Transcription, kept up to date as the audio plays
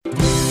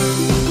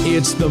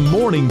It's the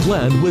Morning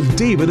Blend with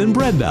David and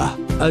Brenda.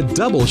 A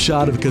double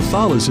shot of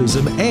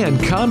Catholicism and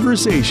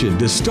conversation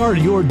to start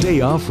your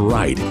day off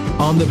right.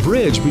 On the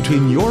bridge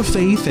between your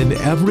faith and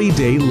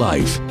everyday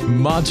life.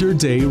 Mater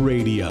Dei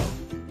Radio.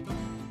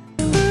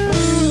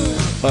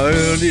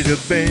 Early to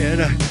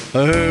bed,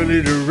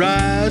 early to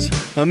rise,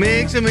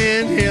 makes a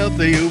man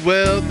healthy,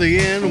 wealthy,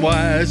 and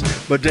wise.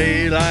 But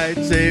daylight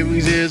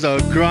savings is a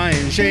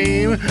crying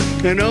shame,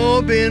 and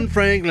old Ben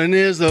Franklin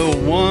is the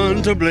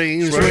one to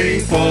blame.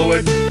 Swing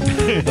forward,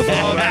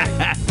 fall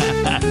back.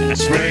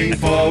 Swing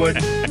forward,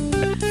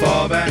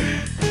 fall back.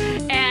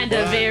 And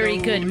a very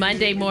good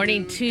Monday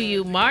morning to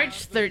you.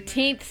 March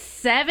 13th,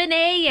 7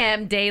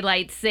 a.m.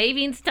 Daylight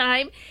Savings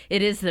Time.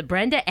 It is the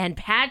Brenda and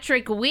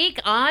Patrick week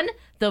on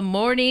the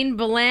Morning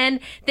Blend.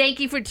 Thank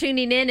you for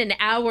tuning in an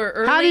hour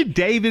early. How did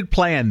David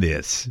plan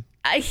this?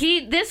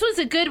 This was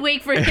a good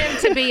week for him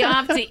to be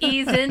off to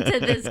ease into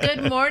this.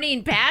 Good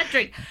morning,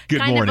 Patrick.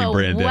 Good morning,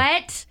 Brenda.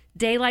 Wet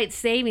daylight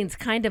savings,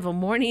 kind of a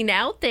morning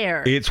out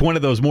there. It's one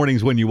of those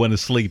mornings when you want to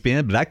sleep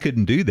in, but I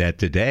couldn't do that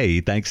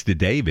today thanks to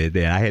David,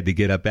 and I had to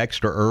get up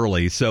extra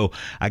early. So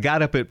I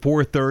got up at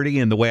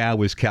 4:30, and the way I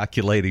was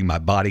calculating my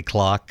body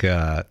clock,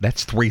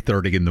 that's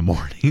 3:30 in the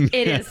morning.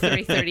 It is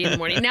 3:30 in the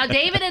morning. Now,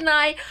 David and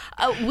I,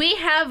 we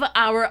have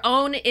our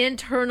own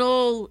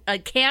internal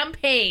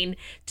campaign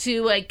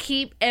to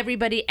keep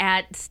everybody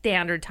at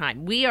standard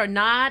time. We are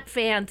not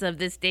fans of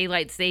this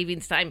daylight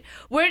savings time.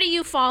 Where do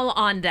you fall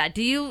on that?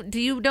 Do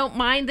you don't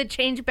mind the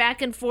change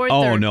back and forth?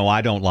 Oh, no,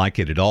 I don't like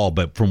it at all.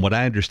 But from what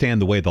I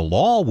understand, the way the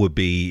law would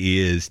be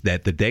is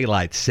that the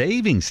daylight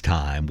savings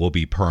time will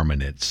be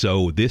permanent.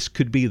 So this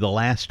could be the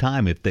last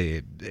time if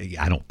they,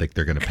 I don't think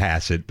they're going to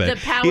pass it, but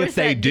if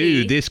they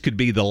do, this could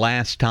be the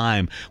last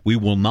time. We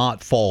will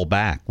not fall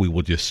back. We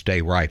will just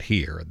stay right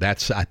here.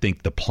 That's, I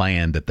think, the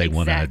plan that they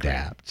want to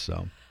adapt.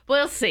 So.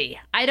 We'll see.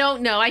 I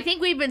don't know. I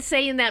think we've been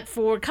saying that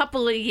for a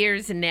couple of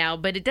years now,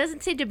 but it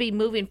doesn't seem to be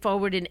moving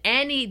forward in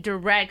any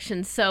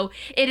direction. So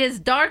it is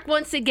dark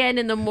once again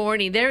in the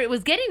morning. It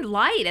was getting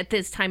light at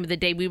this time of the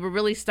day. We were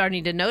really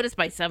starting to notice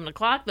by 7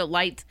 o'clock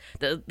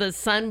the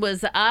sun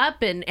was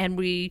up and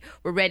we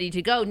were ready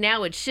to go.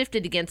 Now it's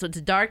shifted again, so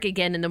it's dark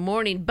again in the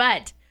morning,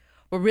 but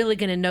we're really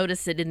going to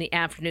notice it in the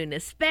afternoon,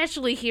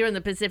 especially here in the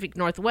Pacific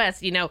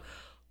Northwest. You know,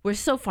 we're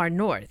so far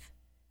north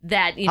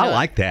that, you know, I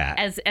like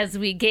that. As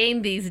we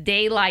gain these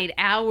daylight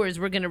hours,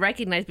 we're going to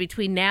recognize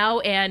between now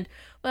and,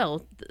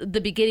 well,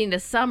 the beginning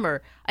of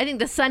summer, I think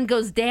the sun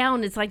goes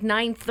down. It's like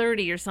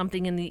 9:30 or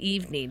something in the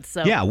evening.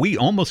 So yeah, we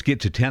almost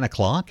get to 10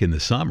 o'clock in the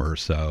summer.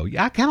 So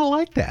yeah, I kind of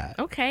like that.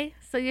 Okay.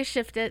 So you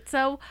shift it.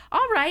 So,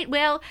 all right.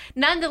 Well,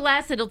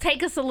 nonetheless, it'll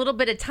take us a little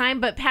bit of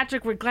time. But,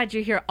 Patrick, we're glad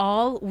you're here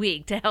all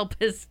week to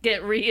help us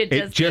get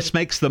readjusted. It just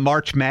makes the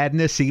March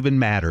Madness even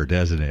madder,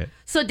 doesn't it?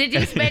 So did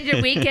you spend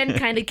your weekend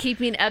kind of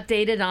keeping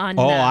updated on?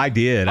 Oh, I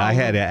did. I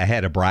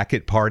had a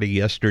bracket party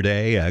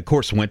yesterday. Of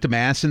course, went to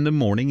Mass in the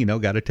morning. You know,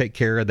 got to take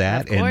care of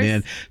that. Of course.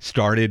 And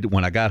then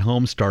when I got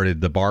home,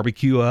 started the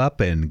barbecue up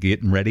and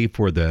getting ready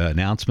for the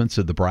announcements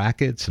of the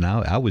brackets. And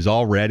I was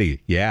all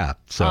ready. Yeah.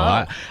 So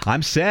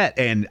I'm set.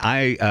 And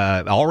I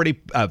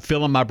already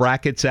filling my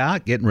brackets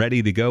out, getting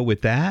ready to go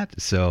with that.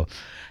 So,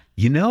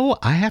 you know,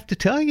 I have to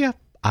tell you,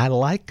 I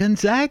like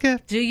Gonzaga.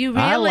 Do you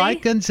really? I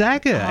like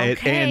Gonzaga.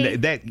 Okay.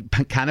 And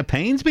that kind of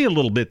pains me a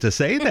little bit to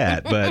say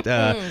that.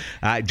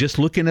 But just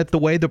looking at the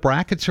way the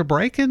brackets are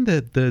breaking,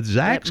 the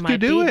Zags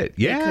could do it.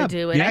 Yeah. They could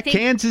do it. Yeah, I think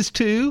Kansas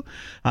too.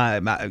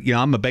 I'm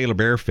a Baylor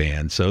Bear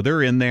fan, so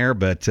they're in there.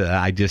 But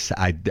I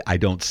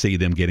don't see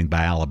them getting by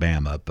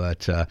Alabama.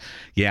 But,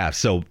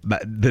 so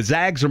the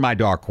Zags are my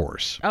dark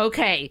horse.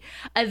 Okay.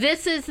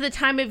 This is the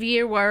time of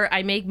year where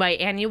I make my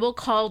annual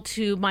call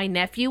to my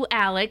nephew,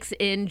 Alex,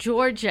 in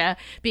Georgia,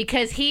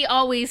 because he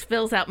always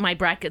fills out my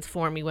brackets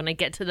for me when I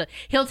get to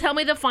he'll tell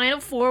me the final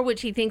four, which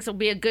he thinks will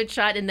be a good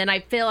shot, and then I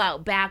fill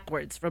out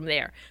backwards from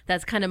there.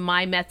 That's kind of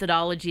my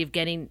methodology of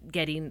getting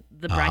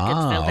the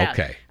brackets filled out.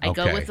 I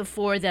go with the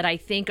four that I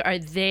think are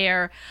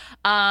there.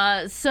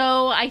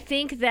 So I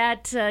think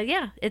that,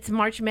 it's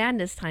March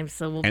Madness time,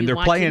 so we'll be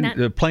watching that.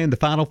 They're playing the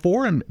Final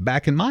Four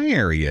back in my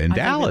area in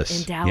Dallas.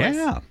 In Dallas.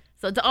 Yeah.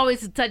 So it's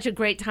always such a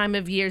great time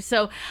of year.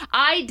 So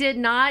I did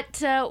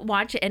not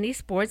watch any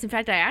sports. In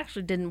fact, I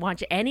actually didn't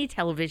watch any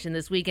television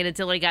this weekend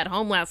until I got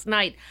home last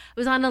night. I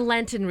was on a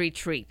Lenten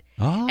retreat.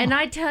 Oh. And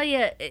I tell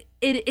you,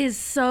 it is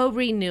so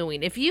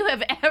renewing. If you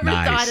have ever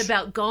thought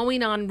about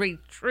going on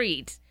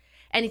retreat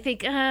and you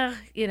think,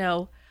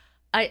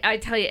 I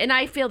tell you, and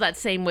I feel that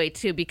same way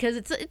too, because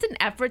it's an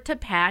effort to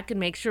pack and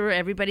make sure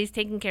everybody's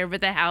taking care of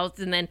the house.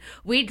 And then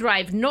we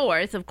drive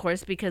north, of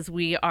course, because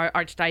we are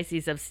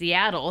Archdiocese of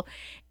Seattle.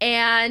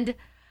 And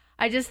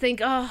I just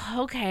think,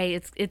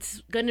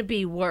 it's going to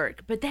be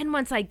work. But then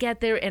once I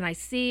get there and I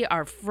see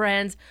our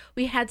friends,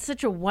 we had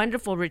such a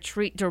wonderful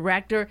retreat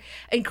director.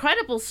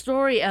 Incredible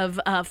story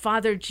of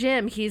Father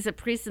Jim. He's a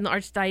priest in the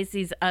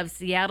Archdiocese of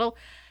Seattle.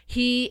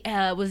 He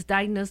was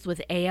diagnosed with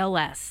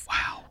ALS.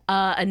 Wow.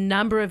 A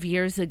number of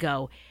years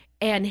ago.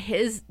 And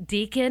his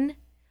deacon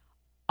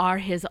are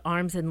his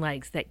arms and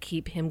legs that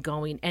keep him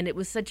going. And it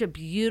was such a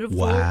beautiful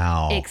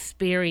Wow.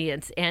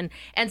 experience and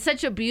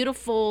such a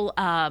beautiful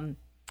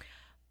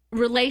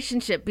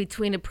relationship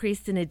between a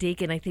priest and a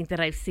deacon. I think that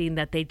I've seen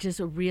that they just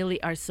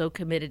really are so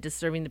committed to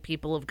serving the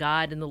people of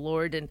God and the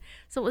Lord. And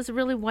so it was a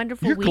really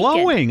wonderful You're weekend.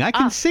 glowing. I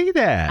can see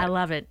that. I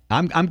love it.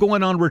 I'm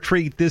going on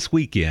retreat this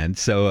weekend,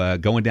 so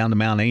going down to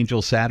Mount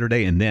Angel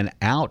Saturday and then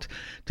out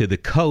to the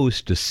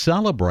coast to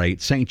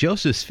celebrate St.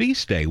 Joseph's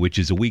Feast Day, which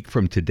is a week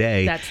from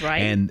today. That's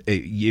right. And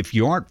if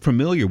you aren't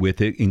familiar with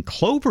it, in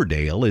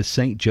Cloverdale is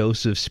St.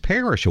 Joseph's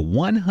Parish, a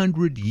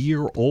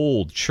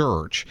 100-year-old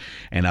church.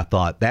 And I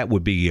thought that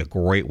would be a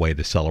great way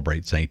to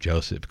celebrate St.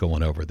 Joseph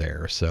going over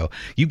there. So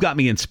you got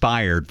me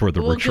inspired for the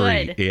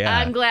retreat. Good. Yeah.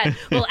 I'm glad.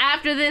 Well,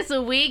 after this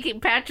a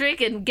week, Patrick,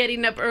 and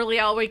getting up early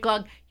all week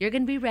long, you're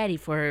going to be ready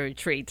for a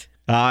retreat.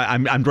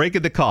 I'm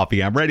drinking the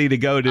coffee. I'm ready to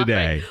go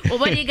today. Right. Well,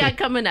 what do you got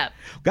coming up?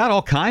 Got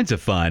all kinds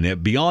of fun.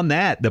 Beyond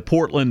that, the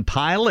Portland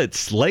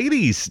Pilots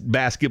ladies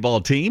basketball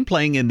team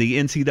playing in the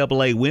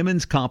NCAA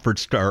Women's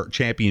Conference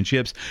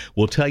Championships.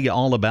 We'll tell you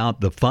all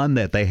about the fun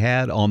that they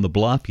had on the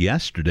Bluff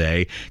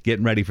yesterday,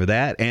 getting ready for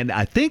that. And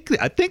I think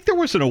there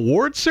was an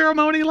award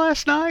ceremony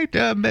last night.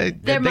 They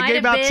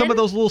gave out some of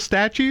those little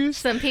statues.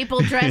 Some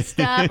people dressed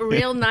up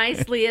real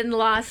nicely in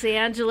Los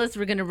Angeles.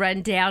 We're going to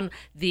run down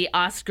the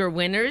Oscar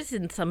winners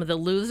and some of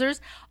the losers.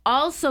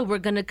 Also, we're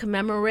going to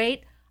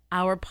commemorate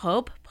our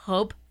Pope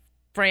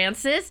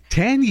Francis.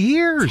 10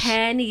 years.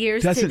 10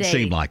 years Doesn't today.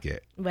 seem like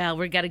it. Well,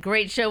 we've got a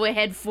great show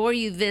ahead for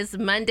you this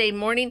Monday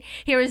morning.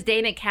 Here is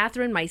Dana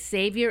Catherine, My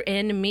Savior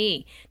in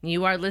Me.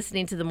 You are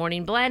listening to The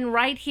Morning Blend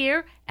right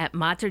here at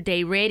Mater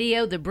Dei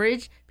Radio, the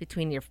bridge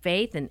between your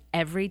faith and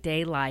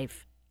everyday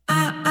life.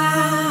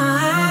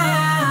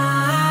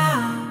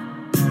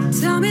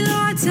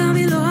 Tell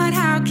me, Lord,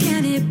 how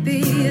can it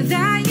be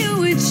that you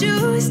would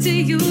choose to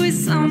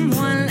use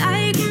someone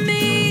like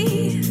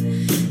me?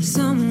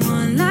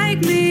 Someone like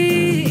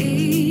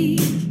me.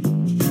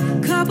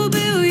 Couple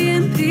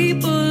billion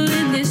people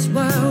in this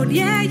world,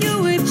 yeah,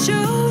 you were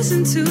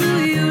chosen to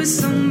use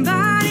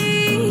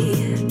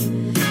somebody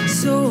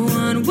so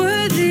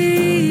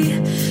unworthy.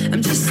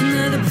 I'm just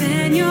another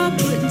pen you're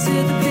putting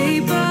to the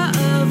paper,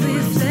 a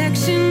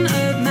reflection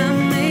of my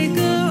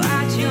maker.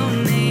 Write your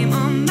name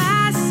on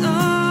my soul.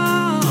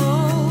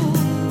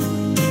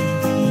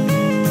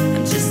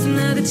 I'm just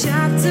another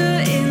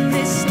chapter in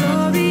this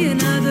story,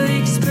 another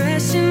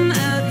expression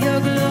of your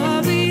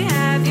glory.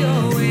 Have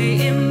your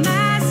way in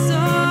my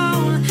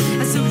soul.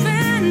 I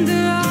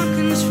surrender all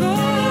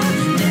control.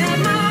 Let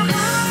my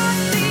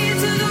heart beat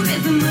to the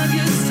rhythm of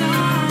your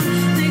song.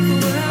 Make the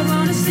world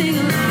wanna sing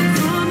along.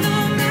 From the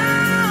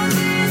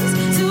mountains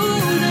to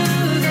the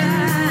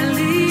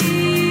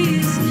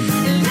valleys.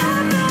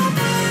 Let my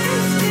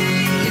voice be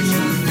your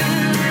truth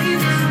and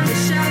life.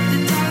 Push out the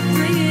dark,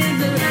 bring in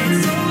the light,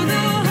 so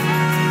the whole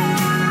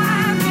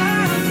wide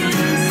world can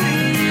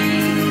see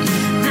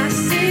my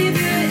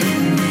Savior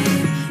in me.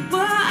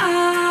 Whoa,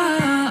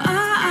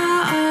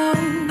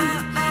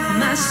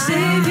 my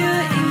Savior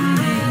in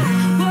me.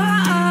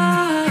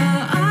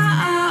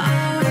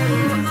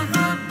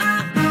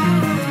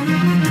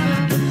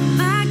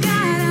 My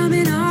God, I'm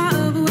in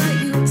awe of what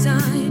you've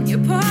done. You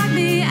poured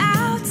me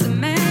out to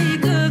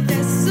make a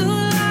vessel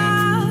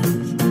of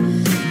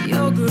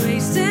your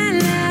grace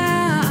and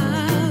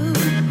love.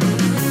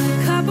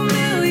 Couple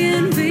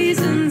million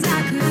reasons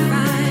I could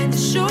find to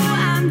show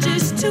I'm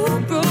just too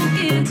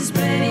broken to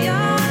spread your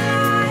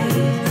light,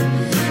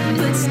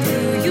 but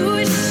still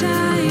you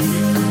shine.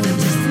 I'm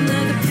just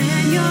another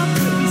pen you're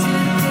putting to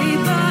the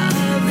paper,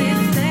 a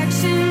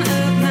reflection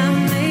of my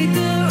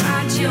maker.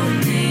 Write your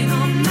name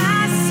on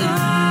my soul.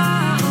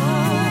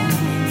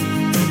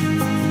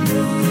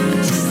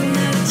 Just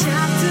another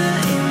chapter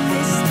in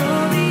this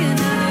story,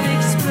 another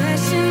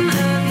expression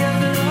of your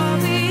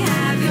glory.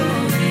 Have your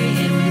way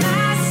in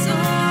my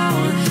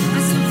soul. I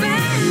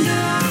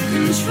surrender all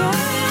control.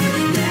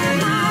 Let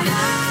my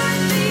heart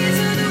beat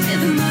to the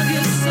rhythm of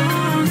your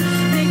song.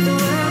 Make the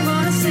world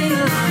wanna sing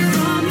along.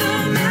 From the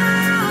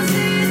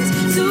mountains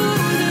to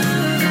the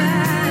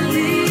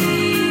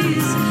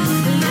valleys.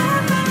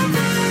 Let my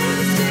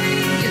voice be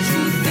your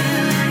truth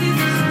and life.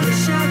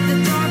 Push out the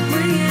dark,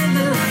 bring in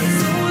the light,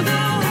 so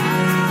the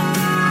whole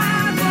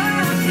wide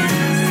world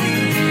can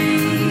see.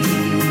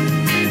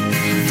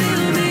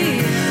 Fill me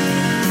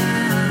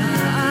up,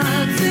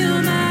 fill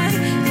my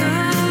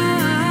cup.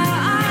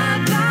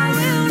 I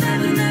will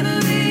never, never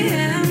be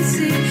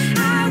empty.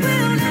 I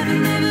will never,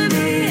 never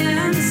be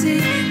empty.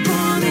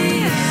 Pour me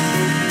out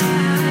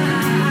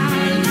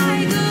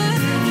like good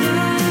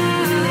flood.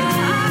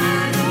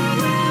 Oh,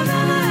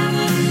 wherever,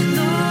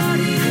 Lord,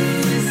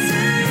 you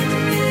send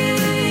me.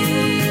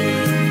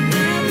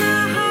 Let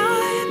my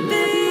heart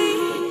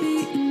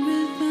beat in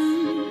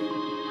rhythm.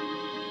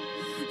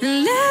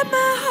 Let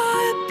my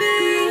heart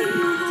beat.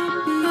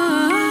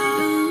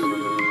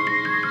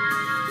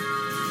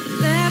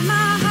 Let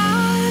my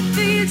heart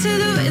beat to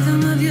the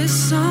rhythm of your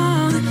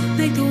song.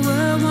 Make the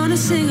world wanna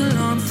sing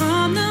along.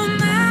 From the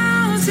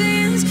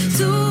mountains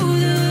to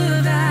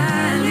the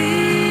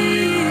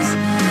valleys.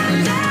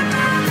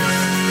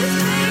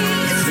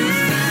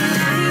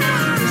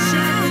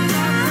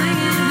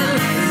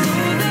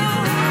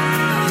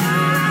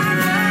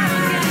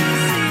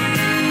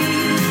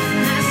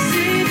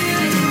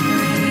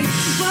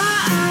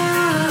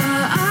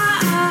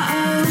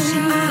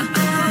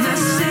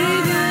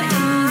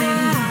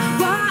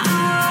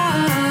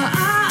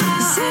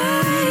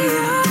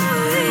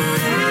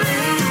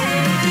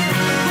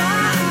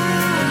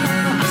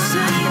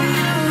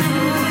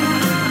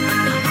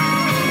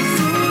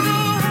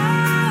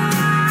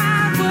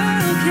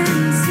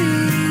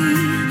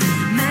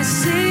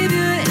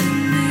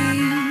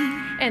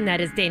 that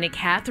is Dana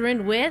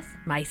Catherine with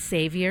My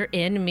Savior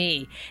in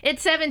Me.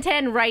 It's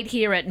 7:10 right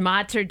here at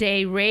Mater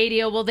Dei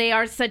Radio. Well, they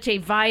are such a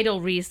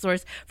vital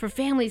resource for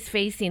families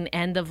facing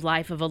end of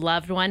life of a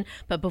loved one.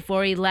 But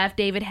before he left,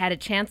 David had a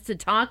chance to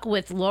talk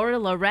with Laura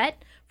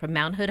Lorette from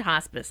Mount Hood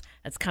Hospice.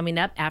 That's coming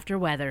up after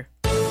weather.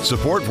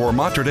 Support for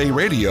Mater Dei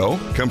Radio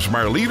comes from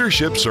our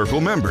Leadership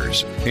Circle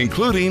members,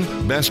 including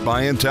Best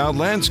Buy in Town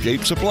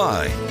Landscape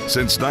Supply.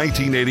 Since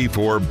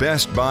 1984,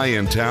 Best Buy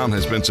in Town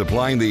has been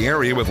supplying the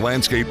area with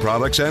landscape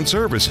products and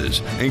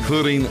services,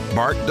 including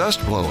bark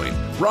dust blowing,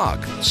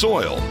 rock,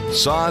 soil,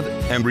 sod,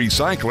 and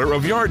recycler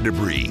of yard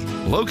debris.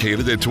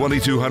 Located at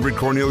 2200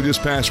 Cornelius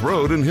Pass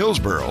Road in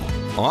Hillsboro.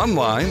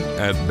 Online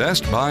at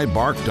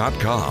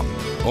bestbuybark.com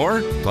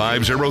or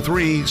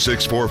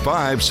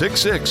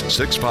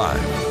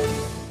 503-645-6665.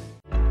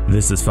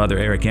 This is Father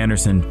Eric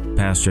Anderson,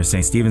 pastor of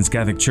St. Stephen's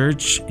Catholic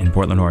Church in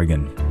Portland,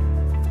 Oregon.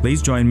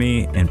 Please join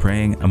me in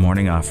praying a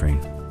morning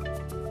offering.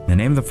 In the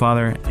name of the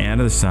Father,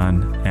 and of the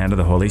Son, and of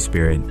the Holy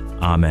Spirit.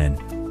 Amen.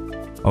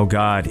 O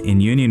God,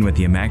 in union with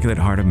the Immaculate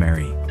Heart of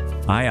Mary,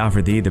 I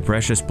offer thee the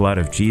precious blood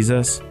of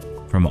Jesus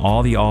from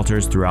all the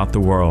altars throughout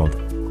the world,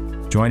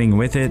 joining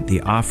with it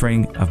the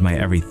offering of my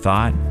every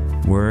thought,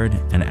 word,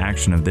 and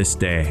action of this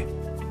day.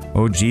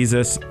 O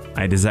Jesus,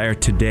 I desire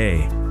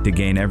today to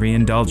gain every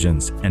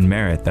indulgence and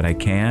merit that I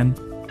can,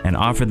 and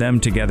offer them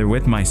together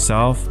with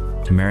myself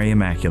to Mary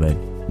Immaculate,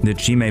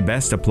 that she may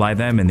best apply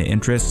them in the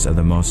interests of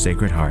the most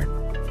Sacred Heart.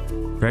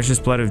 Precious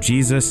blood of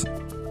Jesus,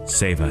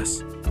 save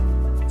us.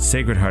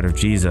 Sacred Heart of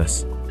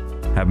Jesus,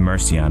 have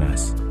mercy on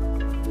us.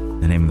 In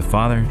the name of the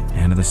Father,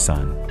 and of the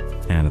Son,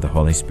 and of the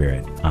Holy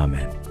Spirit.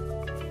 Amen.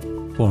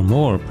 For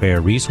more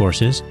prayer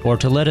resources, or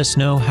to let us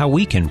know how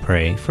we can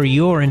pray for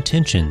your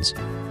intentions,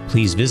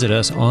 please visit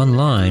us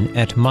online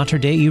at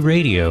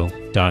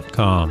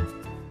materdeiradio.com.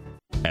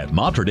 At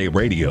Mater Dei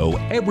Radio,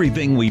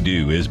 everything we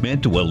do is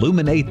meant to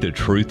illuminate the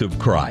truth of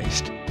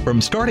Christ. From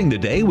starting the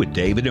day with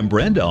David and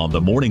Brenda on the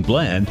Morning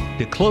Blend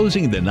to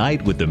closing the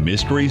night with the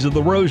mysteries of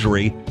the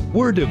Rosary,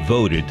 we're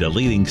devoted to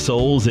leading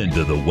souls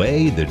into the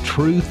way, the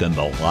truth, and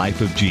the life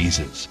of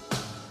Jesus.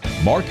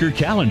 Mark your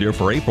calendar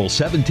for April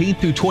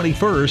 17th through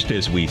 21st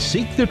as we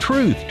seek the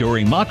truth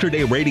during Mater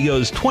Dei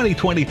Radio's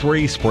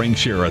 2023 Spring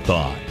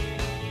Share-a-thon.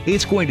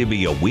 It's going to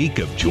be a week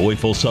of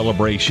joyful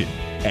celebration,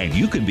 and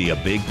you can be a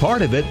big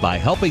part of it by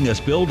helping us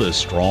build a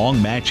strong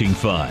matching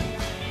fund.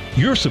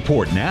 Your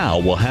support now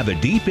will have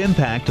a deep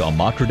impact on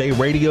Mater Dei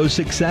Radio's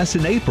success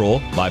in April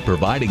by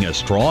providing a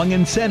strong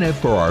incentive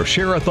for our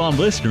Share-a-thon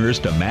listeners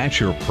to match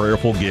your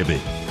prayerful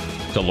giving.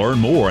 To learn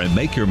more and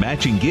make your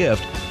matching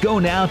gift, go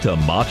now to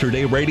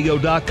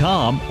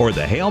materdeiradio.com or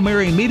the Hail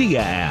Mary Media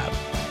app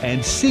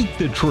and seek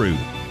the truth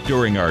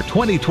during our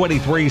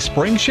 2023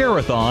 Spring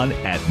Share-a-thon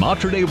at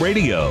Mater Dei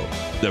Radio,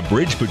 the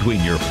bridge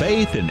between your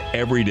faith and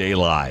everyday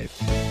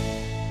life.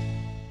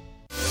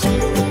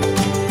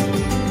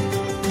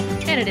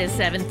 And it is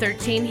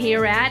 7:13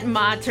 here at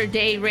Mater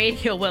Dei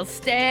Radio. Well,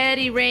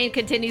 steady rain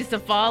continues to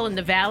fall in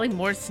the valley,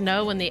 more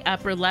snow in the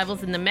upper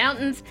levels in the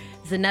mountains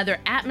as another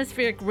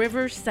atmospheric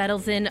river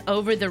settles in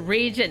over the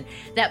region.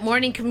 That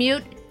morning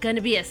commute going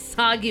to be a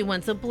soggy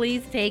one, so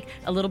please take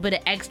a little bit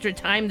of extra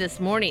time this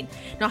morning.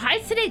 Now,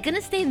 highs today going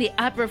to stay in the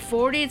upper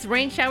 40s.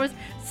 Rain showers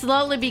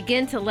slowly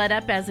begin to let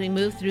up as we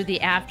move through the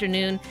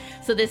afternoon.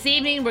 So this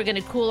evening, we're going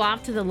to cool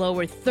off to the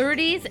lower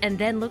 30s, and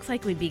then looks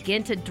like we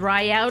begin to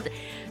dry out.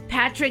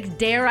 Patrick,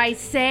 dare I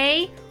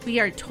say, we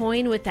are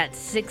toying with that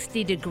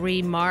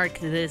 60-degree mark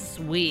this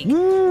week.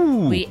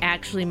 Ooh. We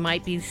actually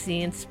might be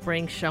seeing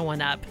spring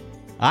showing up.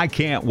 I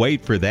can't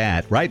wait for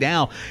that. Right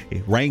now,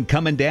 rain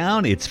coming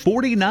down. It's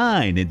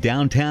 49 in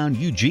downtown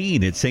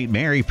Eugene at St.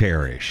 Mary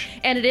Parish.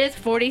 And it is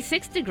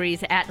 46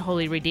 degrees at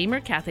Holy Redeemer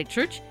Catholic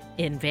Church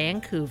in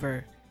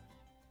Vancouver.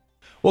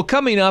 Well,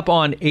 coming up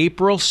on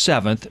April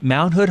 7th,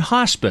 Mount Hood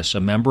Hospice,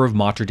 a member of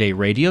Mater Dei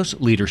Radio's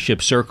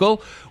Leadership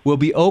Circle, will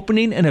be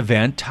opening an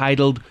event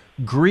titled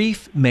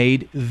Grief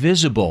Made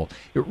Visible.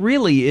 It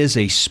really is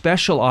a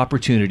special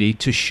opportunity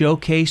to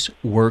showcase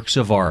works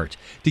of art.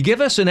 To give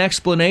us an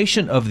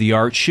explanation of the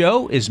art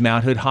show is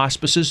Mount Hood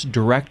Hospice's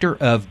Director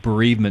of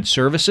Bereavement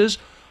Services,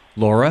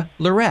 Laura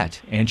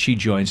Lorette, and she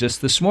joins us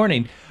this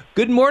morning.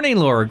 Good morning,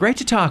 Laura. Great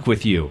to talk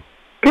with you.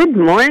 Good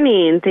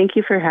morning. Thank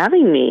you for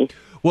having me.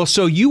 Well,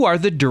 so you are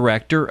the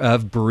Director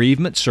of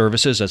Bereavement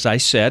Services, as I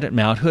said, at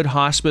Mount Hood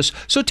Hospice.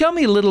 So tell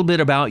me a little bit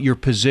about your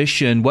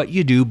position, what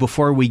you do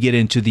before we get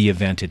into the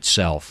event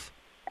itself.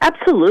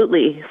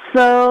 Absolutely.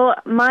 So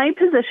my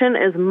position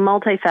is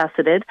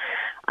multifaceted.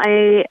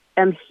 I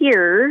am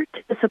here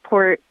to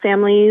support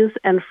families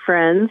and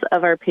friends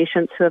of our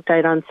patients who have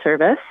died on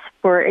service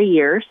for a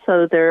year.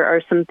 So there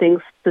are some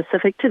things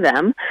specific to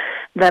them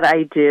that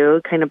I do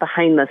kind of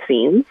behind the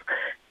scenes.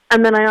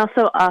 And then I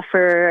also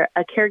offer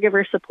a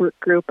caregiver support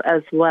group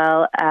as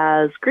well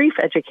as grief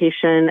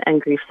education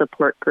and grief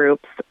support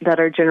groups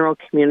that are general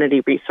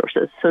community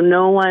resources. So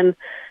no one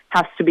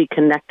has to be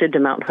connected to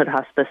Mount Hood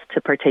Hospice to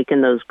partake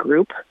in those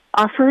group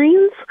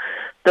offerings.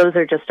 Those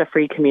are just a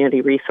free community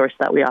resource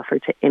that we offer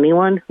to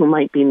anyone who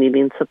might be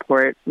needing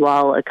support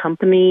while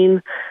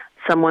accompanying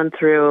someone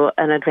through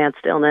an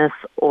advanced illness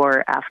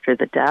or after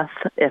the death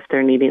if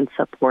they're needing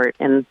support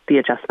in the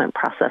adjustment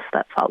process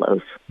that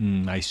follows.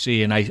 I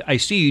see. And I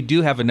see you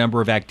do have a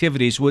number of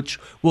activities, which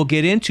we'll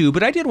get into.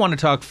 But I did want to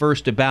talk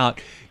first about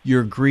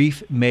your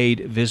Grief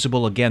Made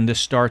Visible. Again, this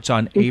starts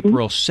on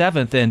April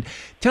 7th. And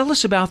tell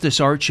us about this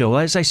art show.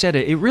 As I said,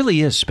 it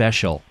really is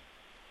special.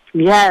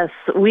 Yes,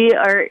 we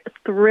are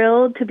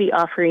thrilled to be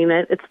offering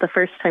it. It's the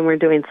first time we're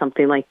doing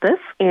something like this.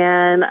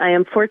 And I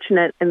am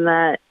fortunate in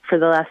that for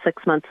the last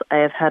 6 months, I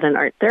have had an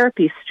art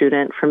therapy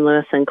student from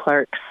Lewis and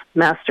Clark's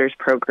master's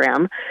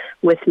program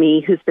with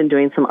me who's been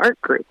doing some art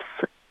groups.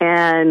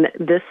 And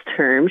this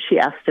term, she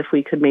asked if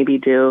we could maybe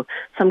do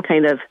some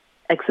kind of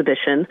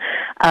exhibition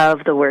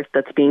of the work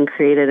that's being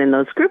created in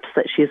those groups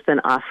that she's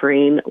been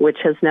offering, which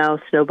has now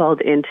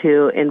snowballed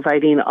into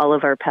inviting all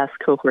of our past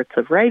cohorts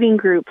of writing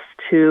groups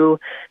to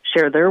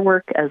share their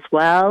work as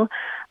well.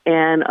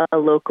 And a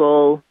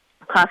local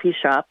coffee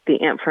shop, the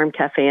Ant Farm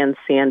Cafe in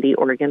Sandy,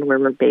 Oregon, where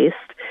we're based,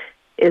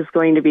 is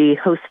going to be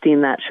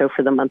hosting that show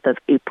for the month of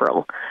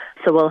April.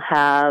 So we'll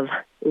have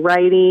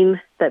writing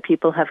that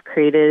people have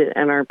created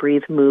in our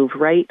Breathe, Move,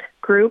 Write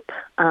group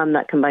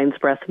that combines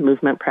breath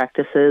movement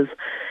practices,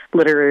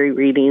 literary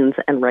readings,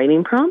 and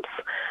writing prompts,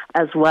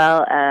 as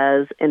well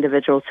as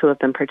individuals who have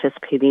been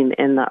participating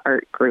in the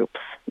art groups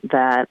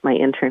that my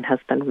intern has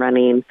been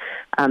running.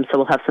 So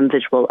we'll have some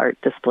visual art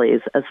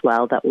displays as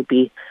well that will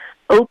be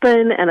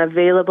open and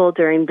available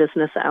during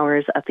business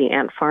hours at the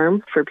Ant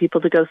Farm for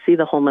people to go see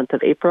the whole month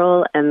of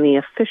April. And the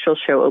official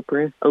show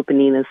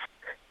opening is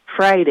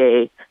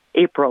Friday,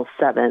 April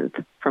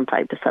 7th from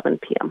 5 to 7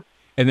 p.m.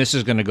 And this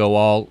is going to go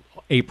all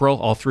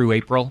through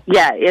April?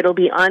 Yeah, it'll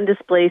be on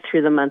display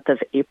through the month of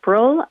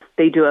April.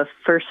 They do a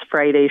first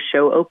Friday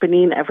show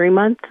opening every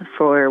month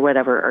for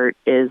whatever art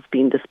is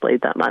being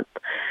displayed that month.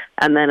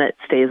 And then it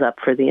stays up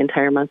for the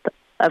entire month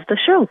of the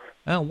show.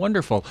 Oh,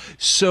 wonderful.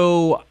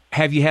 So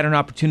have you had an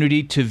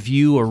opportunity to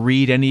view or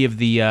read any of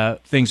the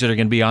things that are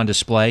going to be on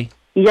display?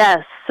 Yes.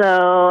 So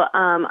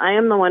I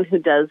am the one who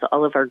does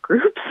all of our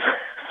groups.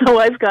 So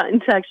I've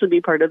gotten to actually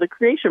be part of the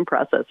creation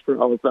process for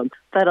all of them.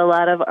 But a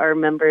lot of our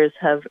members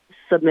have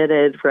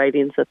submitted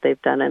writings that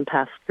they've done in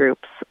past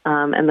groups,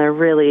 and they're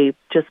really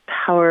just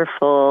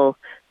powerful,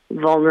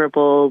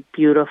 vulnerable,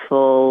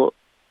 beautiful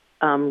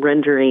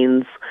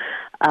renderings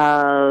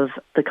of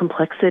the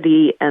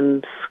complexity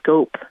and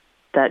scope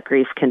that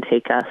grief can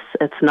take us.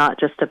 It's not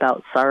just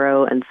about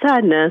sorrow and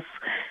sadness.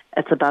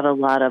 It's about a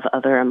lot of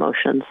other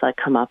emotions that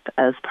come up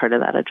as part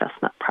of that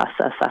adjustment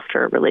process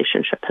after a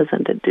relationship has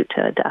ended due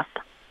to a death.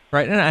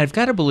 Right, and I've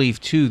got to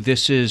believe, too,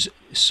 this is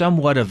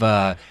somewhat of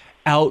a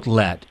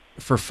outlet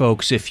for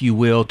folks, if you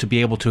will, to be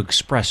able to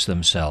express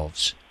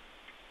themselves.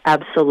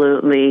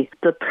 Absolutely.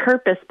 The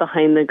purpose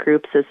behind the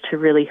groups is to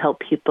really help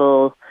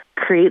people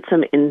create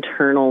some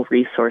internal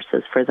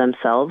resources for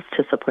themselves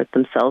to support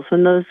themselves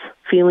when those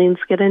feelings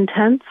get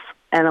intense.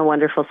 And a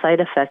wonderful side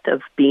effect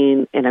of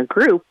being in a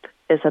group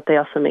is that they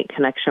also make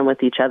connection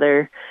with each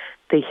other.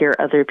 They hear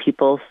other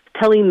people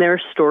telling their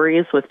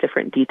stories with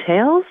different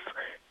details.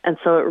 And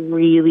so it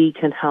really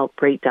can help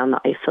break down the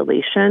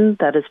isolation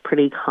that is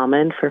pretty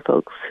common for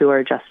folks who are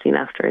adjusting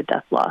after a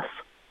death loss.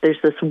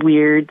 There's this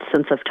weird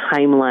sense of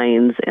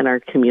timelines in our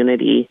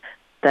community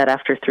that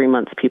after 3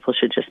 months, people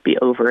should just be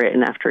over it,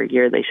 and after a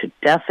year, they should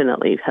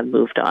definitely have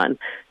moved on.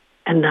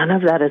 And none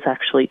of that is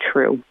actually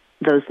true.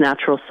 Those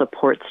natural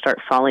supports start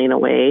falling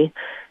away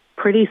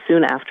pretty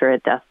soon after a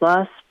death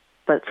loss,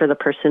 but for the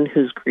person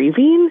who's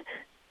grieving,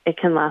 it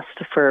can last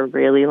for a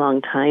really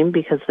long time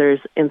because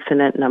there's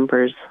infinite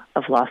numbers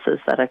of losses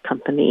that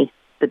accompany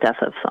the death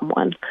of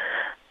someone.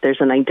 There's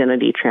an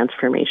identity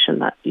transformation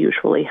that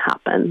usually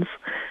happens.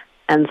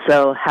 And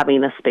so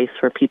having a space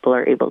where people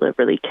are able to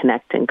really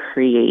connect and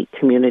create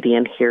community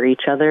and hear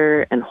each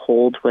other and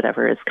hold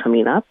whatever is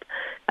coming up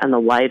and the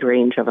wide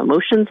range of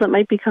emotions that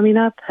might be coming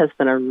up has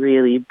been a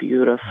really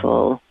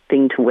beautiful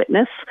thing to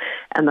witness.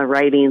 And the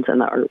writings and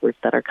the artwork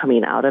that are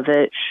coming out of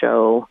it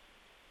show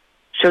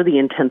the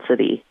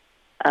intensity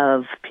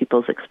of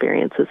people's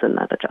experiences in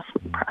that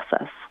adjustment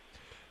process.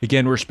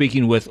 Again, we're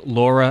speaking with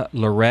Laura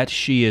Lorette.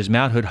 She is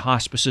Mount Hood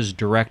Hospice's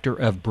Director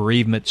of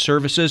Bereavement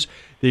Services.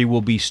 They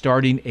will be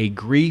starting a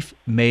Grief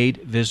Made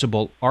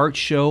Visible art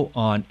show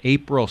on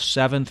April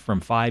 7th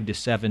from 5 to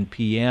 7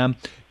 p.m.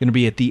 Going to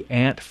be at the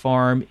Ant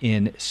Farm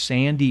in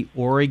Sandy,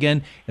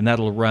 Oregon, and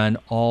that'll run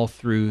all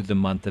through the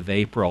month of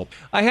April.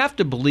 I have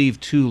to believe,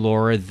 too,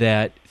 Laura,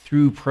 that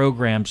through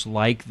programs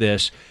like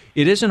this,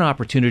 it is an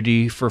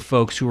opportunity for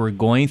folks who are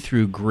going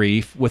through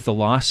grief with the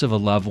loss of a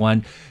loved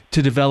one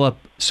to develop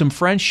some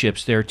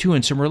friendships there, too,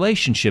 and some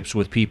relationships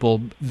with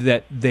people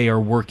that they are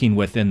working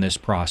with in this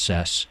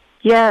process.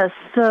 Yes,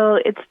 so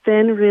it's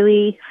been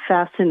really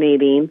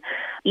fascinating.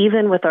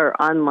 Even with our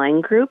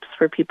online groups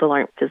where people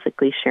aren't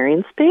physically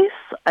sharing space,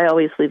 I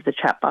always leave the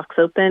chat box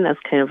open as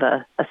kind of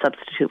a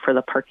substitute for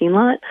the parking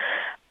lot.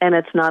 And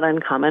it's not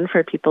uncommon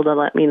for people to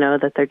let me know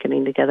that they're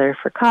getting together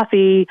for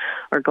coffee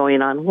or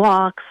going on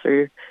walks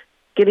or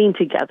getting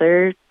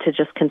together to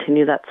just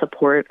continue that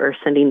support or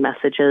sending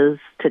messages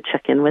to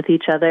check in with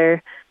each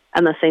other.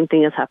 And the same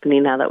thing is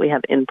happening now that we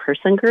have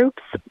in-person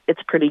groups.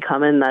 It's pretty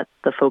common that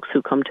the folks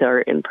who come to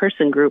our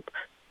in-person group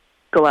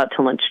go out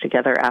to lunch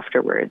together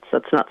afterwards.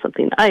 That's not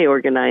something I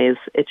organize.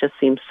 It just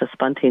seems to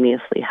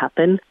spontaneously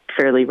happen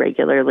fairly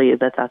regularly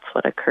that's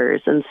what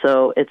occurs. And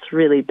so it's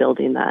really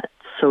building that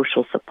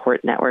social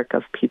support network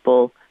of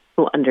people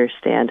who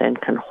understand and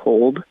can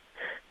hold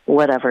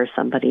whatever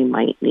somebody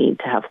might need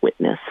to have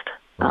witnessed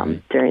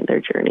during their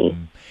journey.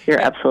 You're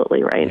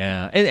absolutely right.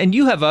 Yeah, and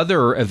you have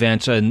other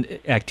events and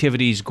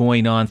activities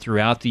going on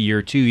throughout the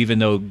year, too, even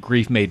though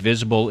Grief Made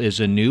Visible is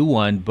a new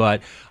one.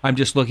 But I'm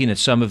just looking at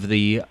some of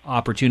the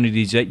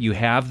opportunities that you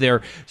have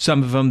there,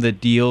 some of them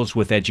that deals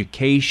with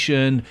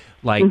education,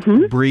 like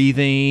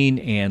breathing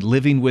and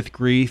living with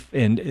grief,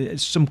 and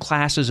some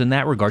classes in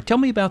that regard. Tell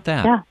me about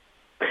that. Yeah.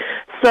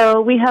 So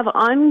we have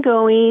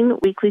ongoing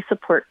weekly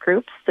support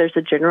groups. There's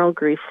a general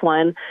grief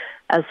one,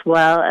 as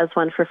well as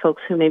one for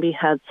folks who maybe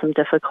had some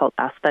difficult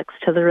aspects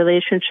to the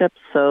relationship.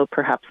 So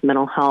perhaps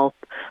mental health,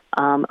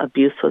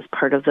 abuse was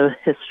part of the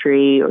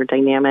history or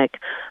dynamic,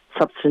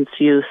 substance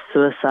use,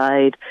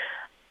 suicide.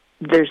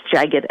 There's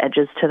jagged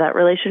edges to that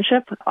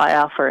relationship. I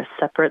offer a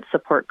separate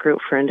support group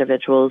for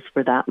individuals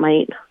where that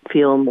might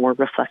feel more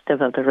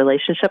reflective of the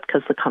relationship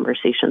because the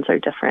conversations are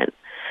different.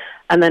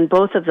 And then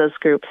both of those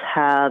groups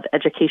have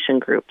education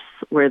groups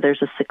where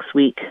there's a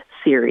 6-week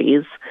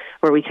series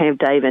where we kind of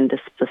dive into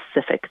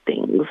specific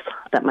things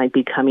that might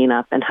be coming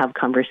up and have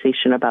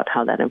conversation about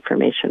how that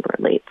information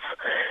relates.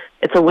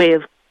 It's a way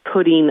of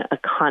putting a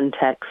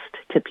context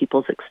to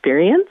people's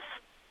experience,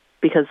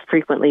 because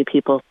frequently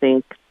people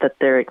think that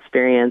their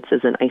experience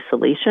is in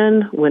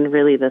isolation when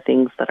really the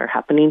things that are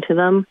happening to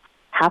them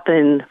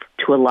happen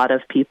to a lot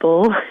of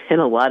people in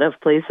a lot of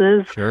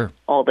places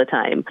all the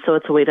time. So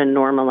it's a way to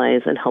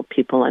normalize and help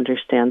people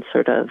understand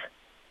sort of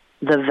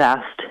the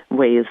vast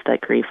ways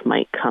that grief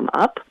might come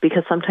up,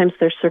 because sometimes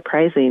they're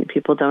surprising.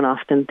 People don't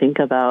often think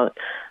about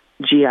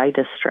GI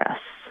distress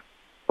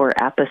or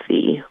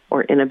apathy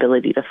or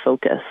inability to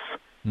focus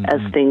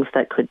as things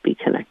that could be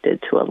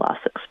connected to a loss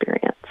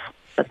experience.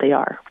 But they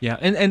are. Yeah,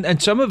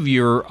 and some of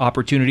your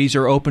opportunities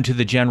are open to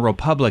the general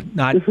public,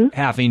 not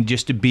having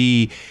just to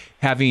be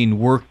having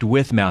worked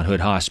with Mount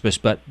Hood Hospice,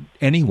 but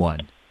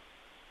anyone.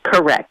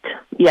 Correct.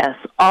 Yes.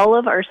 All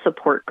of our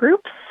support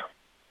groups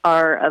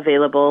are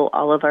available.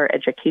 All of our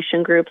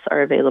education groups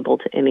are available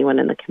to anyone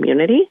in the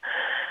community.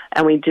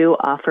 And we do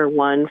offer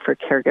one for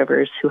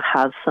caregivers who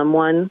have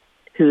someone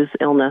whose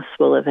illness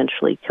will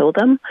eventually kill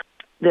them.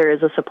 There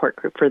is a support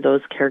group for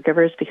those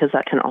caregivers because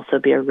that can also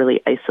be a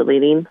really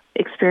isolating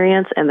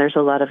experience, and there's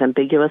a lot of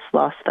ambiguous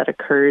loss that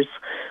occurs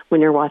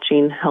when you're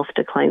watching health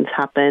declines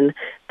happen.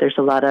 There's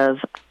a lot of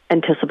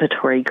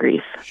anticipatory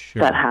grief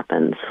that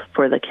happens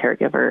for the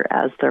caregiver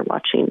as they're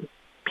watching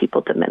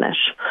people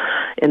diminish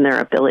in their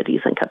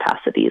abilities and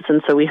capacities.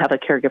 And so we have a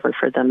caregiver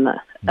for them,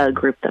 a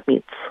group that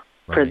meets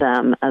for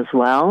them as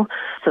well,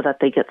 so that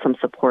they get some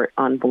support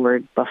on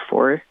board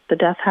before the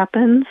death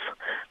happens.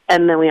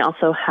 And then we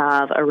also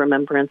have a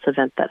remembrance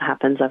event that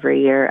happens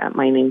every year at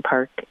Mining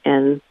Park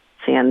in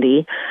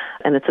Sandy.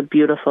 And it's a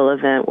beautiful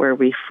event where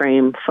we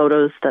frame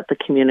photos that the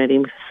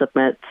community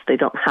submits. They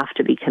don't have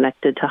to be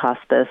connected to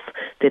hospice.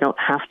 They don't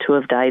have to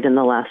have died in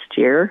the last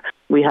year.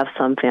 We have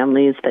some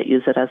families that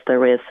use it as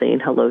their way of saying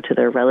hello to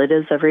their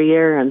relatives every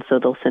year. And so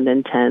they'll send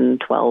in 10,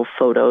 12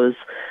 photos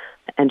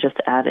and just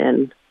add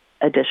in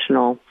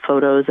additional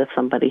photos if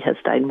somebody has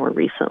died more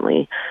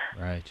recently.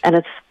 Right. And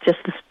it's just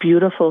this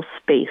beautiful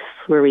space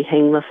where we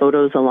hang the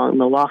photos along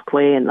the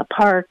walkway in the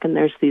park, and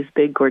there's these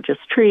big, gorgeous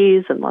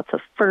trees and lots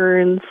of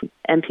ferns,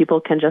 and people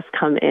can just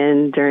come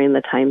in during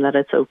the time that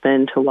it's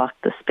open to walk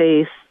the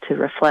space, to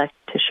reflect,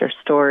 to share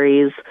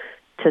stories,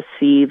 to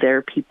see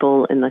their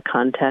people in the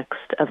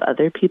context of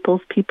other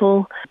people's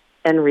people,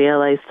 and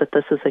realize that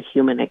this is a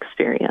human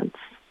experience.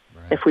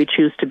 Right. If we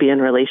choose to be in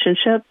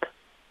relationship,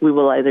 we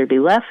will either be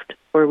left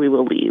or we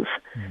will leave.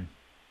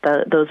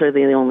 Those are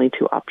the only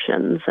two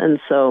options.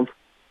 And so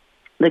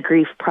the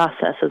grief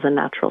process is a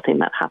natural thing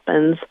that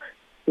happens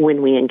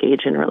when we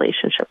engage in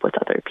relationship with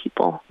other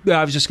people.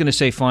 I was just going to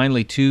say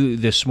finally, too,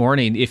 this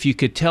morning, if you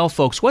could tell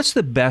folks, what's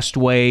the best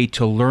way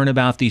to learn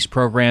about these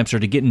programs or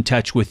to get in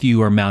touch with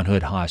you or Mount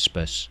Hood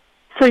Hospice?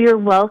 So you're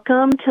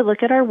welcome to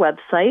look at our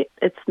website.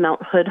 It's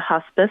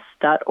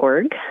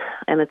mounthoodhospice.org,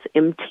 and it's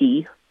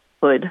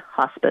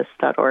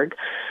mthoodhospice.org.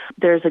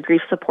 There's a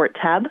grief support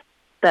tab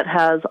that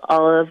has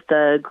all of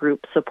the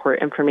group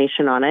support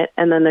information on it.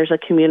 And then there's a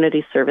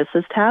community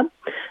services tab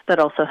that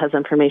also has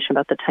information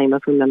about the time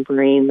of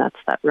remembering. That's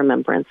that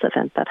remembrance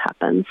event that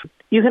happens.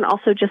 You can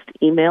also just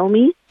email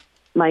me.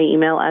 My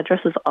email address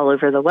is all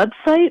over the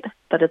website,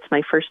 but it's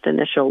my first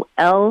initial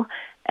L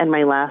and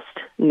my last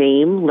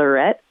name,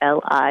 Lirette,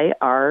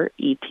 Lirette,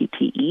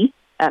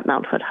 at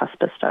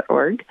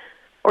mounthoodhospice.org.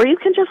 Or you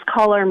can just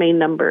call our main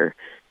number,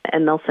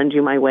 and they'll send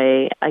you my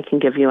way. I can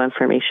give you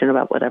information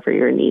about whatever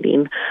you're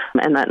needing.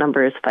 And that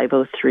number is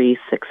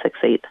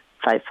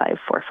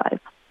 503-668-5545.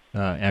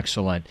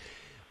 Excellent.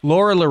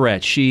 Laura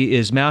Lorette. She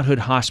is Mount Hood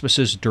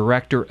Hospice's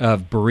Director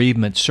of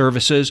Bereavement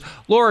Services.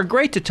 Laura,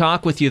 great to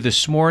talk with you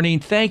this morning.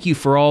 Thank you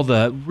for all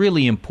the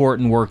really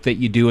important work that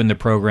you do in the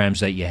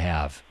programs that you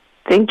have.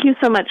 Thank you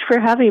so much for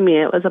having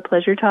me. It was a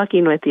pleasure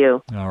talking with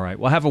you. All right.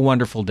 Well, have a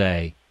wonderful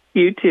day.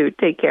 You too.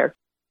 Take care.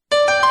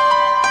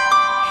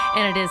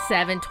 And it is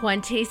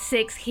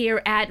 7:26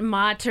 here at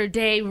Mater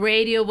Dei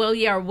Radio.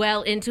 We are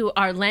well into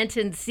our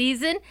Lenten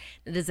season.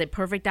 It is a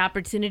perfect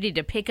opportunity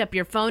to pick up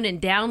your phone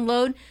and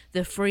download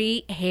the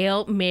free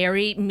Hail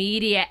Mary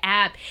Media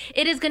app.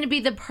 It is going to be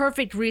the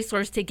perfect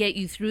resource to get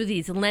you through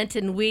these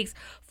Lenten weeks,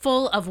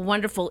 full of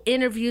wonderful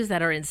interviews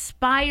that are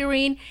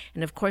inspiring,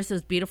 and of course,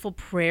 those beautiful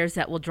prayers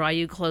that will draw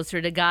you closer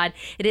to God.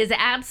 It is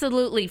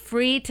absolutely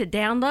free to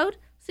download.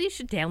 So you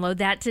should download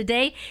that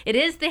today. It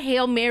is the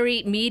Hail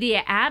Mary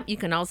Media app. You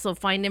can also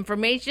find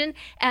information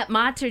at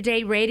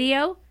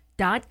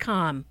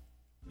materdeiradio.com.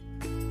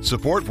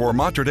 Support for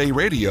Mater Dei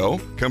Radio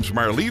comes from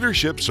our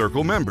Leadership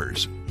Circle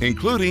members,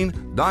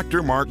 including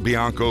Dr. Mark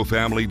Bianco,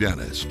 family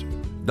dentist.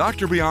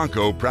 Dr.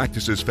 Bianco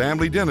practices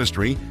family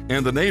dentistry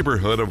in the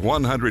neighborhood of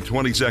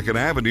 122nd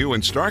Avenue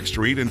and Stark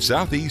Street in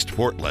Southeast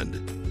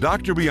Portland.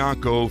 Dr.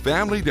 Bianco,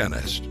 family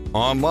dentist,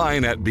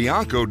 online at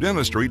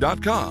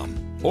biancodentistry.com.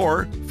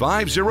 or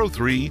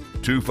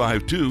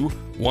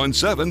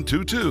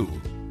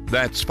 503-252-1722.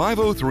 That's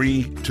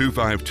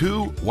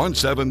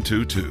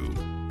 503-252-1722.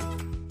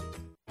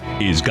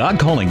 Is God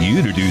calling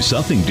you to do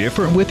something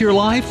different with your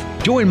life?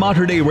 Join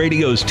Mater Dei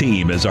Radio's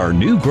team as our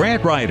new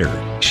grant writer.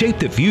 Shape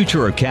the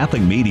future of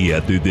Catholic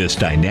media through this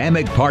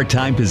dynamic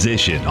part-time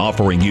position,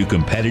 offering you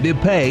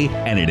competitive pay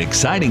and an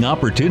exciting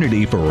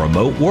opportunity for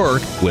remote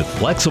work with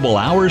flexible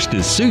hours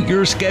to suit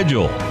your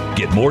schedule.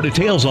 Get more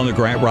details on the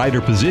grant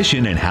writer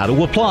position and how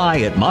to apply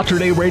at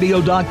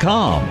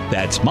materdeiradio.com.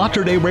 That's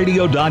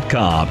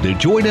materdeiradio.com to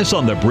join us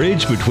on the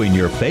bridge between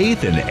your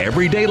faith and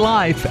everyday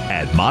life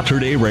at Mater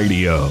Dei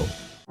Radio.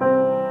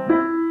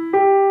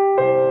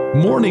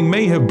 Morning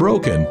may have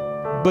broken,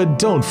 but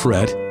don't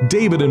fret.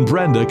 David and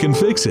Brenda can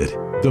fix it.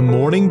 The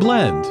Morning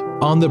Blend,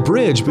 on the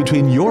bridge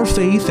between your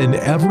faith and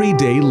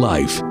everyday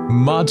life.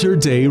 Mater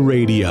Dei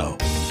Radio.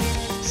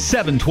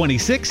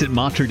 7:26 at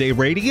Mater Dei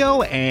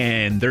Radio,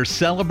 and they're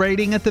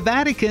celebrating at the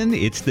Vatican.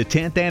 It's the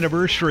 10th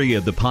anniversary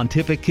of the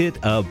pontificate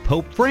of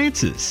Pope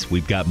Francis.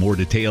 We've got more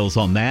details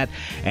on that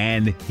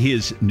and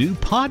his new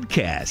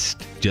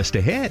podcast just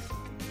ahead.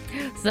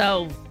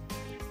 So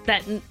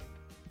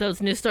those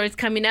news stories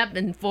coming up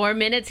in 4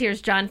 minutes.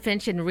 Here's John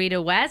Finch and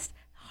Rita West,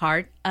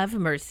 Heart of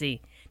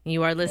Mercy.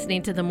 You are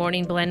listening to The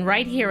Morning Blend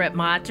right here at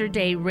Mater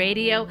Dei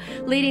Radio,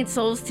 leading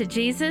souls to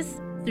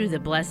Jesus through the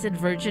Blessed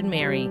Virgin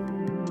Mary.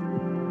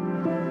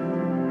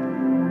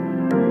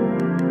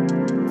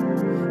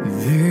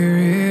 There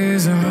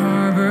is a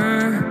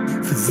harbor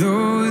for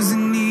those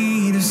in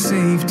need of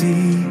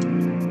safety.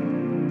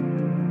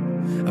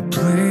 A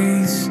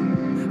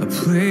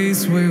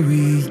place where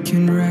we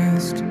can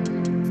rest.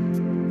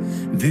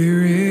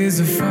 There is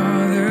a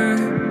Father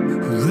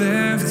who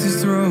left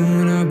his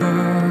throne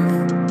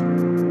above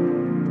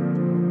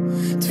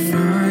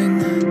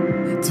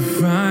to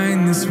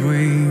find this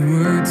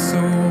wayward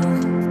soul.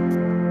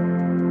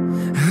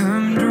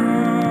 I'm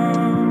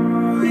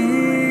drawing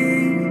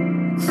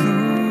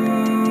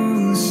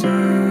closer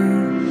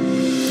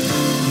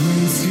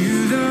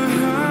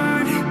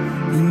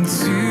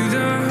into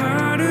the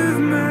heart of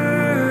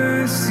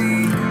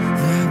mercy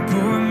that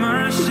bore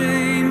my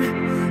shame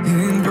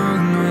and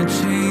broke my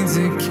chains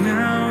at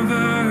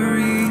Calvary.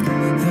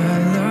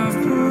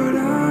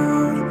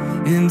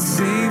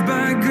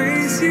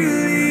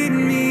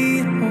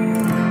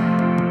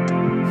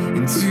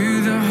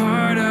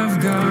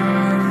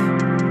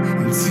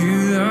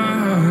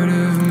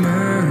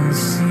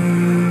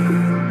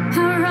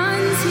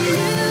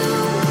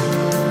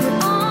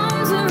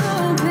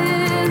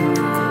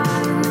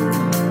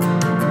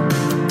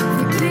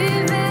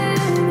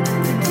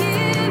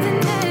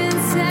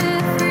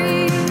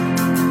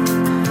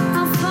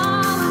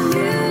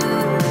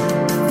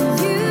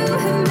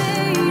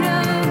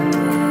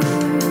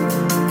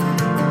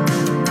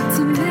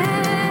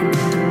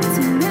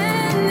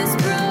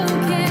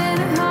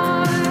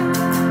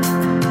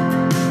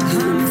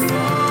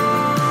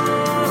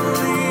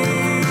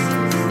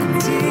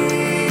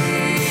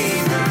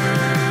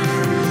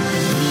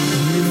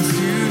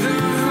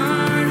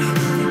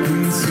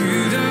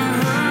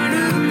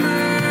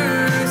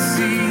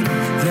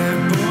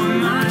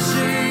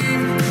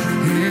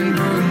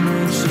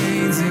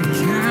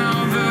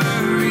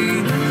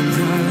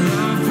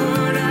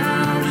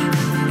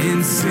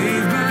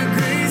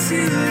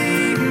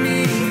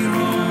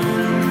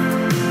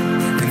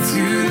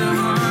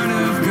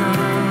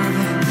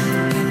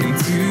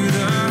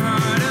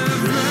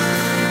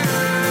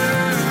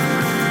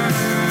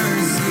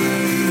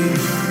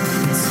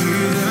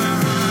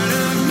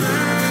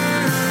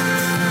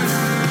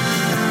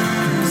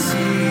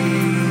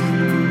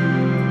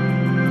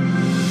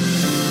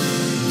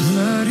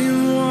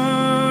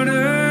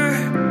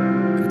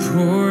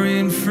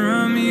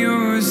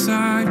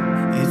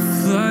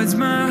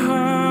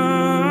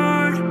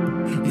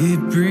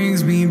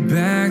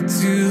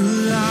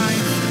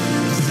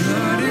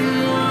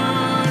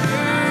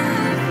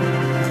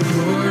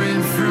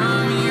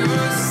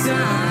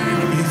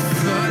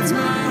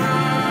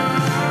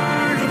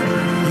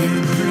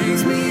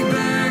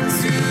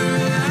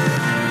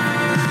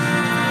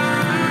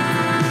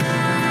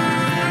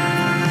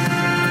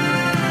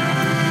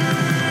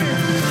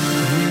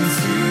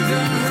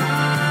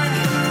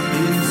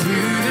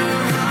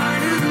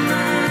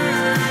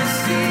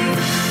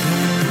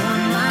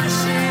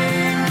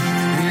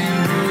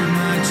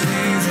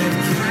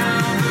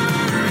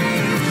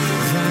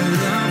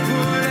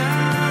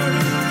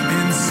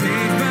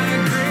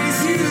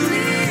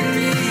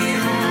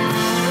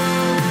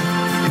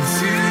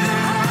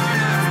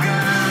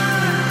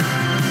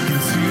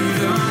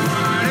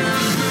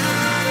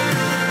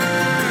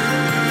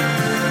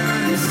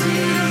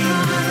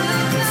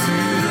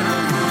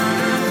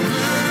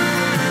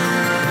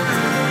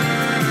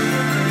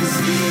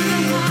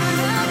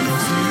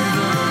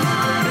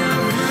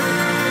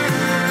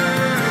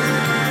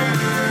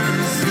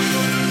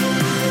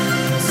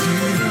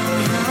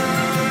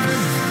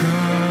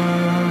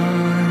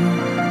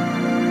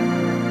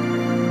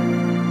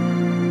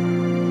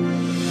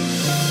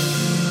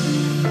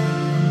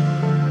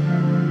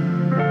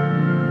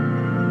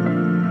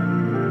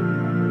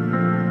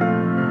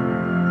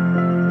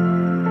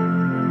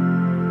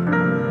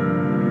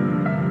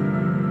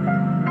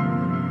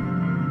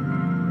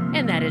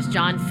 Here's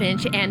John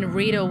Finch and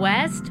Rita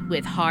West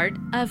with Heart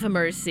of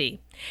Mercy.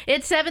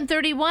 It's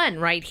 7:31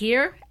 right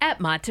here at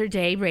Mater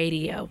Dei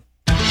Radio.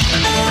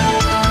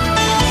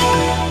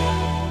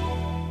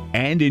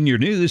 And in your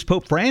news,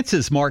 Pope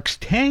Francis marks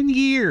 10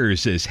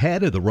 years as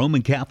head of the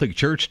Roman Catholic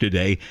Church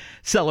today,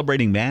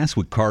 celebrating Mass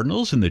with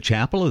cardinals in the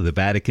chapel of the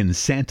Vatican's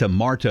Santa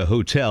Marta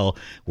Hotel,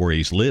 where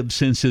he's lived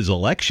since his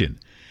election.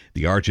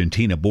 The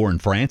Argentina-born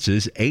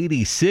Francis,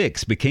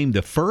 86, became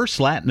the first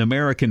Latin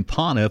American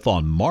pontiff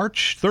on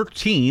March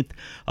 13th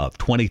of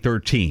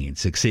 2013,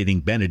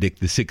 succeeding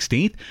Benedict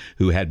XVI,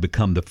 who had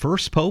become the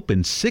first pope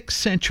in 6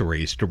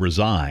 centuries to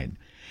resign.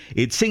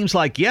 It seems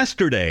like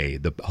yesterday,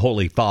 the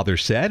Holy Father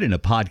said in a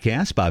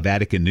podcast by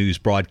Vatican News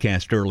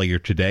broadcast earlier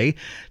today.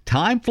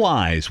 Time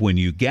flies. When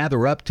you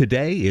gather up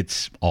today,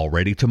 it's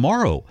already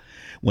tomorrow.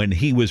 When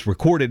he was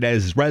recorded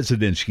as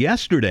residence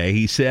yesterday,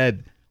 he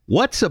said,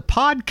 "What's a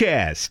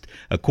podcast?"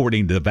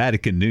 according to the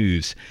Vatican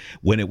News.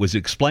 When it was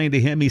explained to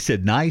him, he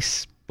said,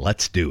 "Nice,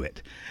 let's do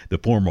it." The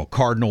former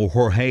Cardinal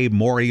Jorge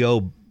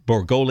Mario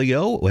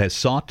Bergoglio has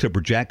sought to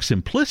project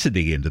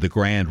simplicity into the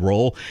grand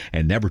role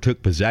and never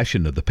took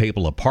possession of the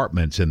papal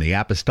apartments in the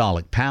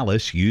Apostolic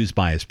Palace used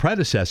by his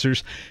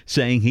predecessors,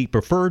 saying he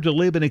preferred to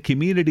live in a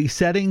community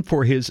setting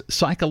for his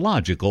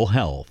psychological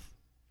health.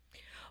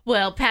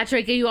 Well,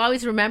 Patrick, you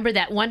always remember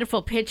that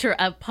wonderful picture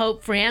of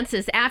Pope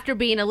Francis after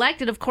being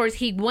elected. Of course,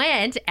 he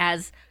went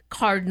as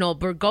Cardinal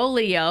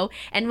Bergoglio,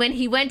 and when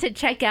he went to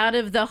check out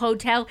of the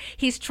hotel,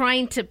 he's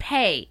trying to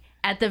pay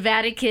at the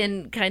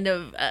Vatican kind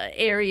of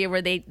area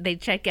where they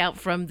check out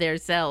from their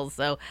cells.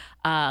 So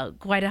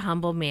quite a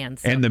humble man.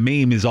 So. And the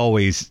meme is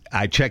always,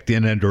 "I checked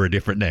in under a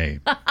different name."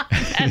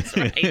 That's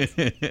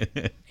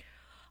right.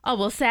 Oh,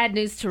 well, sad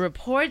news to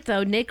report,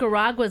 though.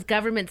 Nicaragua's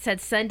government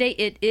said Sunday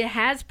it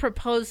has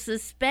proposed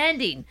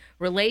suspending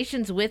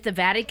relations with the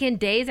Vatican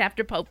days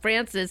after Pope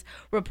Francis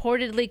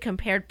reportedly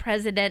compared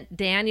President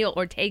Daniel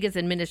Ortega's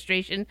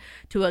administration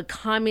to a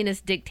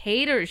communist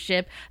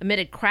dictatorship amid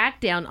a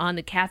crackdown on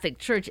the Catholic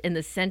Church in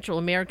the Central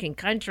American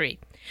country.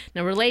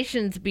 Now,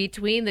 relations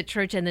between the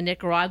church and the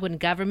Nicaraguan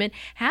government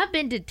have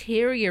been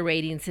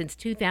deteriorating since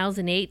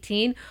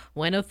 2018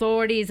 when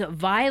authorities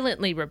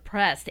violently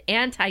repressed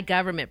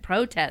anti-government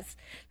protests.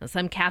 Now,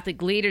 some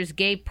Catholic leaders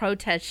gave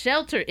protest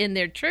shelter in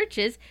their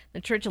churches.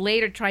 The church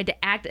later tried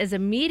to act as a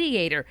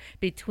mediator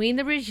between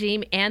the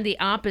regime and the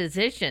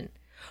opposition.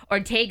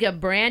 Ortega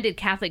branded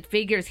Catholic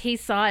figures he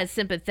saw as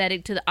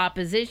sympathetic to the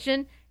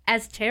opposition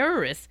as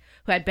terrorists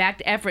who had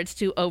backed efforts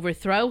to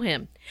overthrow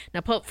him. Now,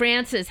 Pope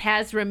Francis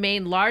has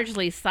remained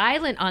largely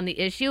silent on the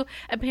issue,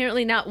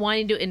 apparently not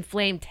wanting to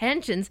inflame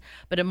tensions,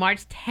 but a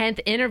March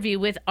 10th interview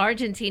with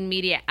Argentine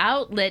media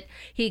outlet,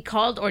 he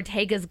called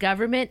Ortega's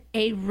government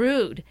a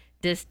rude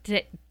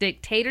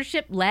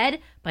dictatorship led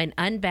by an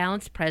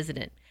unbalanced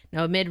president.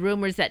 Now, amid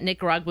rumors that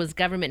Nicaragua's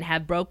government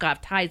had broke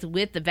off ties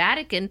with the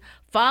Vatican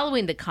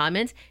following the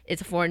comments,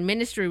 its foreign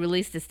ministry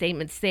released a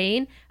statement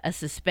saying a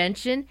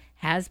suspension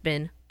has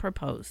been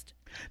proposed.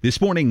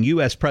 This morning,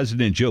 U.S.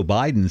 President Joe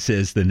Biden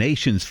says the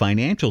nation's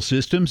financial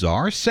systems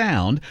are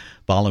sound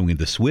following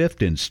the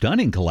swift and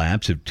stunning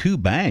collapse of 2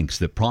 banks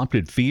that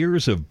prompted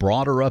fears of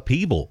broader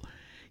upheaval.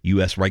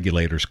 U.S.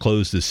 regulators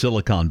closed the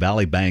Silicon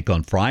Valley Bank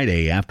on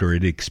Friday after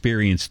it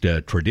experienced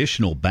a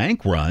traditional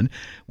bank run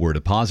where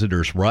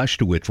depositors rushed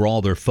to withdraw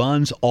their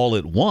funds all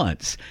at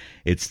once.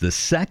 It's the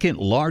second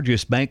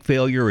largest bank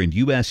failure in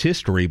U.S.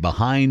 history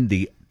behind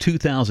the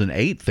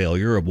 2008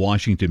 failure of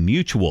Washington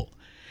Mutual.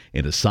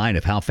 In a sign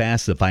of how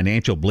fast the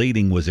financial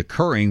bleeding was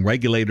occurring,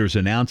 regulators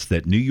announced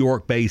that New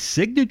York-based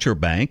Signature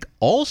Bank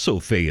also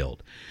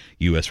failed.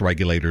 U.S.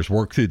 regulators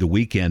worked through the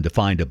weekend to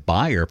find a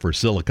buyer for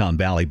Silicon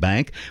Valley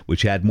Bank,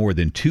 which had more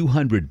than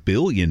 $200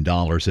 billion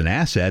in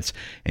assets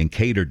and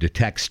catered to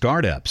tech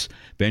startups,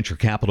 venture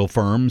capital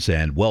firms,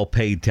 and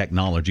well-paid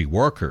technology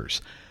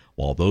workers.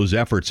 While those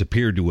efforts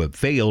appeared to have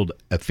failed,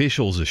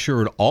 officials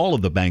assured all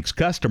of the bank's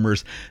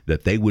customers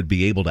that they would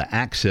be able to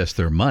access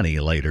their money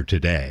later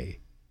today.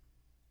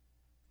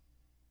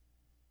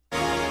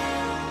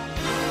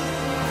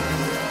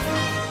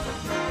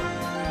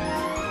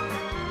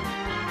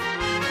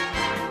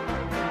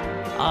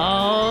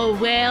 Oh,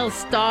 well,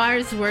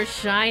 stars were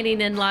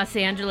shining in Los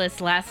Angeles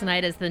last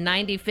night as the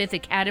 95th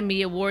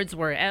Academy Awards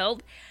were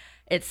held.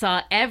 It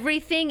saw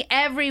Everything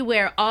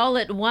Everywhere All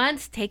at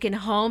Once taking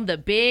home the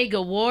big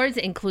awards,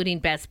 including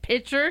Best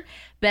Picture,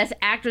 Best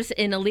Actress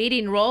in a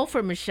Leading Role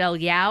for Michelle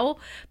Yeoh,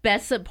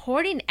 Best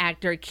Supporting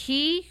Actor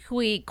Ke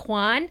Huy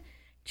Quan,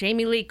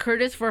 Jamie Lee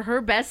Curtis for her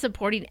Best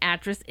Supporting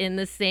Actress in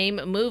the same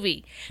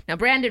movie. Now,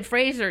 Brendan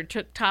Fraser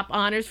took top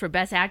honors for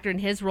Best Actor in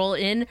his role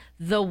in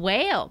The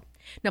Whale.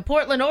 Now,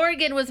 Portland,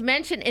 Oregon was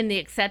mentioned in the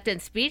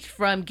acceptance speech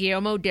from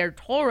Guillermo del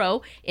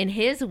Toro in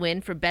his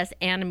win for Best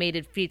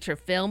Animated Feature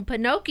Film,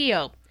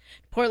 Pinocchio.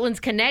 Portland's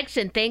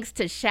connection thanks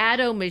to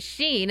Shadow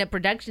Machine, a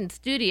production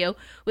studio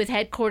with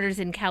headquarters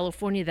in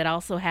California that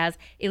also has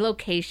a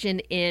location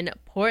in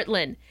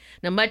Portland.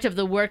 Now, much of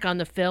the work on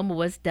the film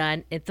was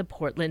done at the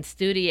Portland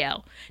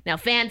studio. Now,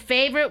 fan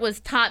favorite was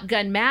Top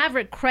Gun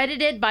Maverick,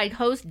 credited by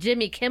host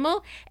Jimmy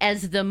Kimmel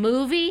as the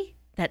movie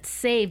that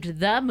saved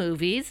the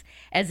movies,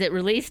 as its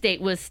release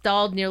date was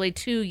stalled nearly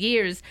 2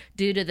 years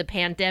due to the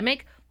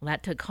pandemic. Well,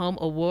 that took home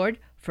award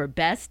for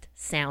Best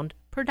Sound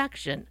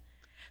Production.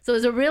 So it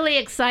was a really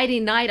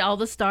exciting night. All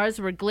the stars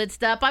were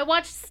glitzed up. I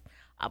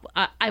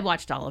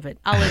watched all of it.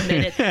 I'll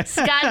admit it.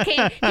 Scott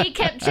he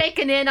kept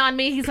checking in on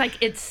me. He's like,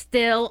 "It's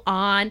still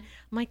on."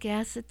 I'm like,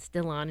 "Yes, it's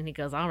still on." And he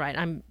goes, "All right,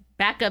 I'm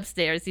back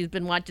upstairs." He's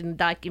been watching the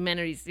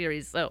documentary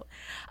series. So,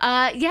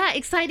 yeah,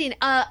 exciting.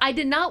 I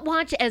did not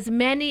watch as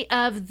many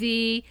of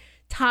the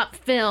top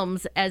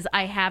films as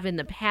I have in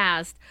the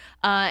past.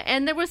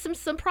 And there were some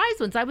surprise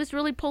ones. I was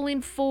really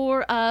pulling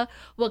for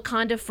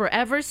Wakanda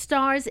Forever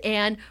stars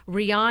and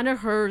Rihanna,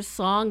 her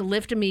song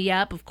Lift Me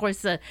Up. Of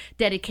course, a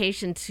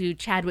dedication to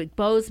Chadwick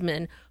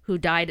Boseman, who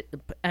died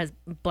as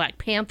Black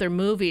Panther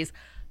movies.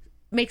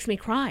 Makes me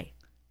cry.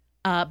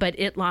 But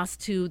it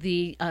lost to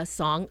the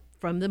song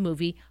from the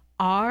movie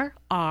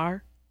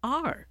RRR.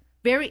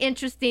 Very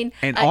interesting.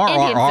 And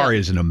RRR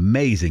is an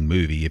amazing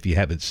movie if you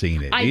haven't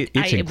seen it.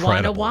 It's incredible. I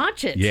want to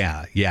watch it.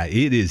 Yeah,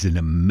 it is an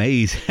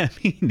amazing. I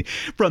mean,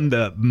 from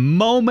the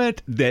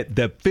moment that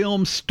the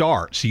film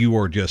starts, you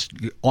are just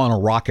on a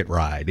rocket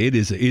ride. It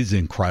is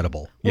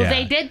incredible. Well,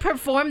 they did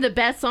perform the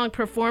best song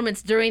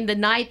performance during the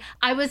night.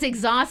 I was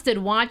exhausted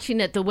watching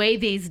it. The way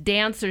these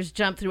dancers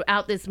jumped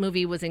throughout this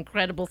movie was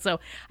incredible.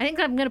 So I think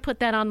I'm going to put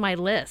that on my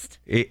list.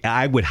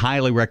 I would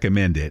highly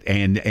recommend it.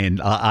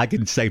 And I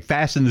can say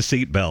fasten the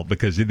seatbelt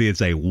because it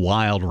is a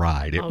wild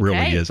ride. It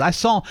really is. I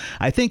saw,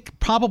 I think,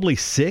 probably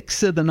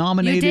 6 of the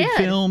nominated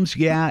films.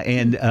 Yeah,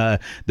 and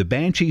The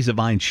Banshees of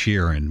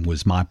Inisherin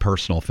was my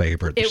personal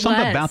favorite. There's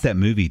something about that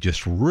movie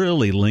just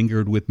really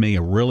lingered with me.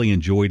 I really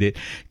enjoyed it.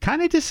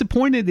 Kind of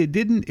disappointed it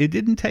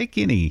didn't take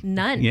any.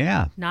 None.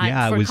 Yeah.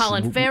 Not for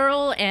Colin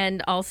Farrell,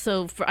 and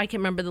also for, I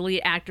can't remember the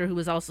lead actor who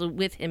was also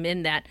with him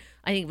in that.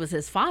 I think it was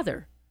his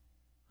father,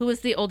 who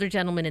was the older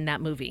gentleman in that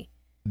movie.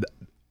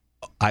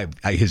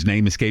 His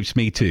name escapes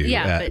me too.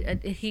 Yeah,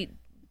 but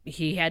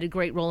he had a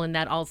great role in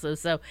that also.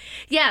 So,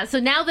 yeah. So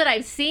now that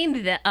I've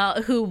seen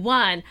who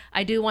won,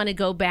 I do want to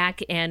go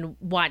back and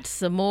watch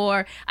some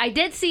more. I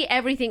did see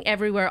Everything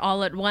Everywhere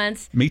All at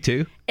Once. Me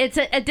too. It's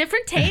a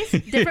different taste,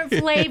 different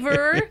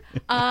flavor,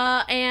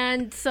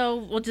 and so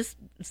we'll just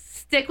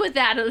stick with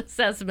that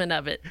assessment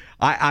of it.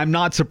 I'm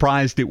not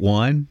surprised it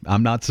won.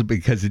 I'm not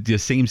because it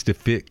just seems to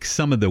fit.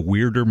 Some of the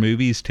weirder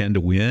movies tend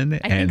to win,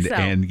 I think so.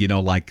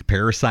 And like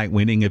Parasite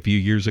winning a few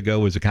years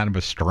ago was a kind of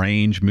a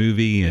strange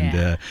movie,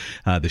 and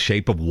The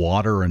Shape of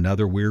Water,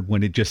 another weird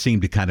one. It just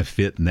seemed to kind of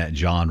fit in that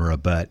genre,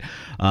 but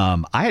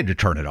I had to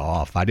turn it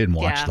off. I didn't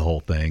watch the whole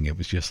thing. It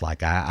was just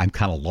like I'm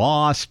kind of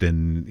lost,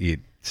 and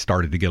it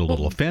started to get a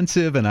little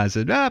offensive, and I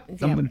said, I'm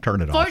going to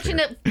turn it off.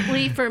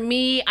 Fortunately for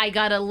me, I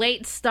got a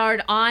late start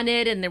on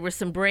it, and there were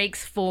some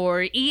breaks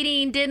for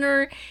eating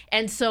dinner,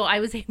 and so I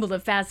was able to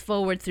fast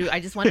forward through. I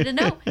just wanted to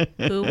know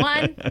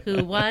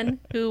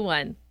who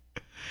won.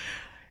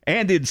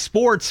 And in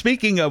sports,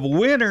 speaking of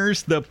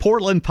winners, the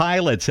Portland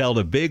Pilots held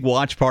a big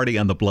watch party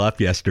on the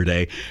Bluff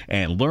yesterday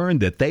and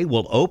learned that they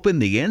will open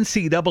the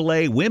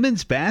NCAA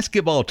Women's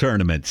Basketball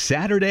Tournament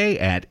Saturday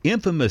at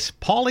infamous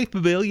Pauley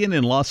Pavilion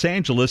in Los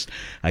Angeles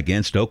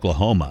against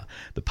Oklahoma.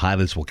 The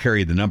Pilots will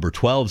carry the number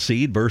 12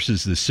 seed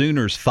versus the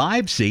Sooners'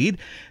 5 seed.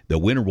 The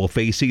winner will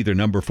face either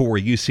number 4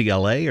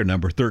 UCLA or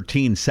number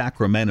 13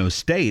 Sacramento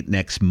State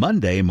next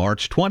Monday,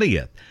 March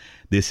 20th.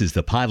 This is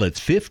the Pilots'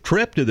 5th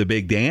trip to the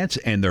Big Dance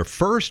and their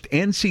first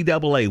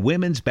NCAA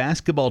women's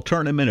basketball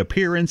tournament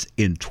appearance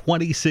in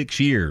 26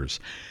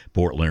 years.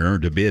 Portland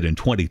earned a bid in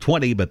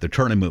 2020, but the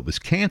tournament was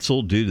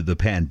canceled due to the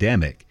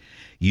pandemic.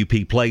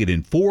 UP played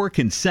in 4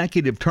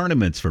 consecutive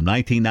tournaments from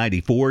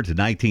 1994 to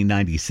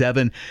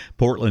 1997.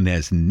 Portland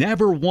has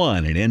never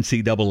won an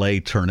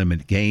NCAA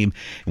tournament game.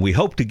 And we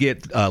hope to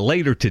get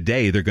later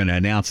today, they're going to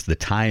announce the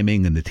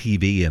timing and the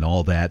TV and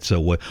all that.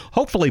 So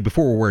hopefully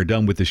before we're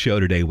done with the show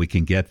today, we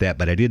can get that.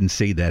 But I didn't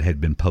see that had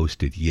been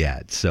posted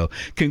yet. So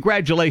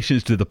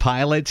congratulations to the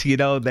Pilots. You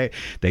know,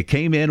 they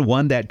came in,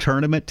 won that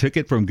tournament, took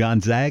it from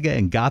Gonzaga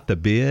and got the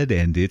bid.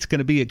 And it's going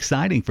to be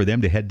exciting for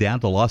them to head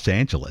down to Los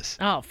Angeles.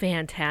 Oh,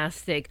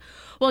 fantastic.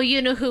 Well,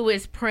 you know who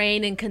is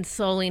praying and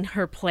consoling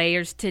her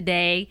players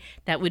today?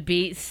 That would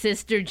be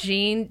Sister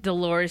Jean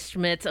Dolores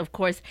Schmitz, of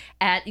course,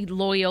 at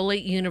Loyola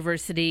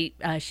University.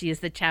 She is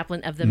the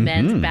chaplain of the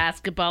men's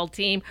basketball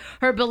team.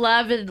 Her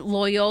beloved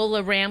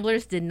Loyola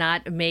Ramblers did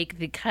not make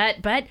the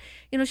cut, but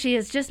you know, she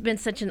has just been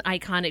such an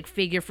iconic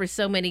figure for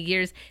so many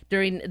years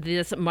during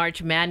this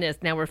March Madness.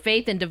 Now, her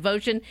faith and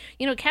devotion,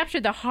 you know,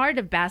 captured the heart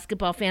of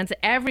basketball fans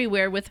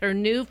everywhere with her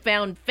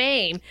newfound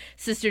fame.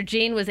 Sister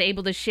Jean was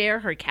able to share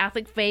her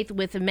Catholic faith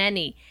with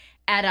many.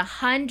 At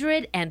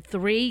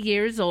 103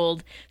 years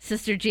old,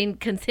 Sister Jean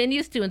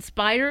continues to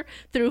inspire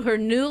through her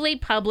newly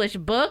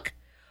published book,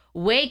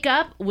 Wake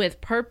Up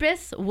with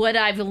Purpose, What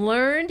I've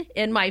Learned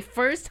in My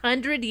First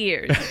 100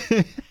 Years.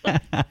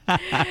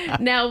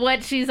 Now,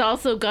 what she's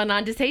also gone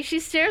on to say, she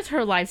shares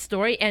her life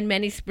story and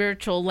many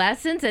spiritual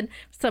lessons, and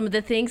some of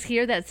the things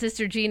here that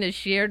Sister Jean has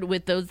shared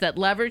with those that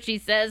love her. She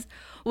says,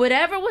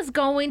 Whatever was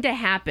going to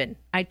happen,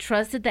 I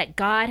trusted that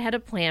God had a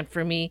plan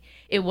for me.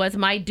 It was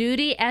my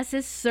duty as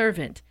his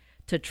servant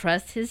to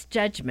trust his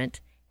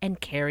judgment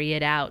and carry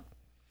it out.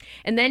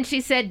 And then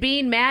she said,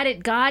 being mad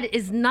at God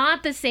is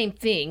not the same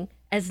thing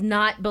as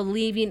not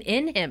believing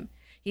in him.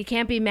 You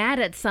can't be mad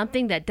at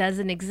something that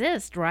doesn't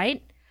exist,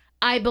 right?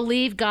 I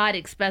believe God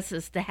expects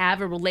us to have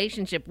a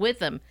relationship with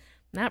him.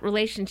 That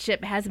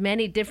relationship has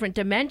many different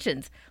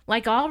dimensions,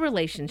 like all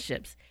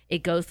relationships.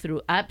 It goes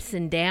through ups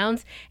and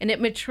downs, and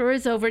it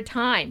matures over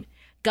time.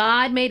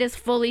 God made us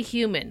fully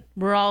human.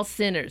 We're all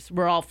sinners.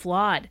 We're all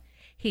flawed.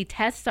 He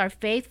tests our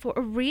faith for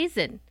a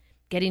reason.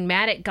 Getting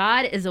mad at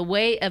God is a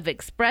way of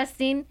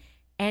expressing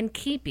and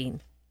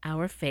keeping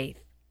our faith.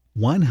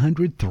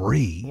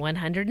 103.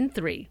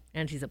 103.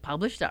 And she's a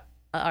published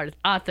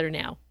author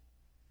now.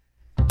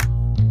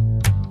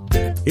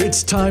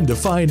 It's time to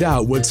find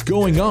out what's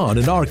going on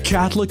in our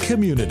Catholic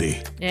community.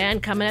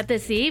 And coming up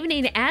this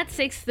evening at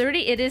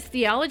 6:30, it is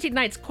Theology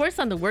Night's course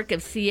on the work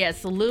of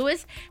C.S.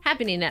 Lewis,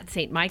 happening at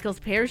St. Michael's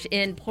Parish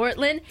in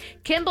Portland.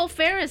 Kimball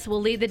Ferris will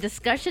lead the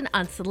discussion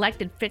on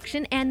selected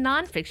fiction and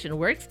nonfiction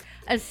works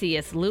of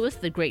C.S. Lewis,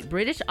 the great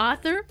British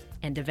author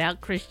and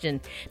devout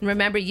Christian. And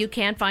remember, you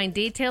can find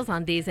details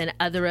on these and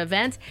other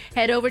events.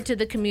 Head over to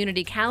the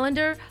community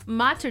calendar,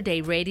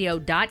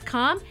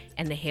 materdeiradio.com,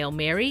 and the Hail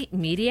Mary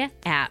Media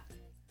app.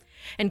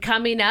 And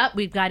coming up,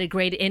 we've got a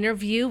great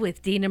interview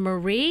with Dina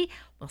Marie.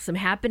 Well, some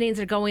happenings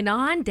are going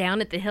on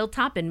down at the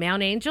Hilltop in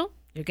Mount Angel.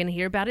 You're going to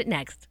hear about it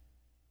next.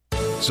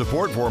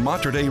 Support for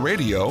Mater Dei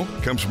Radio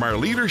comes from our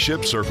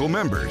Leadership Circle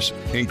members,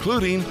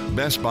 including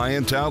Best Buy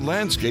in Town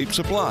Landscape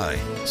Supply.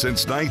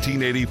 Since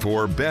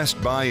 1984,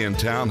 Best Buy in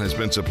Town has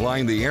been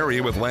supplying the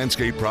area with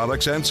landscape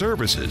products and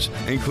services,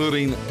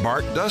 including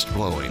bark dust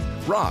blowing,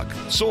 rock,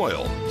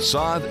 soil,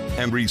 sod,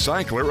 and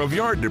recycler of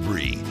yard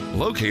debris.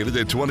 Located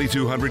at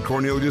 2200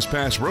 Cornelius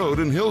Pass Road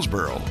in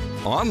Hillsboro.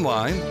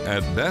 Online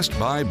at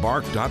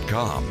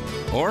bestbuybark.com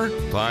or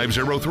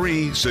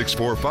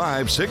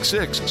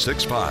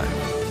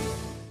 503-645-6665.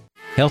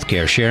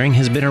 Healthcare sharing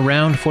has been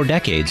around for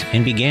decades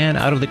and began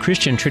out of the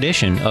Christian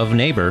tradition of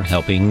neighbor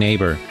helping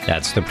neighbor.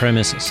 That's the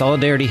premise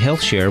Solidarity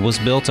Health Share was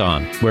built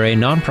on. We're a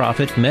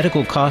nonprofit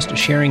medical cost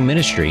sharing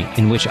ministry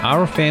in which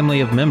our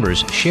family of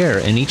members share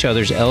in each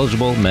other's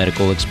eligible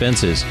medical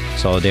expenses.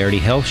 Solidarity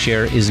Health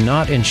Share is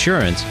not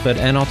insurance, but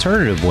an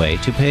alternative way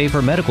to pay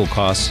for medical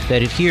costs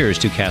that adheres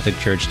to Catholic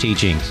Church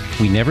teachings.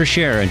 We never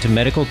share into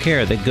medical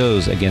care that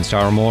goes against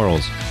our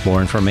morals.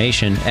 More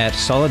information at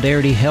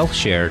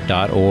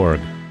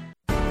solidarityhealthshare.org.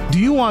 Do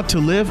you want to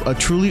live a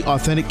truly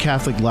authentic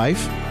Catholic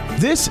life?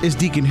 This is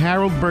Deacon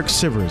Harold Burke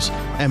Sivers,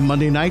 and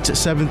Monday nights at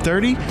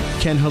 7:30,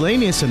 Ken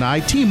Hellenius and I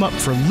team up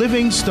for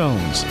Living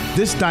Stones.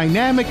 This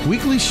dynamic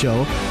weekly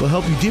show will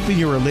help you deepen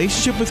your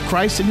relationship with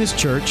Christ and His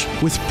Church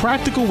with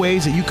practical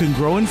ways that you can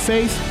grow in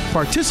faith,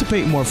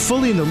 participate more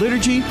fully in the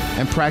liturgy,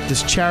 and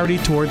practice charity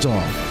towards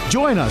all.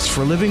 Join us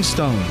for Living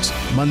Stones,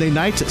 Monday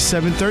nights at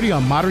 7:30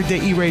 on Mater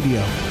Dei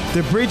Radio,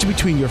 the bridge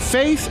between your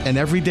faith and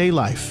everyday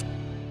life.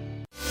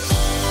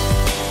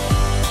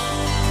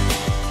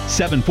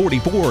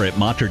 744 at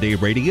Mater Dei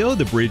Radio,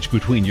 the bridge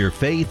between your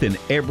faith and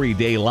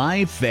everyday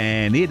life.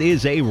 And it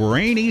is a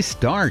rainy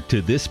start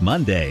to this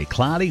Monday.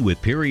 Cloudy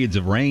with periods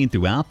of rain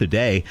throughout the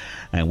day.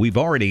 And we've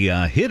already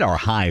hit our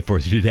high for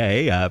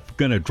today.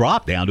 Going to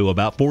drop down to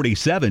about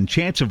 47.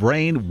 Chance of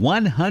rain,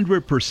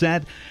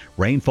 100%.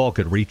 Rainfall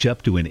could reach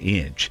up to an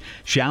inch.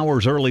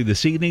 Showers early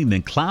this evening,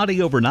 then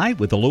cloudy overnight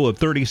with a low of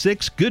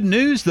 36. Good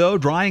news, though,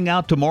 drying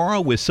out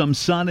tomorrow with some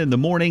sun in the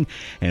morning,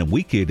 and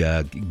we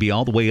could be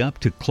all the way up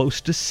to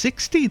close to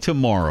 60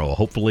 tomorrow.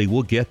 Hopefully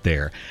we'll get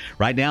there.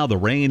 Right now, the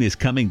rain is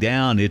coming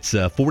down. It's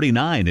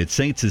 49 at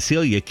St.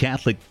 Cecilia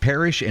Catholic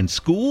Parish and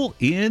School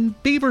in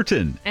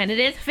Beaverton. And it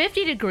is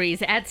 50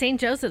 degrees at St.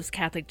 Joseph's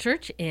Catholic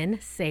Church in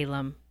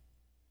Salem.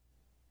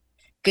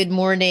 Good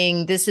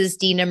morning. This is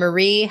Dina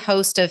Marie,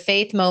 host of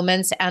Faith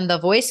Moments and the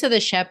Voice of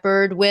the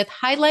Shepherd, with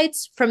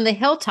highlights from the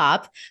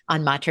Hilltop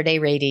on Mater Dei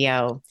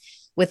Radio.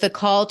 With a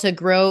call to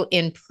grow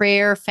in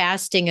prayer,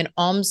 fasting, and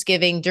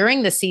almsgiving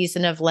during the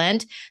season of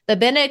Lent, the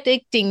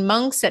Benedictine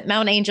monks at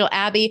Mount Angel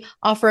Abbey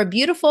offer a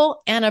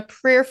beautiful and a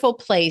prayerful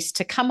place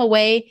to come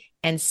away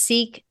and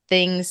seek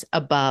things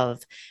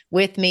above.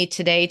 With me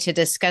today to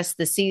discuss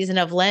the season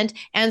of Lent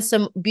and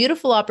some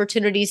beautiful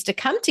opportunities to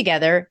come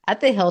together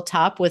at the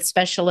Hilltop with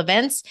special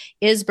events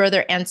is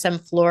Brother Anselm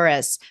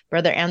Flores.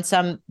 Brother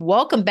Anselm,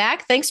 welcome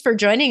back. Thanks for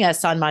joining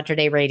us on Mater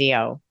Dei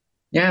Radio.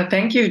 Yeah,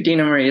 thank you,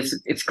 Dina Marie.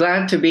 It's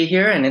glad to be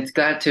here, and it's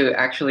glad to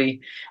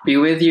actually be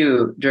with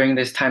you during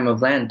this time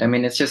of Lent. I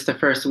mean, it's just the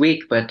first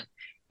week, but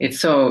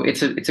it's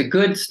a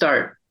good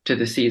start to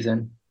the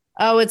season.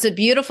 Oh, it's a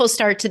beautiful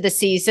start to the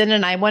season.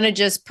 And I want to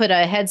just put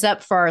a heads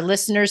up for our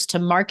listeners to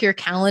mark your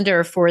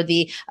calendar for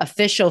the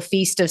official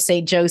Feast of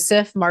St.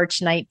 Joseph,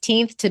 March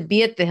 19th, to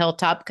be at the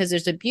Hilltop, because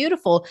there's a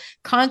beautiful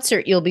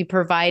concert you'll be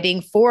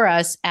providing for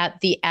us at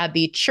the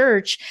Abbey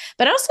Church.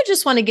 But I also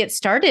just want to get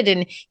started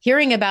in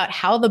hearing about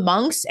how the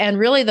monks and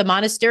really the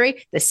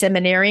monastery, the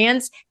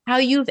seminarians, how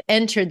you've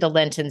entered the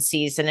Lenten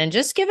season, and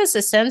just give us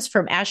a sense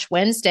from Ash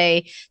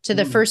Wednesday to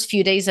the first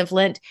few days of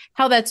Lent,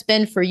 how that's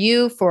been for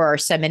you, for our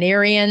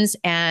seminarians,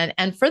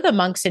 and for the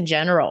monks in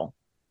general.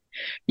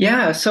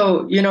 Yeah,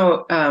 so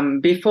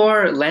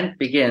before Lent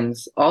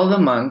begins, all the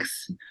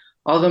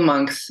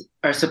monks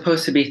are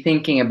supposed to be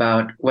thinking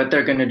about what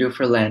they're going to do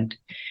for Lent.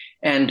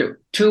 And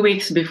 2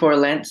 weeks before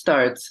Lent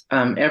starts,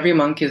 every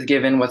monk is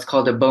given what's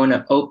called a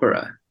bona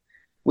opera,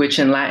 which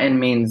in Latin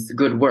means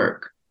good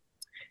work.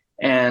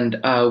 And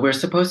we're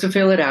supposed to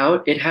fill it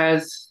out. It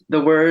has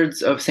the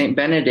words of Saint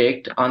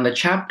Benedict on the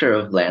chapter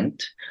of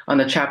Lent, on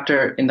the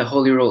chapter in the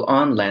Holy Rule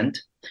on Lent.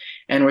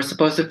 And we're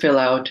supposed to fill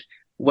out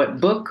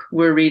what book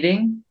we're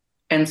reading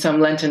and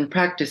some Lenten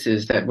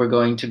practices that we're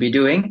going to be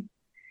doing,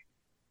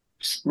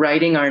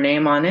 writing our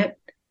name on it,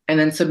 and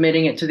then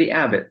submitting it to the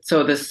abbot.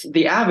 So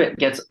the abbot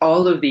gets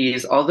all of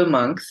these, all the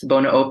monks,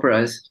 bona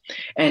operas,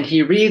 and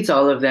he reads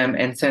all of them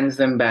and sends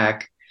them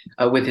back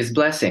with his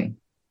blessing.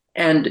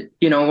 And,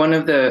 one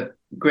of the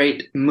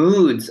great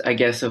moods, I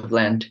guess, of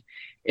Lent,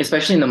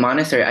 especially in the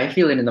monastery, I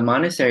feel it in the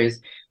monasteries,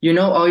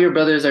 all your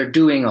brothers are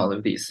doing all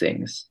of these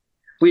things.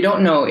 We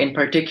don't know in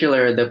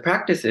particular the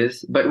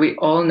practices, but we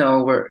all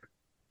know we're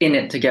in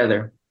it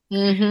together.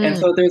 Mm-hmm. And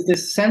so there's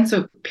this sense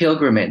of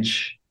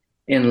pilgrimage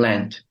in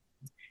Lent.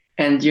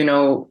 And,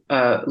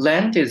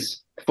 Lent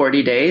is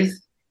 40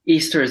 days,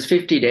 Easter is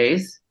 50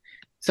 days.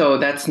 So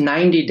that's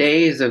 90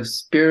 days of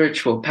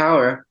spiritual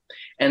power.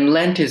 And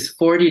Lent is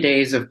 40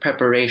 days of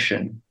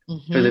preparation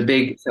for the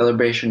big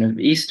celebration of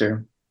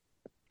Easter.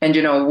 And,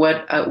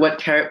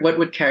 what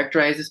would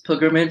characterize this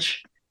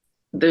pilgrimage?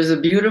 There's a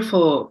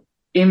beautiful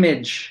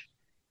image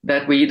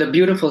the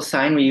beautiful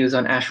sign we use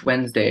on Ash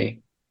Wednesday,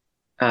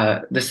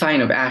 the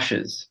sign of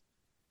ashes.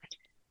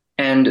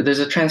 And there's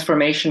a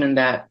transformation in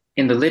that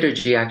in the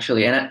liturgy,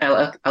 actually. And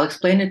I'll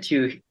explain it to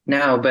you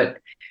now, but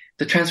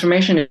the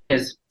transformation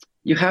is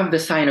you have the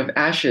sign of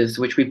ashes,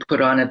 which we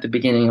put on at the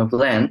beginning of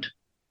Lent,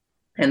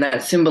 and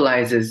that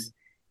symbolizes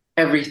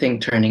everything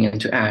turning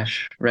into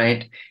ash,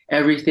 right?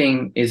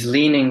 Everything is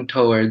leaning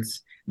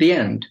towards the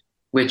end,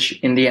 which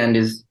in the end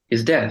is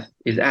death,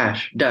 is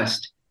ash,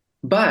 dust.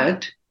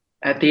 But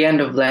at the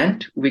end of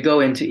Lent, we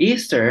go into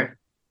Easter,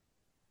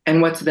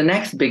 and what's the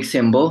next big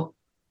symbol?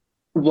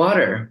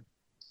 Water.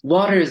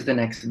 Water is the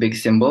next big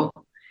symbol.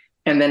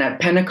 And then at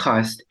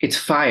Pentecost, it's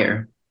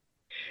fire.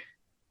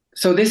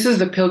 So this is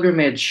the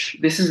pilgrimage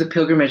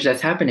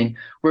that's happening.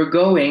 We're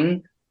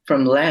going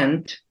from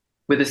Lent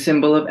with a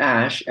symbol of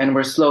ash, and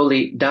we're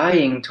slowly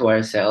dying to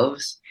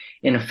ourselves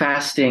in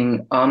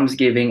fasting,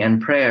 almsgiving,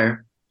 and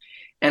prayer.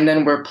 And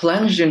then we're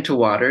plunged into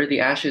water. The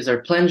ashes are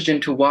plunged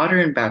into water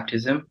in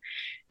baptism,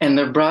 and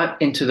they're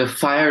brought into the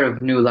fire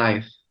of new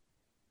life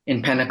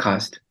in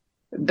Pentecost.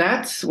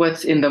 That's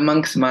what's in the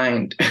monk's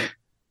mind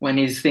when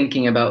he's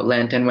thinking about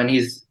Lent and when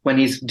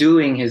he's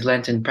doing his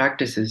Lenten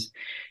practices.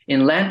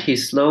 In Lent,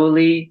 he's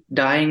slowly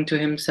dying to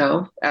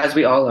himself, as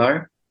we all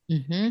are,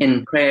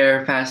 in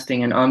prayer,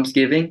 fasting, and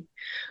almsgiving,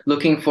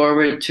 looking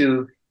forward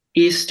to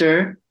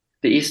Easter,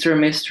 the Easter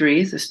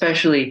mysteries,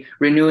 especially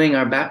renewing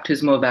our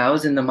baptismal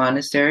vows in the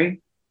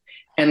monastery,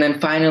 and then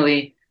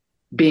finally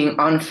being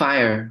on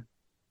fire.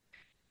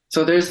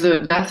 So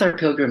that's our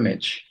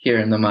pilgrimage here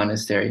in the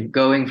monastery,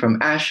 going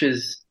from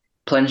ashes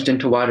plunged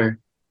into water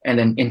and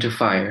then into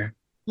fire.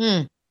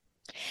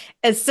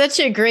 It's such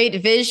a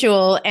great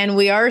visual, and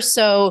we are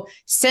so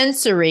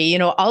sensory.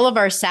 All of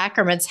our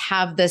sacraments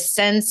have the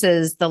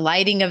senses, the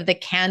lighting of the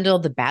candle,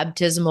 the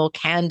baptismal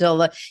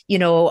candle,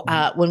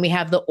 when we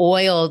have the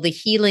oil, the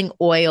healing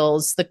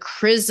oils, the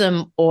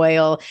chrism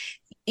oil.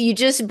 You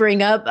just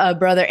bring up,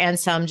 Brother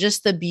Anselm,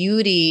 just the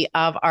beauty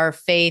of our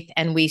faith,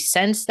 and we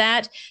sense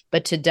that.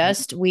 But to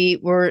dust we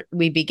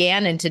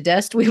began, and to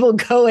dust we will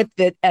go at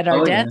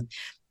our death. Yeah.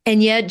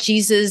 And yet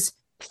Jesus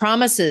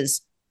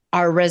promises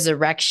our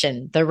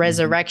resurrection, the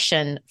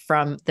resurrection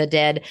from the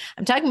dead.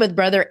 I'm talking with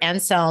Brother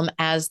Anselm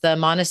as the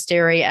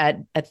monastery at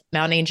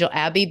Mount Angel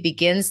Abbey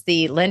begins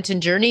the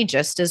Lenten journey,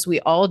 just as we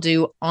all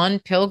do on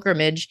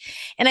pilgrimage.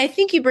 And I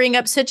think you bring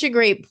up such a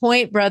great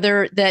point,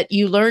 brother, that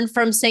you learned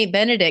from St.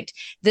 Benedict,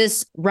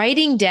 this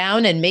writing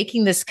down and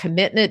making this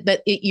commitment,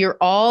 but you're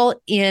all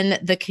in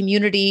the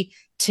community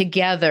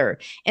together.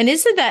 And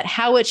isn't that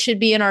how it should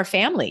be in our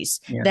families?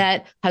 Yeah.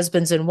 That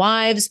husbands and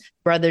wives,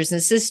 brothers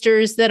and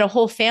sisters, that a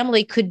whole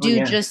family could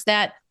do just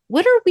that.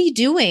 What are we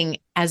doing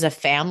as a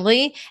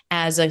family,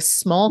 as a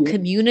small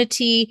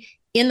community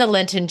in the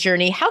Lenten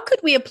journey? How could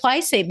we apply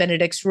St.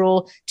 Benedict's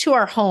rule to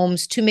our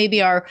homes, to maybe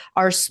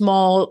our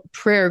small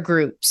prayer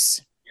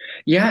groups?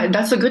 Yeah,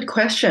 that's a good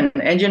question.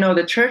 And,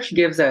 the church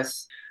gives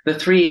us the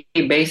 3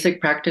 basic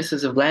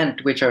practices of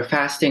Lent, which are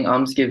fasting,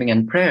 almsgiving,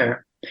 and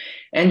prayer.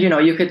 And,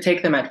 you could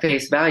take them at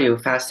face value.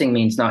 Fasting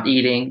means not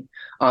eating.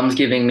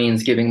 Almsgiving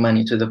means giving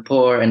money to the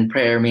poor. And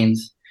prayer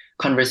means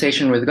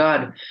conversation with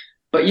God.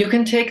 But you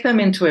can take them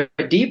into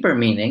a deeper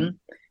meaning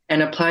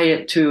and apply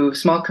it to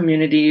small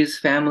communities,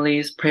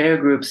 families, prayer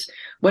groups.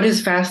 What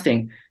is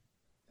fasting?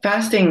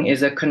 Fasting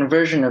is a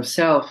conversion of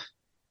self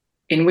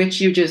in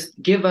which you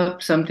just give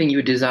up something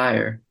you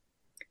desire.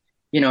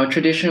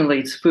 Traditionally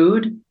it's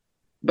food,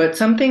 but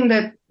something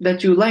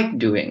that you like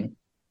doing,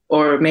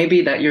 or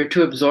maybe that you're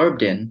too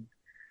absorbed in.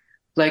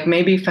 Like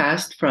maybe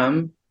fast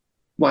from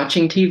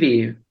watching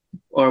TV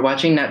or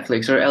watching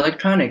Netflix or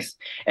electronics,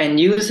 and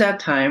use that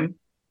time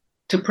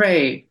to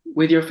pray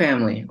with your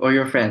family or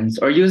your friends,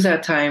 or use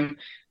that time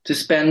to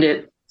spend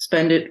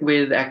it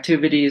with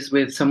activities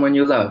with someone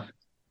you love.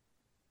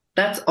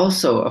 That's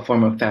also a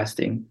form of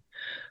fasting.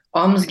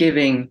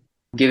 Almsgiving,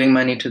 giving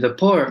money to the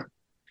poor,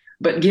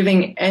 but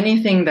giving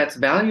anything that's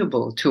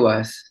valuable to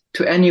us,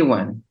 to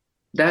anyone,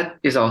 that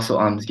is also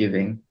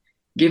almsgiving.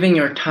 Giving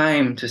your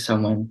time to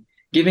someone,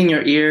 giving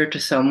your ear to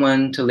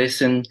someone to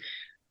listen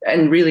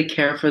and really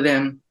care for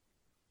them.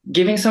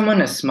 Giving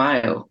someone a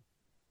smile,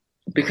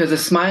 because a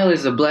smile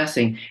is a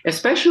blessing,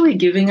 especially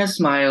giving a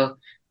smile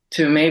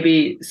to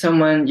maybe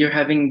someone you're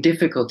having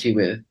difficulty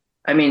with.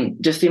 I mean,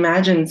 just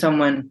imagine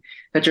someone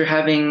that you're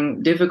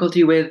having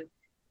difficulty with.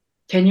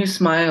 Can you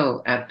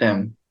smile at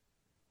them?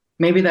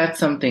 Maybe that's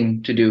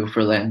something to do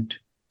for Lent.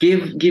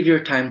 Give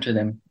your time to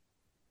them.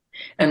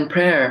 And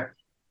prayer,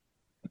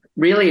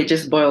 really, it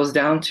just boils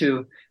down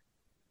to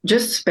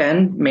just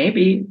spend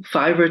maybe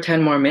 5 or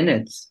 10 more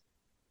minutes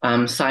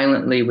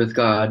silently with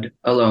God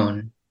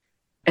alone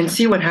and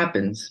see what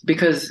happens.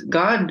 Because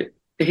God,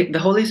 the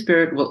Holy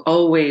Spirit, will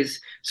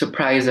always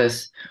surprise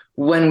us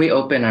when we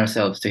open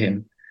ourselves to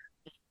Him.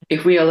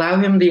 If we allow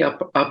Him the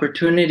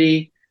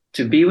opportunity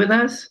to be with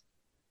us,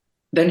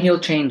 then He'll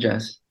change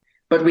us.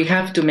 But we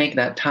have to make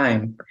that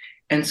time.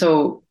 And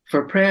so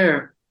for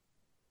prayer,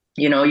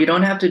 you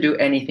don't have to do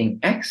anything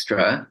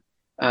extra,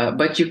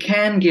 but you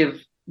can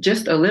give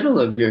just a little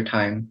of your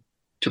time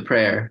to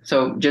prayer.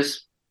 So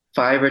just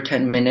 5 or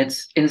 10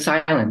 minutes in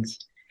silence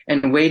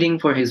and waiting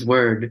for His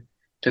word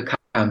to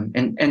come,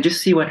 and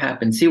just see what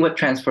happens, see what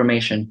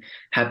transformation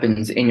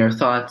happens in your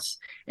thoughts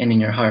and in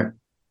your heart.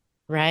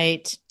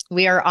 Right.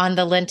 We are on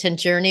the Lenten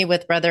journey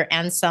with Brother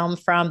Anselm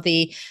from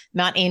the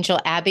Mount Angel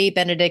Abbey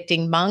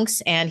Benedictine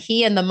monks, and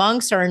he and the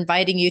monks are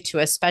inviting you to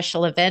a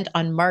special event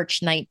on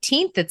March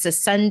 19th. It's a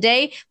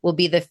Sunday, will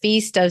be the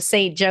feast of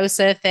St.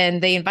 Joseph,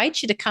 and they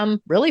invite you to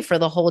come really for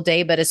the whole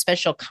day, but a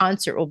special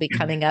concert will be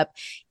coming up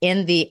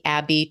in the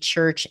Abbey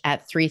Church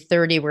at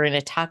 3:30. We're going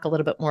to talk a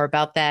little bit more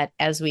about that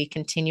as we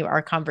continue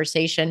our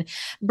conversation.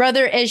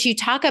 Brother, as you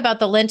talk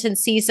about the Lenten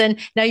season,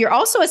 now you're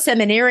also a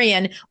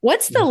seminarian.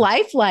 What's the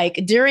life like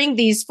during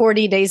these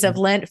 40 days of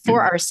Lent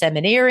for our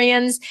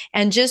seminarians,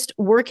 and just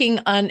working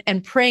on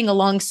and praying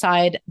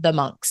alongside the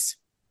monks?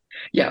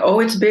 Yeah. Oh,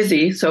 it's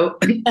busy. So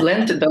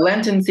the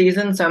Lenten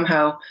season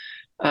somehow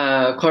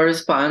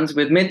corresponds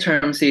with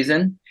midterm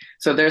season.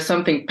 So there's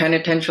something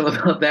penitential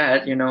about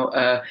that,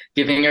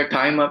 giving your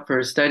time up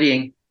for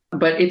studying.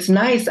 But it's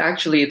nice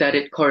actually that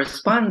it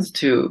corresponds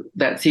to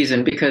that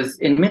season, because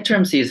in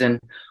midterm season,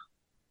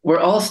 we're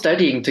all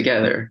studying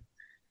together.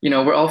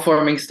 We're all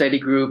forming study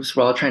groups.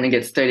 We're all trying to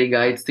get study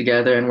guides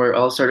together, and we're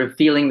all sort of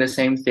feeling the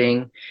same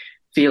thing,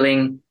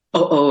 feeling,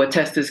 a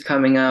test is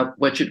coming up.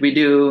 What should we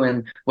do?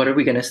 And what are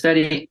we going to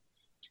study?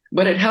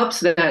 But it helps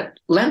that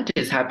Lent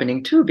is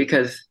happening too,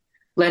 because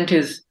Lent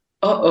is,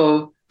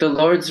 the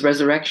Lord's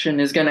resurrection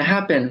is going to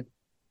happen.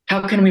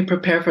 How can we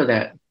prepare for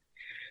that?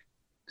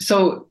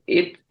 So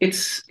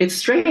it's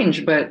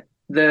strange, but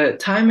the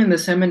time in the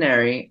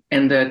seminary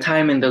and the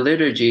time in the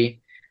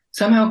liturgy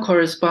somehow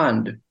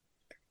correspond.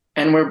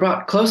 And we're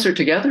brought closer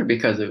together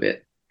because of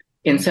it.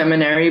 In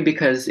seminary,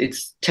 because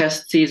it's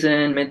test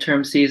season,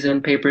 midterm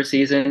season, paper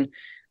season,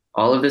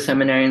 all of the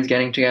seminarians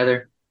getting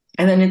together.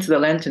 And then it's the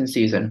Lenten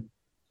season,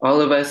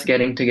 all of us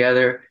getting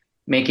together,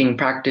 making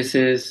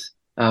practices,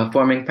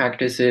 forming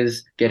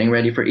practices, getting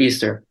ready for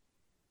Easter.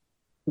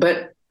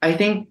 But I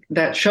think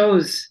that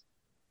shows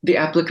the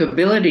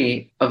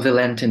applicability of the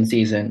Lenten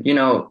season.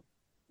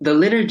 The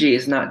liturgy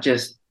is not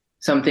just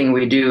something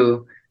we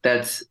do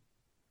that's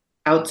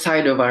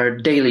outside of our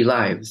daily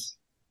lives.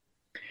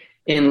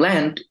 In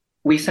Lent,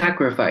 we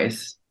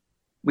sacrifice.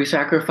 We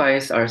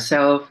sacrifice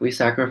ourselves. We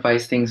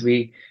sacrifice things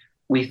we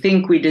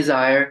think we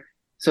desire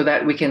so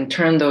that we can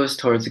turn those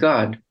towards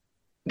God.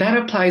 That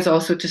applies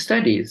also to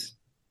studies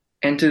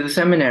and to the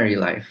seminary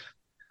life.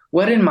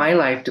 What in my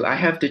life do I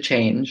have to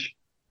change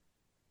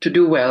to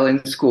do well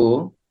in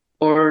school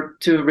or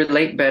to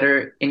relate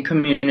better in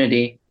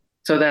community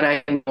so that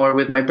I can more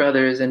with my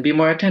brothers and be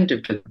more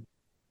attentive to them?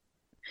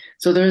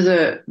 So there's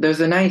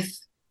a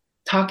nice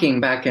talking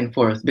back and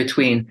forth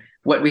between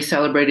what we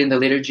celebrate in the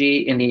liturgy,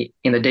 in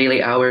the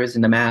daily hours,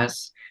 in the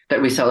Mass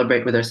that we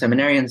celebrate with our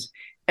seminarians,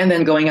 and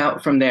then going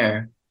out from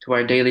there to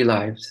our daily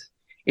lives.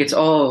 It's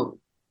all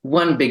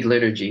one big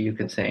liturgy, you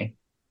could say.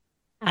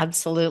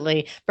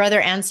 Absolutely. Brother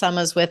Anselm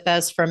is with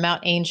us from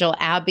Mount Angel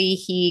Abbey.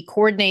 He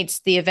coordinates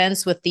the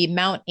events with the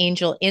Mount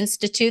Angel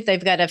Institute.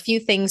 They've got a few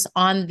things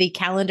on the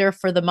calendar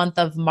for the month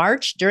of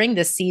March during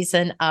the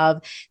season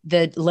of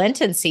the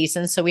Lenten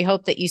season. So we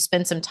hope that you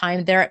spend some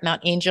time there at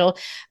Mount Angel.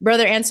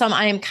 Brother Anselm,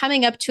 I am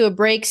coming up to a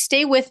break.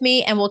 Stay with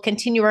me and we'll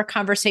continue our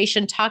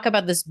conversation, talk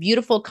about this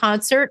beautiful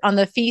concert on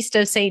the Feast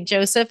of St.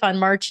 Joseph on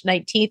March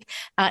 19th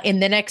in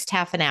the next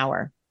half an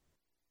hour.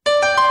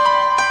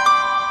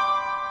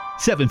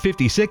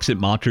 7:56 at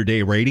Mater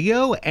Dei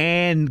Radio.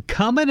 And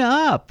coming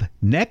up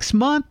next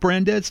month,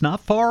 Brenda, it's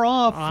not far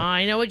off.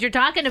 I know what you're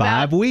talking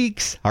about. 5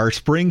 weeks. Our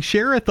spring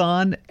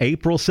share-a-thon,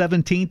 April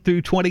 17th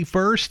through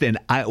 21st. And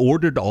I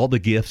ordered all the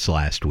gifts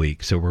last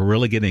week, so we're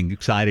really getting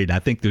excited. I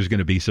think there's going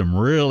to be some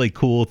really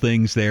cool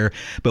things there.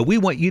 But we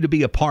want you to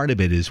be a part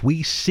of it as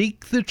we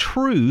seek the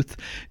truth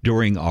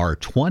during our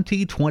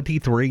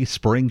 2023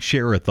 spring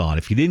share-a-thon.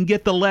 If you didn't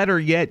get the letter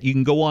yet, you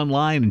can go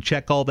online and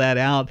check all that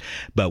out.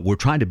 But we're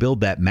trying to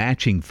build that matching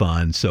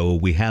fund, so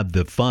we have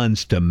the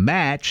funds to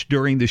match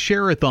during the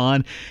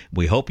share-a-thon.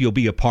 We hope you'll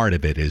be a part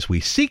of it as we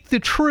seek the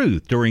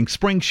truth during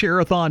Spring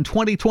Share-a-thon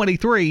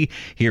 2023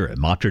 here at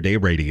Mater Dei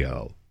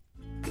Radio.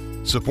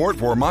 Support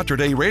for Mater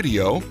Dei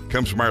Radio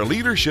comes from our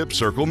Leadership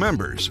Circle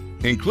members,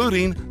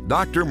 including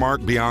Dr.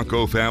 Mark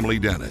Bianco, family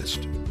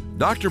dentist.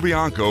 Dr.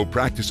 Bianco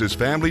practices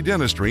family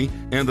dentistry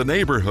in the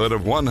neighborhood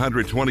of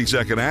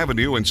 122nd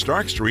Avenue and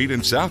Stark Street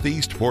in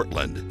Southeast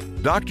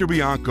Portland. Dr.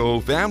 Bianco,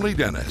 family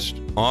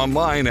dentist,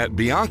 online at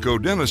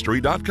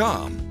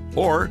biancodentistry.com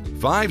or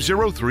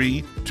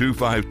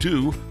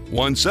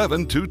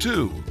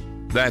 503-252-1722.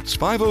 That's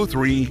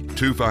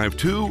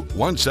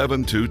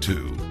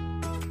 503-252-1722.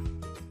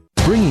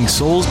 Bringing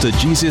souls to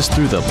Jesus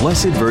through the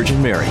Blessed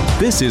Virgin Mary.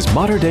 This is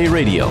Mater Dei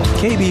Radio,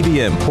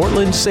 KBBM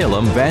Portland,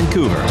 Salem,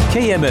 Vancouver,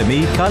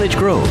 KMME Cottage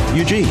Grove,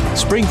 Eugene,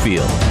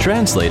 Springfield,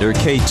 translator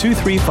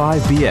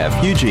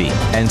K235BF, Eugene,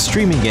 and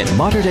streaming at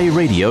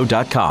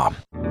materdeiradio.com.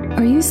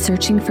 Are you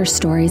searching for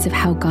stories of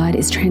how God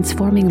is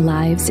transforming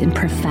lives in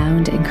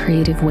profound and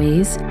creative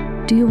ways?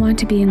 Do you want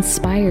to be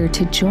inspired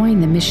to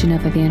join the mission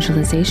of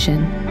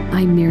evangelization?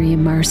 I'm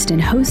Miriam Marston,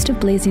 host of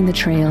Blazing the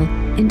Trail,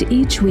 and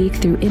each week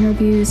through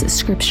interviews,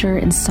 scripture,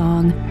 and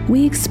song,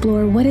 we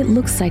explore what it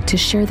looks like to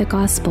share the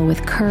gospel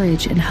with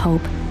courage and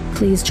hope.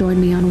 Please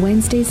join me on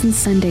Wednesdays and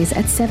Sundays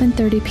at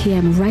 7:30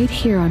 p.m. right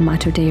here on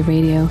Mater Dei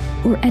Radio,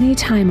 or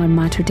anytime on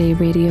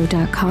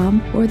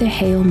materdeiradio.com or the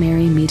Hail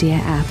Mary Media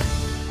app.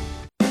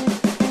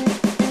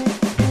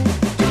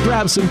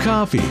 Grab some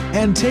coffee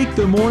and take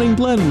the morning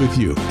blend with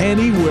you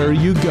anywhere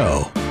you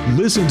go.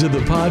 Listen to the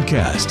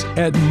podcast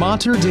at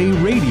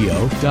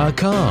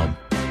materdeiradio.com.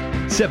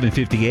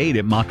 7:58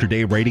 at Mater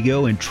Dei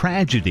Radio, and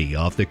tragedy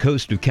off the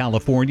coast of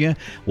California.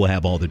 We'll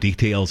have all the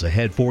details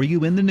ahead for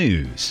you in the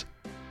news.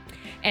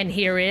 And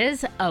here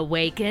is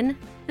Awaken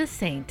the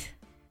Saint.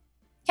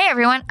 Hey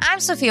everyone, I'm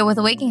Sophia with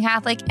Awaken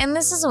Catholic, and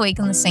this is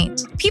Awaken the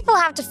Saint. People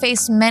have to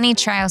face many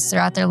trials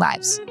throughout their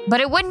lives,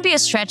 but it wouldn't be a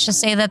stretch to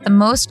say that the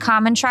most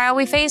common trial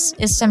we face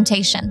is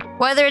temptation.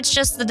 Whether it's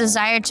just the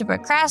desire to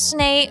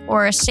procrastinate,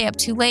 or stay up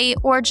too late,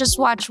 or just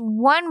watch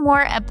one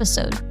more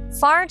episode.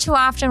 Far too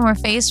often we're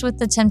faced with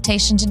the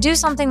temptation to do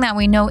something that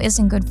we know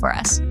isn't good for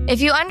us. If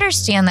you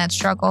understand that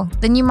struggle,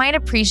 then you might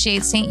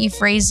appreciate Saint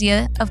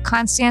Euphrasia of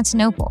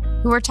Constantinople,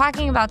 who we're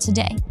talking about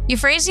today.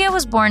 Euphrasia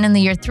was born in the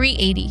year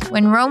 380,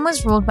 when Rome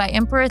was ruled by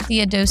Emperor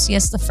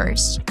Theodosius I.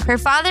 Her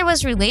father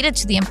was related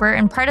to the emperor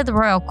and part of the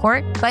royal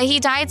court, but he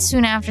died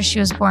soon after she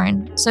was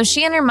born, so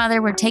she and her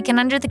mother were taken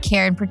under the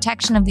care and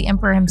protection of the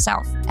emperor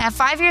himself. At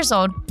 5 years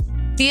old,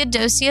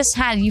 Theodosius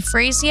had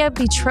Euphrasia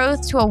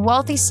betrothed to a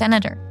wealthy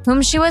senator,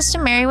 whom she was to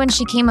marry when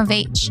she came of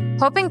age.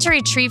 Hoping to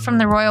retreat from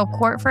the royal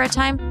court for a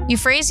time,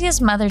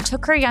 Euphrasia's mother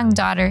took her young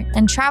daughter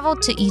and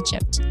traveled to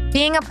Egypt.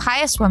 Being a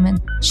pious woman,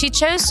 she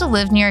chose to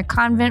live near a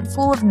convent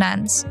full of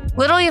nuns.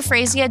 Little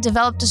Euphrasia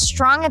developed a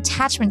strong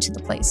attachment to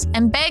the place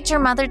and begged her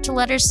mother to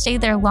let her stay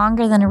there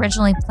longer than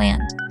originally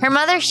planned. Her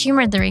mother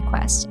humored the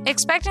request,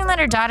 expecting that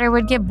her daughter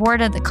would get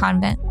bored at the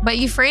convent, but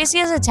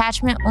Euphrasia's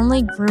attachment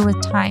only grew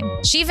with time.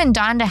 She even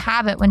donned a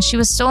habit when she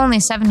was still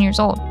only 7 years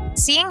old.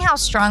 Seeing how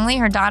strongly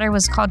her daughter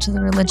was called to the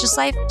religious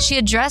life, she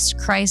addressed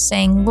Christ,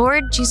 saying,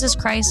 "Lord Jesus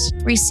Christ,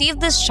 receive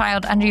this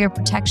child under your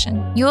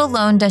protection. You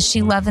alone does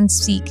she love and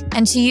seek,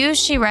 and to you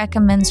she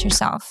recommends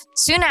herself."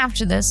 Soon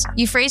after this,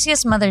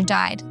 Euphrasia's mother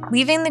died,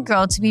 leaving the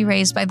girl to be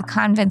raised by the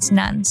convent's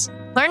nuns.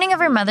 Learning of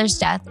her mother's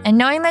death, and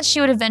knowing that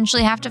she would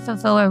eventually have to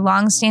fulfill her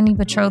long-standing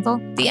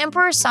betrothal, the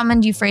emperor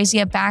summoned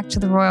Euphrasia back to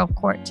the royal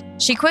court.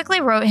 She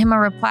quickly wrote him a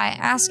reply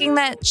asking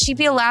that she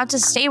be allowed to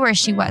stay where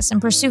she was and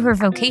pursue her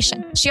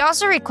vocation. She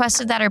also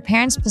requested that her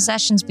parents'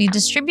 possessions be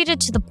distributed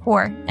to the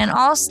poor and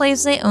all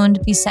slaves they owned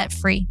be set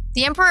free.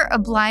 The emperor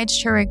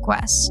obliged her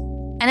request,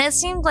 and it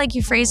seemed like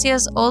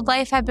Euphrasia's old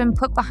life had been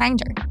put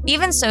behind her.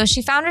 Even so,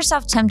 she found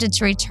herself tempted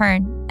to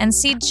return and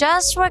see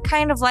just what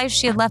kind of life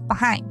she had left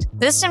behind.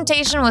 This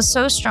temptation was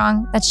so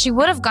strong that she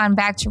would have gone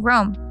back to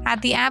Rome had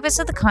the abbess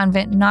of the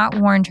convent not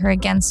warned her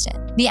against it.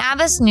 The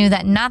abbess knew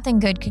that nothing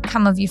good could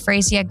come of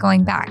Euphrasia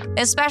going back,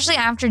 especially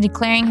after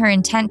declaring her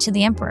intent to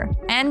the emperor.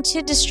 And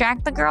to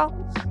distract the girl,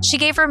 she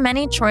gave her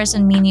many chores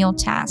and menial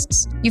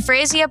tasks.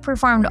 Euphrasia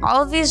performed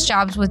all of these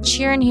jobs with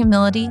cheer and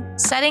humility,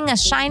 setting a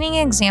shining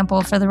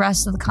example for the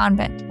rest of the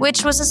convent,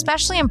 which was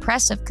especially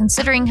impressive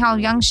considering how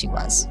young she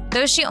was.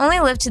 Though she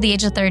only lived to the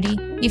age of 30,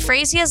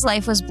 Euphrasia's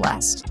life was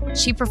blessed.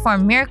 She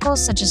performed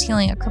miracles such as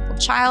healing a crippled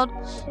child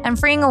and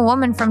freeing a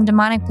woman from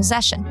demonic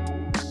possession.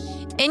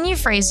 In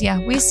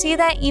Euphrasia, we see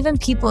that even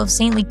people of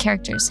saintly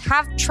characters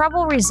have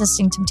trouble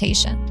resisting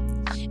temptation.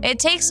 It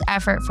takes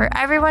effort for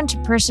everyone to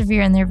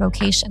persevere in their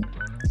vocation.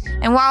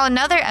 And while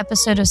another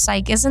episode of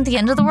Psych isn't the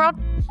end of the world,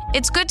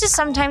 it's good to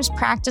sometimes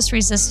practice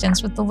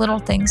resistance with the little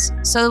things,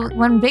 so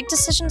when big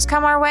decisions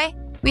come our way,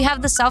 we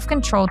have the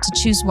self-control to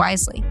choose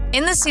wisely.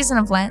 In the season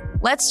of Lent,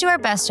 let's do our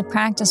best to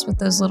practice with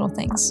those little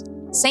things.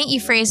 Saint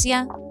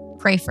Euphrasia,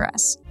 pray for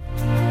us.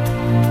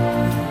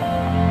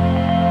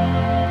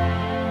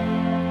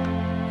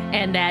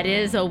 And that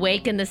is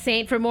Awaken the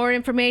Saint. For more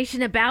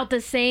information about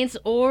the saints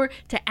or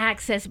to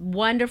access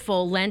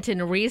wonderful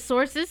Lenten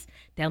resources,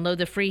 download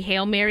the free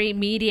Hail Mary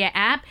Media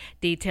app.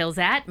 Details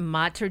at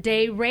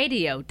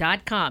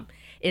materdeiradio.com.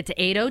 It's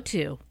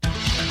 8:02.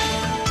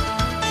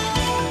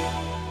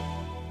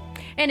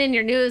 And in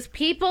your news,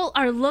 people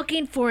are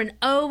looking for an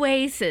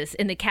oasis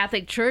in the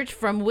Catholic Church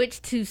from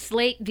which to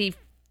slake the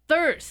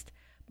thirst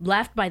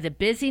left by the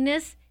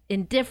busyness,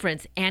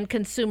 indifference, and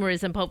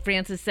consumerism, Pope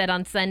Francis said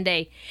on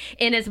Sunday.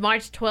 In his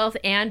March 12th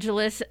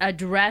Angelus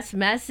address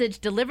message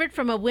delivered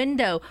from a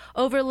window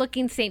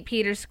overlooking St.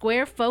 Peter's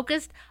Square,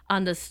 focused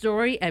on the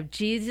story of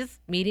Jesus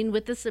meeting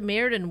with the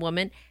Samaritan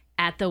woman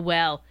at the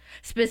well,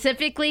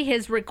 specifically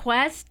his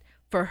request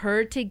for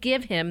her to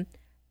give him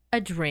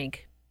a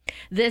drink.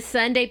 This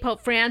Sunday,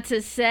 Pope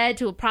Francis said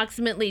to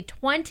approximately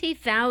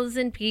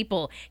 20,000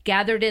 people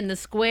gathered in the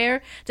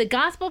square, the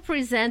gospel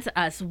presents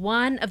us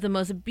one of the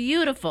most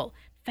beautiful,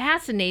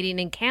 fascinating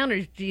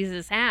encounters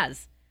Jesus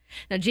has.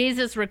 Now,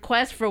 Jesus'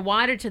 request for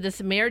water to the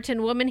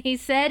Samaritan woman, he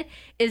said,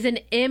 is an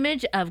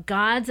image of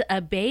God's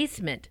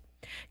abasement.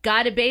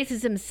 God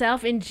abases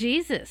himself in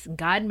Jesus.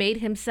 God made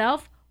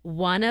himself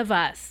one of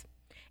us.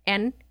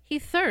 And he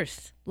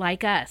thirsts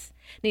like us.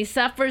 And he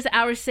suffers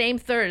our same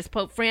thirst.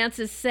 Pope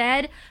Francis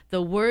said,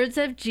 the words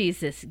of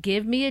Jesus,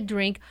 give me a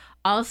drink,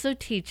 also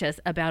teach us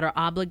about our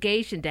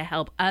obligation to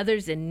help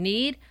others in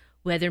need,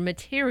 whether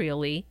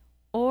materially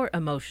or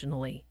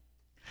emotionally.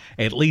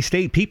 At least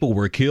 8 people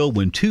were killed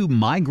when 2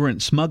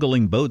 migrant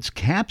smuggling boats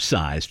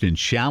capsized in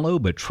shallow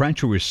but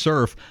treacherous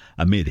surf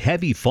amid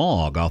heavy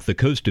fog off the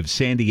coast of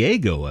San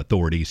Diego,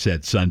 authorities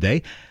said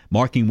Sunday,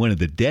 marking one of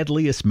the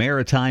deadliest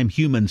maritime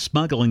human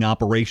smuggling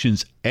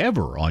operations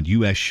ever on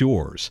U.S.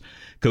 shores.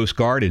 Coast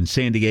Guard and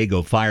San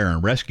Diego fire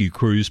and rescue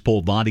crews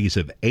pulled bodies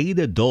of 8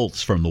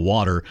 adults from the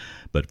water,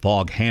 but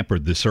fog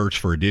hampered the search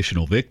for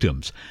additional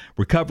victims.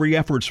 Recovery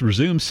efforts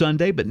resumed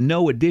Sunday, but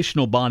no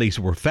additional bodies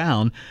were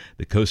found.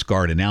 The Coast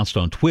Guard announced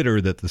on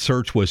Twitter that the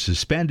search was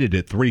suspended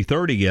at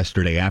 3:30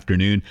 yesterday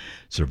afternoon.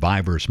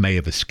 Survivors may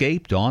have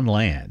escaped on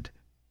land.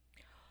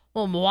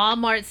 Well,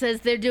 Walmart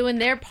says they're doing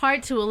their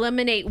part to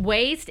eliminate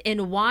waste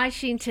in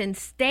Washington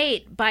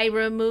state by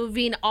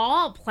removing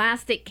all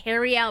plastic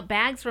carry-out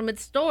bags from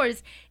its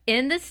stores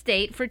in the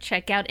state for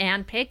checkout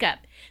and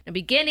pickup. Now,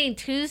 beginning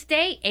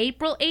Tuesday,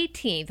 April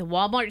 18th,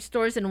 Walmart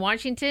stores in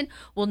Washington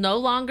will no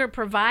longer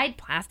provide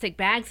plastic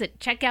bags at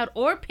checkout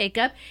or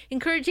pickup,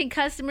 encouraging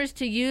customers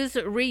to use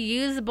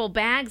reusable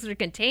bags or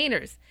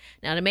containers.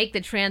 Now, to make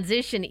the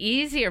transition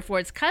easier for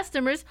its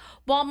customers,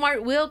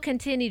 Walmart will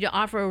continue to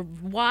offer a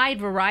wide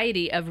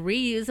variety of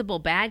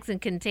reusable bags and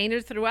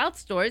containers throughout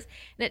stores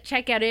and at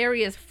checkout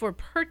areas for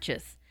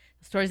purchase.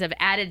 Stores have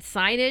added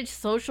signage,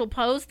 social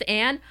posts,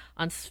 and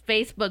on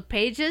Facebook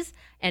pages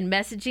and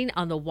messaging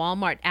on the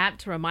Walmart app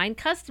to remind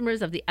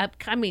customers of the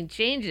upcoming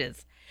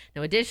changes.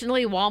 Now,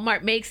 additionally,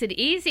 Walmart makes it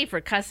easy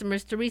for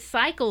customers to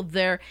recycle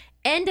their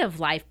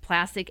end-of-life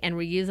plastic and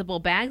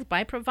reusable bags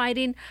by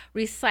providing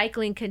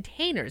recycling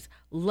containers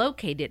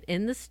located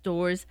in the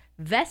store's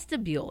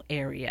vestibule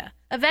area.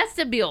 A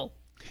vestibule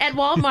at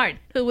Walmart.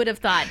 Who would have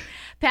thought?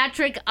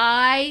 Patrick,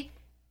 I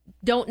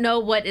don't know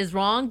what is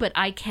wrong, but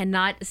I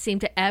cannot seem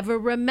to ever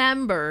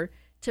remember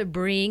to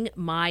bring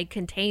my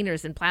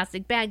containers and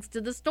plastic bags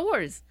to the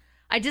stores.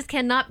 I just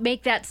cannot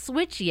make that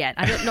switch yet.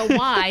 I don't know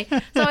why.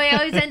 So I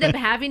always end up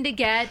having to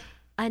get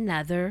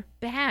another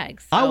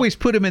bag. So, I always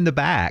put them in the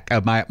back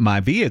of my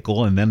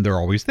vehicle, and then they're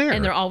always there.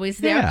 And they're always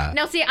there. Yeah.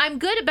 Now, see, I'm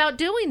good about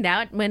doing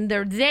that when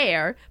they're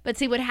there. But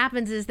see, what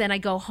happens is then I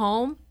go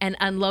home and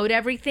unload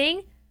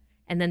everything,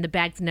 and then the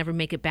bags never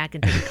make it back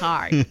into the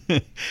car.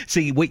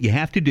 See, what you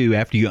have to do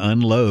after you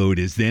unload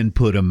is then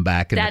put them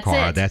back in the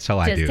car. It. That's how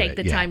I do it. Just take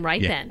the time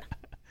right then.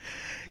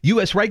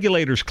 U.S.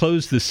 regulators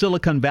closed the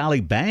Silicon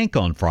Valley Bank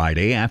on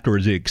Friday after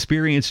it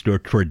experienced a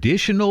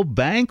traditional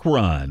bank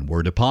run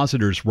where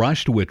depositors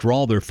rushed to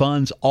withdraw their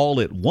funds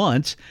all at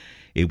once.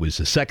 It was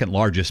the second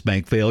largest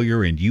bank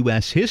failure in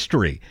U.S.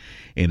 history.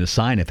 In a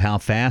sign of how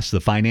fast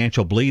the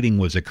financial bleeding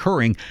was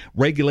occurring,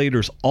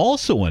 regulators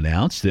also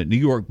announced that New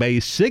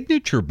York-based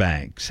Signature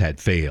Banks had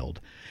failed.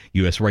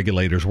 U.S.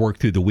 regulators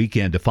worked through the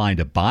weekend to find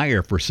a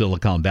buyer for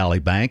Silicon Valley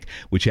Bank,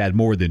 which had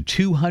more than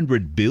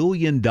 $200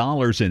 billion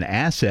in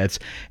assets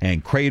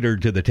and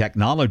cratered to the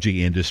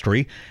technology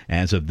industry.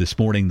 As of this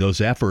morning,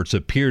 those efforts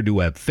appear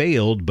to have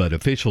failed, but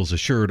officials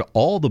assured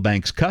all the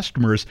bank's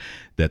customers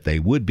that they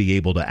would be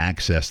able to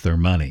access their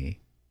money.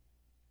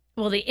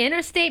 Well, the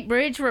Interstate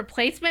Bridge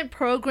Replacement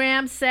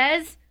Program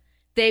says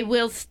they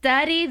will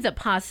study the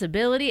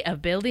possibility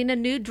of building a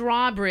new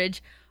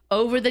drawbridge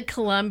over the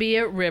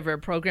Columbia River,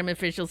 program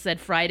officials said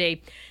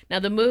Friday. Now,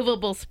 the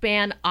movable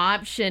span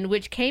option,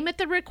 which came at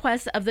the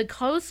request of the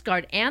Coast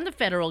Guard and the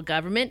federal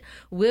government,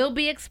 will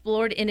be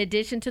explored in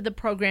addition to the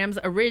program's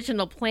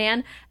original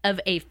plan of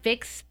a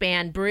fixed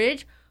span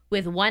bridge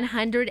with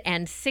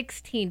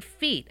 116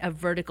 feet of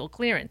vertical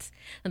clearance.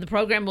 And the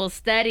program will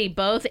study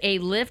both a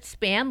lift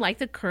span like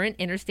the current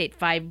Interstate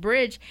 5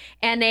 bridge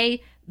and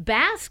a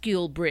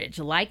bascule bridge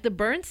like the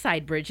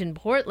Burnside Bridge in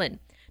Portland.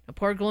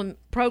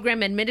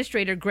 Program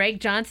Administrator Greg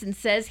Johnson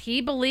says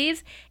he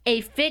believes a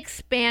fixed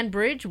span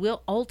bridge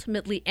will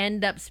ultimately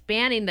end up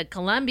spanning the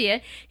Columbia.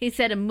 He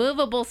said a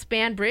movable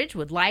span bridge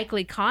would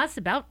likely cost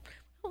about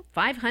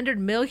 $500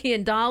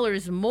 million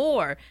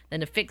more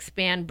than a fixed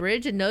span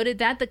bridge, and noted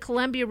that the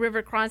Columbia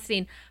River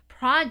Crossing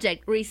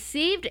project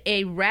received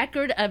a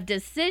record of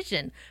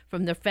decision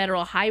from the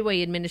Federal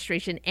Highway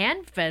Administration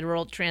and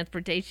Federal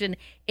Transportation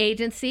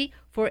Agency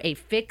for a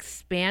fixed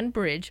span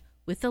bridge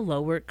with the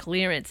lower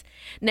clearance.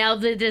 Now,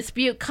 the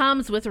dispute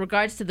comes with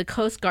regards to the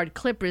Coast Guard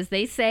Clippers.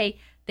 They say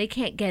they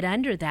can't get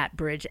under that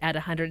bridge at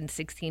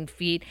 116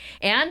 feet.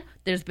 And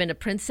there's been a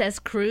Princess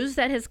cruise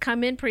that has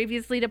come in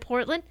previously to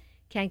Portland.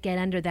 Can't get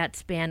under that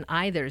span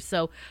either.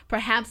 So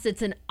perhaps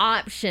it's an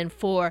option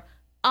for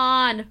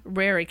on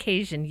rare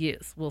occasion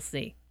use. We'll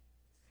see.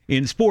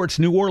 In sports,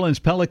 New Orleans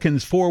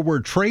Pelicans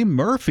forward Trey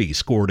Murphy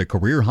scored a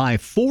career-high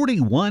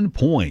 41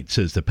 points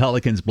as the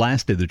Pelicans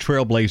blasted the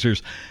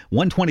Trailblazers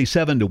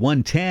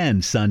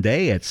 127-110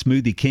 Sunday at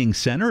Smoothie King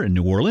Center in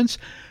New Orleans.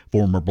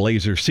 Former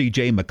Blazer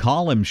C.J.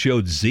 McCollum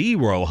showed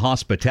zero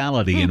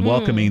hospitality in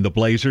welcoming the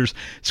Blazers,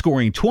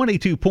 scoring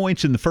 22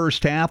 points in the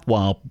first half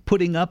while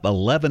putting up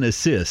 11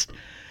 assists.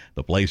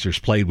 The Blazers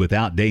played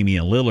without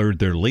Damian Lillard,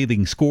 their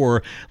leading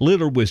scorer.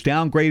 Lillard was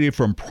downgraded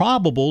from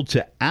probable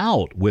to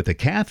out with a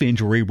calf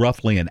injury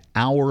roughly an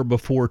hour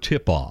before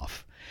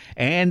tip-off.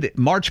 And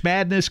March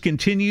Madness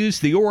continues.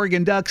 The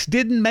Oregon Ducks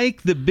didn't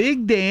make the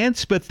big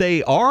dance, but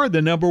they are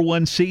the number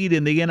one seed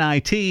in the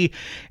NIT,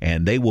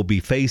 and they will be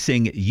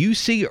facing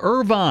UC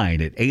Irvine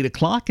at 8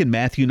 o'clock in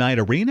Matthew Knight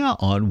Arena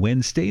on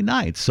Wednesday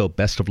night. So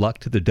best of luck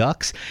to the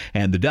Ducks.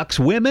 And the Ducks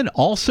women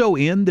also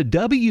in the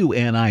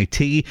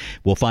WNIT.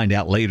 We'll find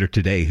out later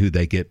today who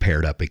they get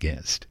paired up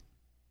against.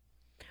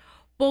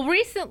 Well,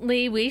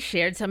 recently we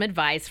shared some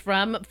advice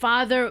from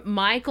Father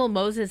Michael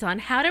Moses on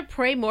how to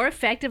pray more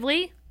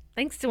effectively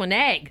thanks to an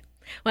egg.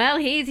 Well,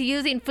 he's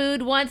using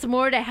food once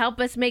more to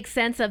help us make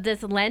sense of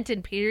this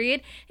Lenten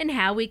period and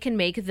how we can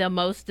make the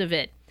most of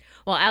it.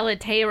 Well,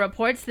 Alatea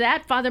reports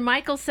that Father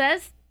Michael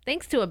says,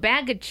 thanks to a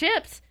bag of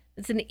chips,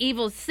 it's an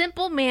evil,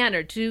 simple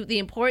manner to the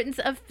importance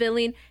of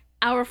filling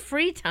our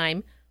free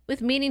time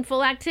with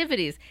meaningful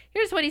activities.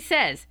 Here's what he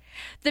says.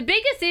 The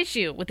biggest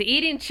issue with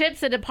eating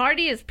chips at a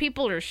party is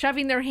people are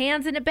shoving their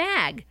hands in a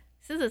bag.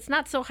 Says it's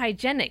not so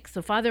hygienic.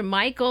 So Father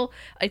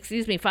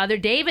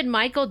David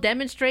Michael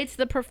demonstrates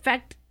the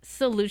perfect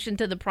solution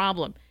to the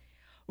problem.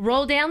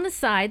 Roll down the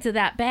sides of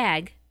that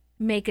bag,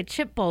 make a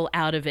chip bowl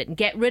out of it, and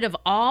get rid of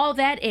all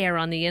that air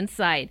on the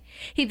inside.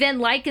 He then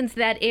likens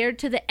that air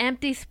to the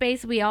empty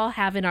space we all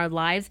have in our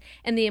lives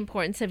and the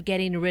importance of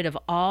getting rid of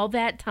all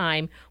that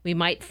time we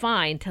might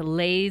find to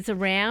laze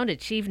around,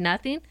 achieve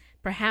nothing,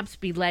 perhaps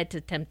be led to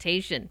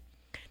temptation.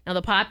 Now,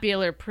 the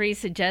popular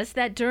priest suggests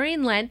that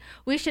during Lent,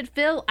 we should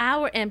fill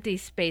our empty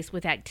space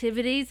with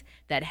activities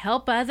that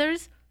help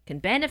others, can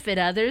benefit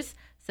others,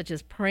 such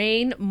as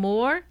praying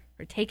more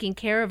or taking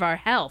care of our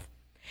health.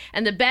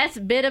 And the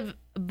best bit of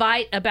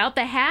bite about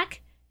the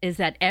hack is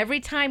that every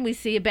time we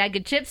see a bag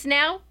of chips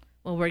now,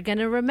 well, we're going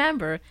to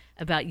remember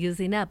about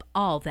using up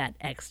all that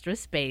extra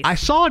space. I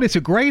saw it. It's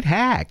a great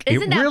hack.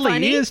 Isn't that really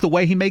funny? is. The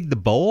way he made the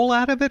bowl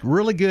out of it,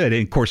 really good.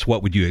 And, of course,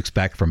 what would you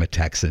expect from a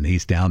Texan?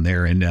 He's down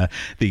there in the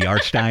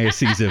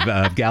Archdiocese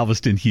of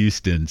Galveston,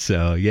 Houston.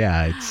 So,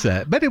 yeah, it's.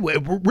 But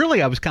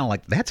really, I was kind of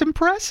like, that's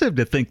impressive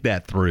to think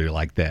that through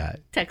like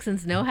that.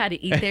 Texans know how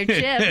to eat their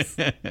chips.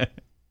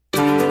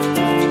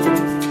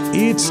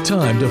 It's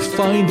time to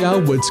find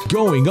out what's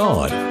going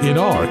on in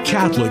our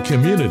Catholic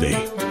community.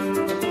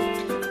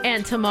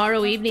 And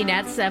tomorrow evening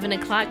at 7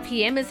 o'clock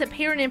p.m. is a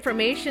parent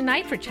information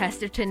night for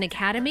Chesterton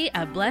Academy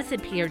of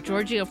Blessed Pier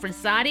Giorgio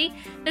Frassati,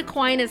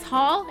 Aquinas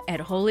Hall at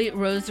Holy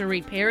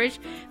Rosary Parish.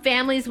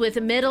 Families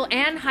with middle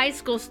and high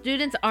school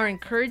students are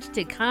encouraged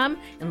to come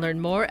and learn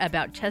more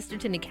about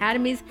Chesterton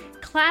Academy's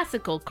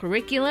classical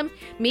curriculum,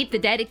 meet the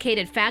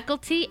dedicated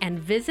faculty, and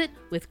visit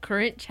with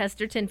current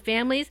Chesterton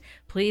families.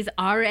 Please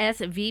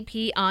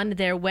RSVP on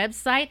their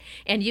website,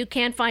 and you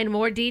can find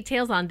more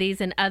details on these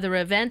and other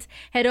events.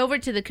 Head over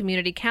to the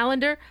community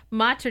calendar,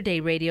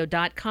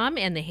 materdeiradio.com,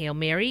 and the Hail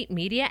Mary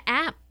Media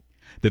app.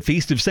 The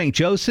Feast of St.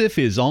 Joseph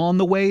is on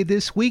the way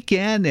this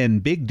weekend,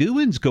 and big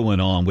doings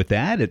going on with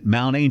that at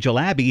Mount Angel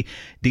Abbey.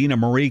 Dina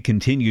Marie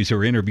continues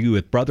her interview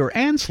with Brother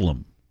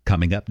Anselm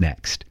coming up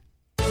next.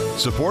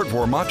 Support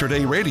for Mater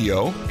Dei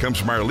Radio comes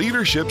from our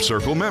Leadership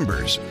Circle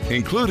members,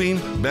 including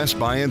Best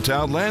Buy in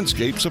Town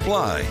Landscape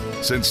Supply.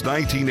 Since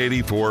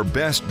 1984,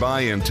 Best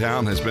Buy in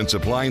Town has been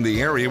supplying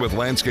the area with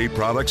landscape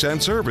products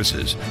and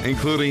services,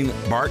 including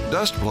bark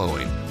dust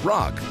blowing,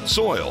 rock,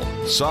 soil,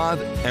 sod,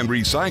 and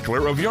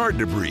recycler of yard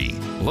debris.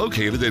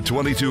 Located at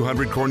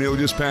 2200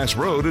 Cornelius Pass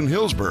Road in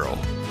Hillsboro.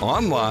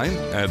 Online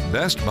at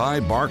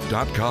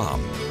bestbuybark.com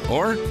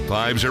or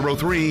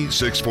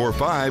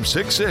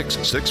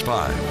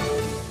 503-645-6665.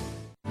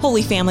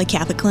 Holy Family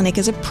Catholic Clinic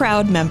is a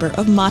proud member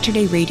of Mater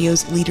Dei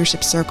Radio's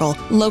Leadership Circle.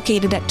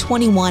 Located at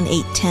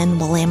 21810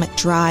 Willamette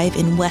Drive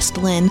in West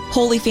Lynn,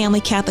 Holy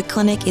Family Catholic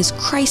Clinic is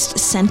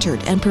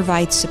Christ-centered and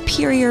provides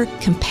superior,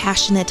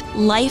 compassionate,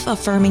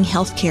 life-affirming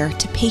health care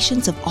to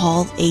patients of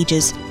all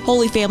ages.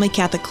 Holy Family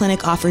Catholic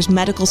Clinic offers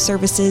medical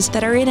services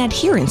that are in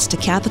adherence to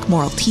Catholic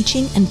moral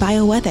teaching and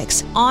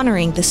bioethics,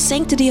 honoring the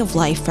sanctity of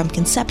life from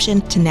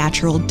conception to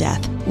natural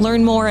death.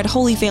 Learn more at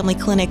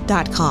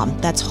holyfamilyclinic.com.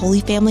 That's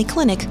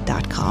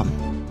holyfamilyclinic.com.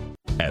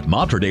 At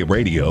Mater Dei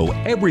Radio,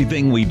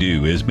 everything we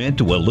do is meant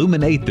to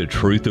illuminate the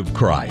truth of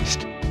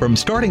Christ. From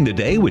starting the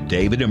day with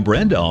David and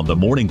Brenda on the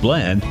Morning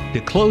Blend to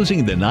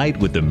closing the night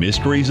with the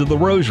mysteries of the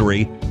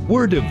Rosary,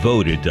 we're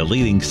devoted to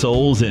leading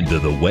souls into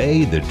the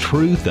way, the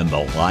truth, and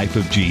the life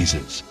of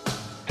Jesus.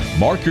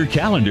 Mark your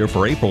calendar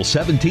for April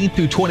 17th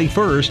through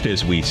 21st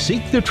as we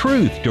seek the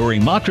truth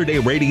during Mater Dei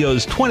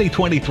Radio's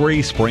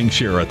 2023 Spring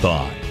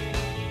Share-a-thon.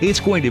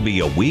 It's going to be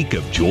a week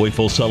of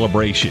joyful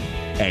celebration,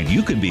 and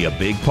you can be a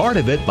big part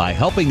of it by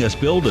helping us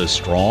build a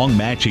strong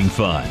matching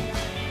fund.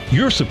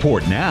 Your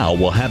support now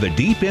will have a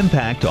deep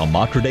impact on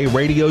Mater Dei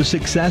Radio's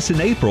success in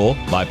April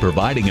by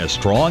providing a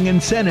strong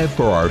incentive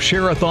for our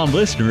Share-a-thon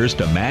listeners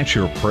to match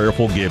your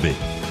prayerful giving.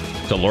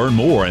 To learn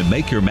more and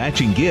make your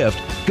matching gift,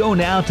 go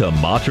now to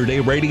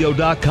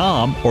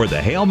materdeiradio.com or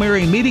the Hail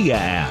Mary Media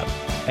app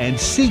and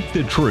seek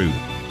the truth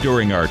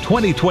during our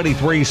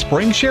 2023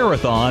 Spring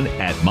Share-a-thon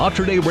at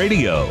Mater Dei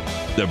Radio,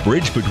 the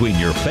bridge between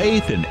your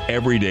faith and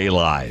everyday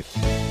life.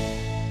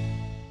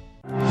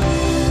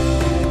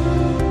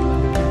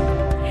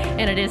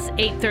 And it is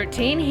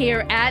 8:13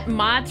 here at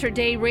Mater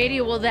Dei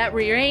Radio. Well, that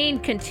rain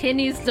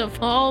continues to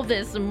fall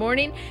this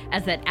morning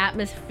as that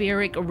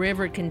atmospheric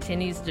river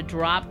continues to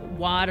drop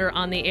water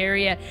on the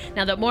area.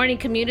 Now, the morning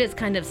commute is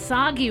kind of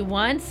soggy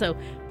one, so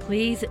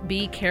please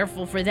be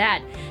careful for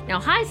that. Now,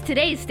 highs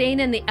today staying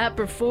in the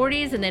upper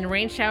 40s, and then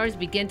rain showers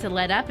begin to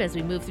let up as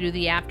we move through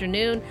the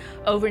afternoon.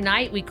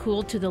 Overnight, we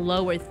cool to the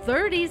lower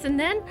 30s, and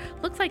then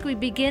looks like we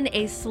begin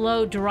a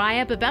slow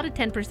dry up, about a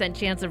 10%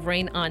 chance of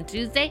rain on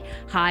Tuesday,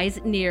 highs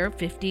near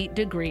 50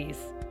 degrees.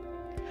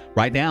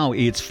 Right now,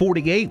 it's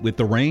 48 with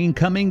the rain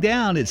coming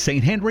down at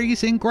St.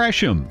 Henry's in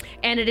Gresham.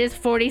 And it is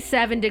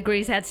 47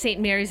 degrees at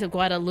St. Mary's of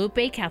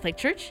Guadalupe Catholic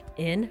Church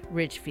in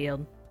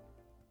Ridgefield.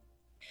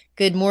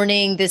 Good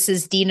morning. This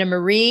is Dina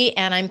Marie,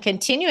 and I'm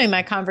continuing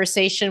my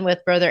conversation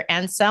with Brother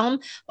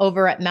Anselm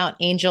over at Mount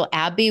Angel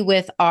Abbey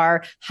with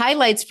our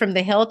highlights from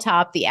the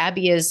hilltop. The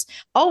Abbey is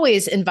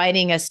always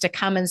inviting us to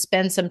come and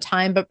spend some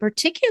time, but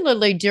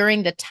particularly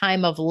during the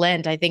time of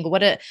Lent. I think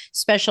what a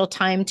special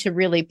time to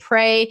really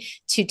pray,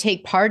 to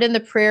take part in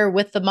the prayer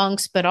with the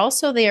monks, but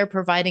also they are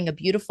providing a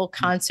beautiful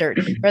concert.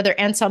 Brother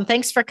Anselm,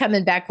 thanks for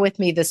coming back with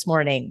me this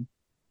morning.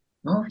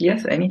 Oh,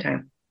 yes,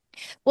 anytime.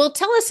 Well,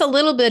 tell us a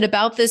little bit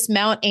about this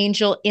Mount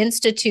Angel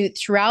Institute.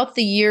 Throughout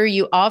the year,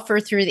 you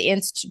offer through the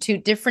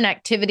Institute different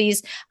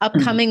activities.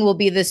 Upcoming will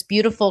be this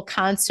beautiful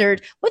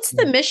concert. What's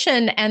the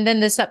mission? And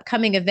then this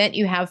upcoming event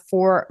you have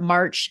for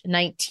March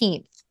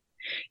 19th.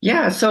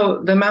 Yeah,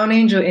 so the Mount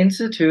Angel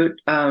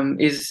Institute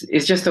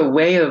is just a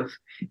way of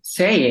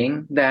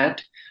saying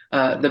that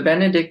the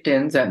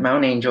Benedictines at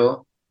Mount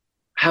Angel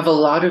have a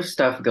lot of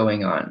stuff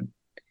going on.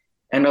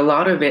 And a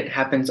lot of it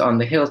happens on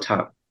the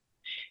hilltop.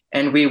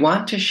 And we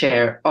want to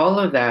share all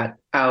of that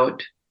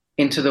out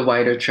into the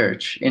wider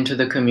church, into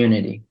the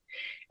community.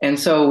 And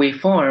so we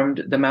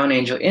formed the Mount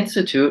Angel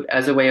Institute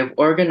as a way of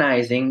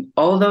organizing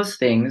all those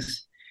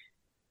things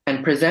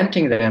and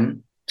presenting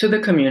them to the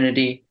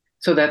community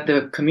so that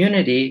the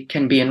community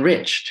can be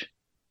enriched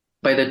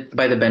by the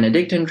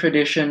Benedictine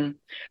tradition,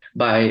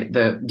 by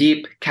the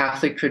deep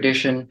Catholic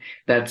tradition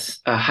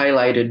that's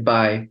highlighted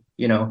by,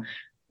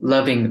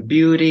 loving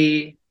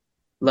beauty,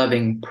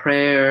 loving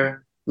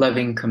prayer,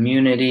 loving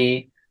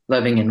community,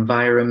 loving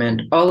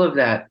environment. All of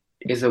that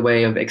is a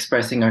way of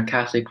expressing our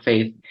Catholic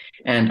faith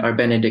and our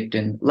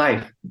Benedictine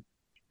life.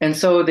 And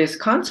so this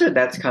concert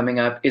that's coming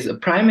up is a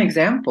prime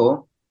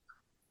example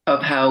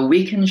of how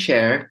we can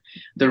share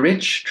the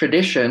rich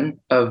tradition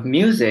of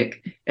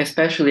music,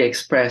 especially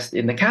expressed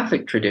in the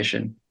Catholic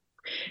tradition.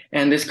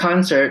 And this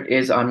concert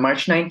is on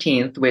March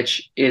 19th,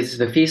 which is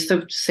the Feast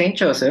of St.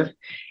 Joseph.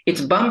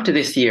 It's bumped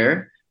this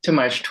year to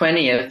March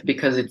 20th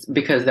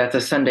because that's a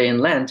Sunday in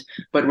Lent,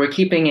 but we're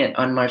keeping it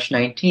on March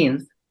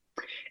 19th.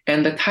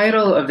 And the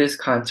title of this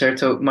concert,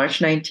 so March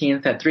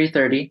 19th at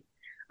 3:30,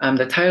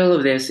 the title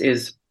of this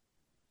it's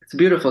a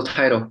beautiful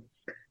title,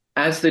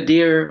 As the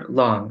Deer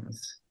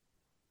Longs.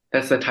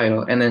 That's the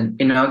title. And then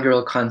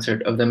inaugural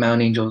concert of the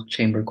Mount Angel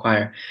Chamber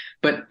Choir.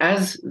 But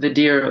As the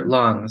Deer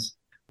Longs,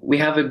 we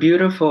have a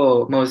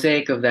beautiful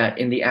mosaic of that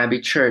in the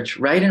Abbey Church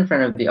right in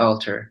front of the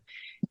altar.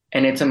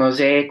 And it's a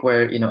mosaic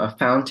where, a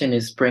fountain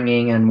is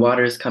springing and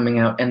water is coming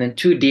out, and then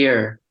 2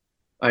 deer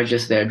are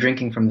just there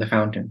drinking from the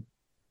fountain.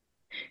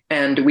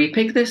 And we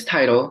picked this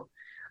title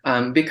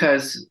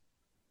because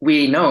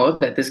we know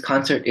that this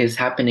concert is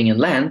happening in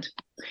Lent.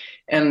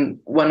 And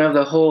one of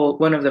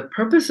the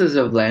purposes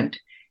of Lent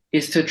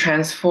is to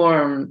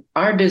transform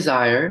our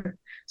desire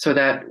so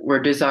that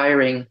we're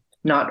desiring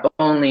not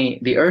only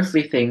the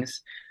earthly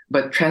things,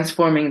 but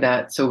transforming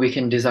that so we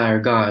can desire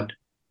God.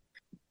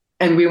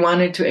 And we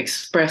wanted to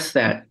express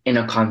that in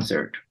a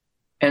concert.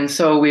 And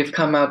so we've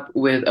come up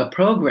with a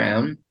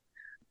program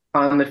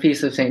on the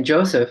Feast of St.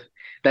 Joseph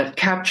that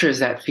captures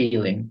that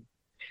feeling,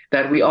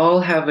 that we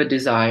all have a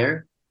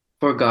desire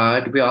for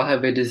God, we all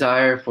have a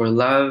desire for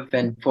love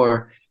and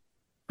for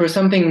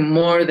something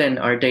more than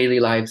our daily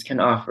lives can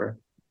offer.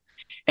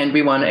 And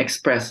we want to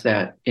express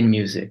that in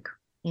music.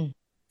 Mm.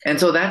 And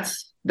so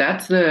that's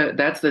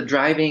the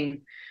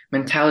driving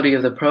mentality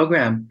of the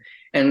program.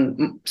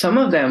 And some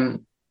of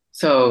them,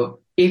 so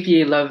If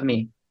Ye Love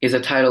Me is a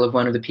title of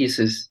one of the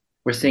pieces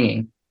we're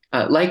singing.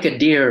 Like a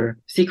Deer,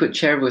 Sicut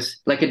Cervus,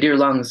 Like a Deer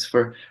Longs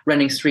for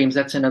Running Streams,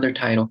 that's another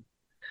title.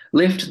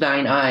 Lift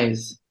Thine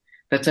Eyes,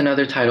 that's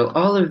another title.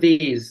 All of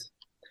these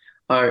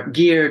are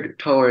geared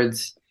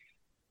towards,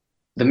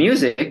 the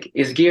music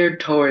is geared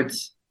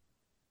towards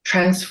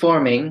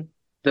transforming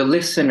the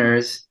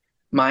listener's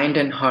mind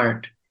and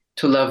heart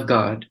to love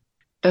God.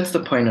 That's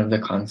the point of the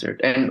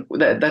concert. And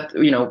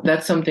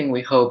that's something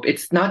we hope.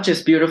 It's not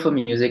just beautiful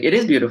music. It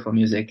is beautiful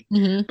music,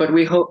 but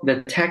we hope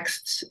the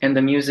texts and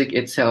the music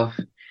itself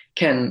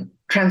can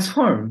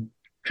transform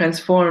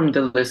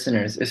the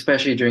listeners,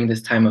 especially during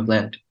this time of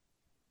Lent.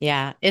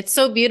 Yeah, it's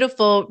so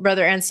beautiful,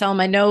 Brother Anselm.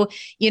 I know,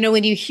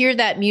 when you hear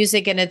that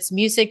music, and it's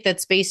music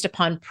that's based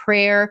upon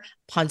prayer,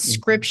 upon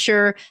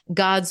scripture,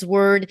 God's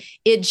word,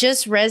 it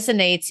just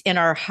resonates in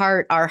our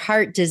heart. Our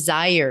heart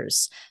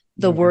desires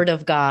the word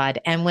of God.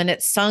 And when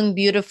it's sung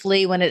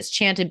beautifully, when it's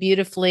chanted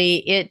beautifully,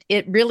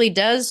 it really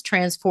does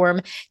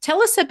transform.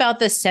 Tell us about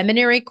the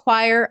seminary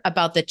choir,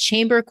 about the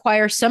chamber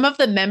choir, some of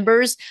the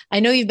members.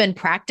 I know you've been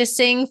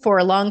practicing for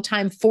a long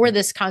time for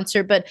this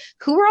concert, but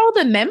who are all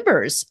the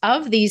members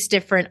of these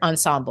different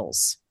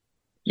ensembles?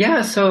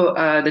 Yeah, so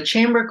the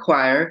chamber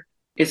choir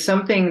is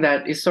something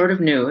that is sort of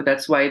new.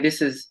 That's why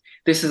this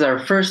is our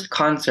first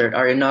concert,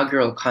 our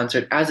inaugural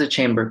concert as a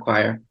chamber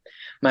choir,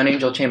 Mount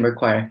Angel Chamber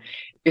Choir.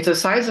 It's a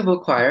sizable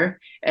choir,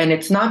 and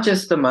it's not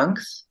just the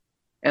monks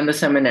and the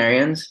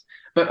seminarians,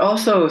 but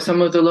also some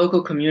of the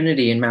local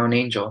community in Mount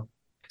Angel.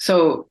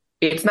 So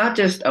it's not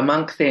just a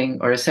monk thing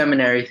or a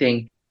seminary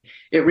thing.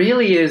 It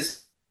really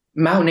is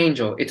Mount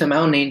Angel. It's a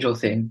Mount Angel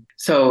thing.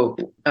 So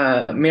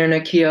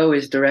Myrna Keogh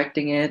is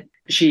directing it.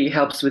 She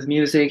helps with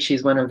music.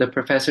 She's one of the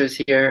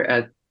professors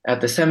here at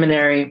the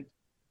seminary.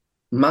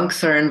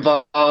 Monks are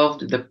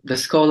involved. The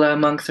Schola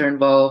monks are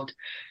involved.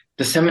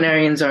 The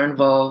seminarians are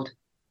involved.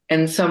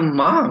 And some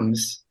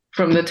moms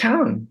from the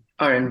town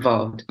are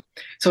involved.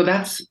 So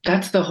that's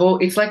the whole,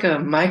 it's like a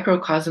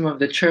microcosm of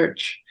the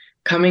church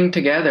coming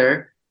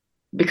together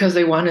because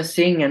they want to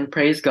sing and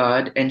praise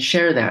God and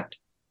share that.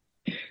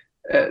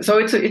 So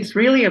it's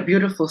really a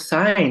beautiful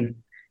sign.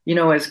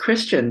 As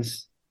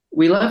Christians,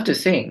 we love to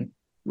sing.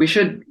 We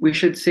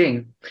should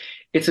sing.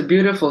 It's a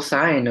beautiful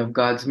sign of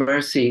God's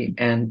mercy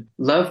and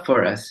love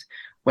for us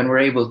when we're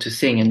able to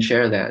sing and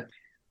share that.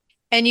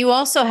 And you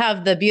also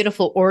have the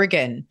beautiful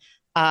organ.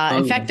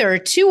 In fact, there are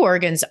 2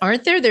 organs,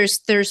 aren't there?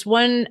 There's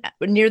one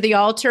near the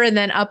altar and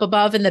then up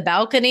above in the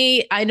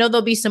balcony. I know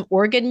there'll be some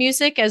organ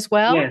music as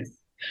well. Yes,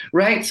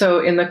 right.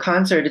 So in the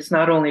concert, it's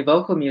not only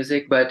vocal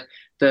music, but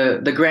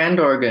the grand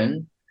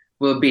organ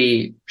will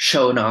be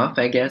shown off,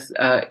 I guess,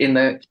 in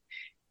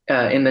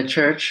the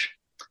church.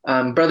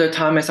 Brother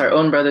Thomas, our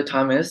own Brother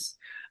Thomas,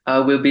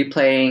 will be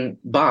playing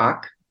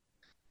Bach,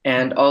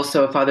 and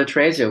also Father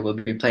Teresio will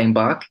be playing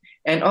Bach,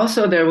 and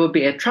also there will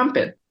be a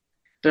trumpet.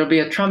 There'll be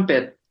a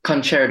trumpet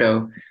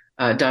concerto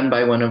done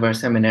by one of our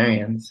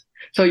seminarians.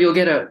 So you'll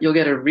get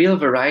a real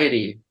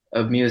variety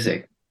of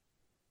music.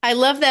 I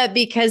love that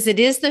because it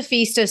is the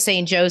Feast of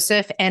St.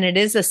 Joseph and it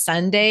is a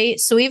Sunday.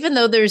 So even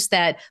though there's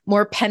that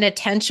more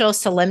penitential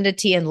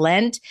solemnity in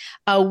Lent,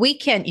 we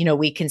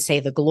can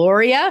say the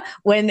Gloria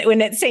when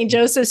it's St.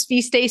 Joseph's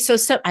feast day. So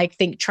I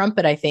think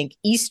trumpet, I think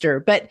Easter,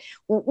 but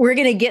we're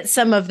going to get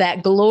some of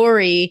that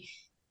glory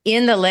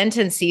in the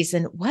Lenten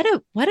season. What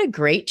a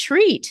great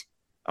treat.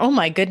 Oh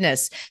my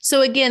goodness.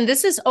 So again,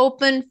 this is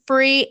open,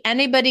 free.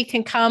 Anybody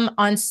can come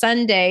on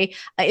Sunday.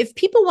 If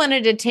people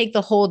wanted to take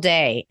the whole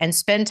day and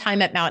spend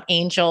time at Mount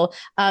Angel,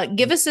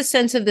 give us a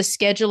sense of the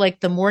schedule, like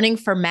the morning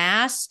for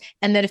Mass.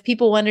 And then if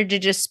people wanted to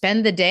just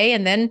spend the day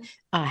and then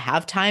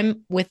have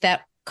time with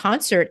that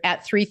concert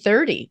at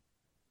 3:30.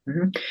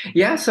 Mm-hmm.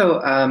 Yeah.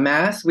 So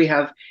Mass, we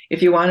have,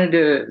 if you wanted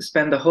to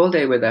spend the whole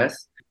day with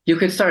us, you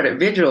could start at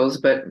vigils,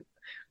 but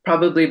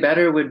probably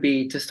better would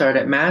be to start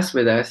at Mass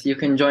with us. You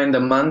can join the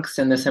monks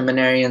and the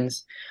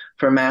seminarians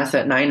for Mass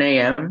at 9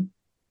 a.m.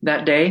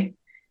 that day.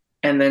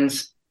 And then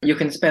you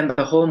can spend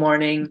the whole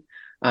morning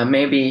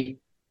maybe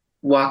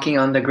walking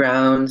on the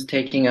grounds,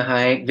 taking a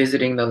hike,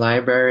 visiting the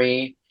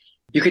library.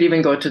 You could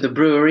even go to the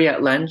brewery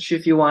at lunch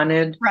if you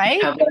wanted.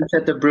 Right. Have lunch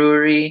at the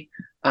brewery,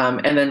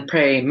 and then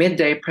pray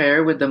midday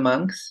prayer with the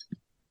monks,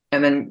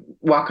 and then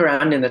walk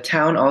around in the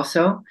town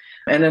also.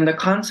 And then the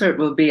concert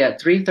will be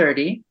at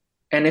 3:30,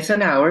 and it's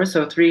an hour,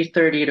 so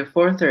 3:30 to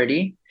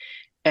 4:30.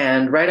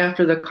 And right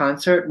after the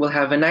concert, we'll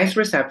have a nice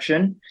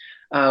reception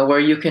where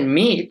you can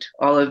meet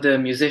all of the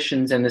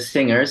musicians and the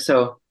singers.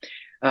 So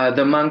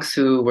the monks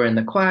who were in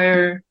the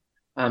choir,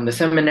 the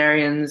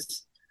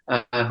seminarians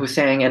who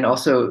sang, and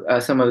also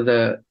some of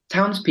the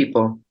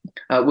townspeople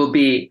will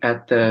be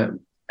at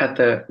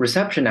the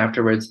reception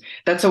afterwards.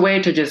 That's a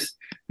way to just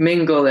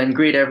mingle and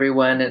greet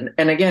everyone.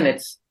 And again,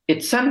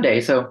 it's Sunday,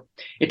 so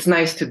it's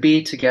nice to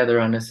be together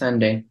on a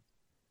Sunday.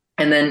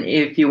 And then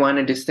if you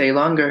wanted to stay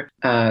longer,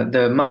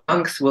 the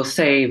monks will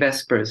say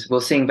Vespers,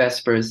 will sing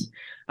Vespers,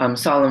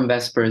 solemn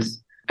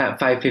Vespers at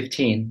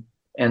 5:15,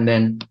 and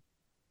then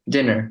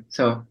dinner.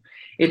 So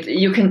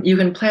you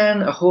can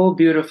plan a whole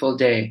beautiful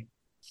day.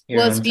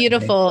 Well, it's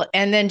beautiful.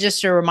 And then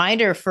just a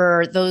reminder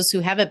for those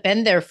who haven't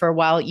been there for a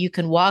while, you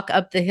can walk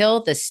up the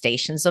hill, the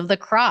Stations of the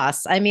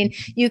Cross. I mean,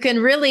 you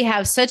can really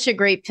have such a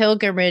great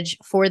pilgrimage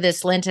for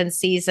this Lenten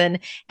season,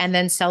 and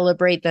then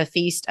celebrate the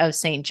feast of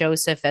St.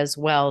 Joseph as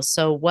well.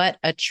 So what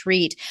a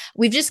treat.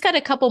 We've just got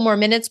a couple more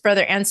minutes,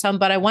 Brother Anselm,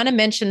 but I want to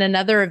mention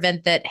another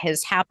event that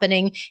is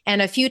happening.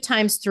 And a few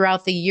times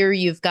throughout the year,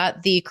 you've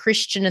got the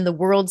Christian in the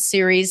World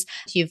series.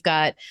 You've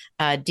got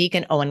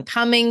Deacon Owen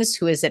Cummings,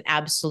 who is an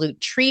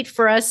absolute treat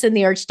for us in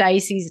the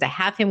Archdiocese to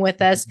have him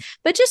with us.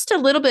 But just a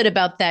little bit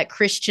about that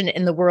Christian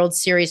in the World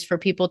series for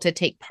people to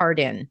take part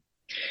in.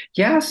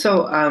 Yeah,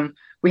 so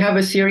we have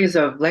a series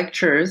of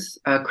lectures,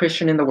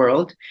 Christian in the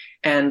World,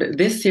 and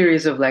this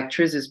series of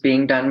lectures is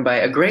being done by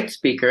a great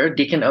speaker,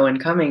 Deacon Owen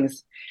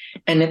Cummings,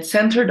 and it's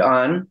centered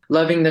on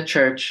loving the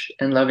church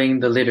and loving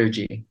the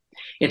liturgy.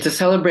 It's a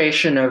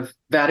celebration of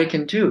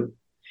Vatican II,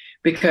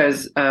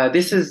 because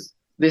this is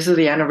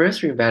the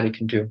anniversary of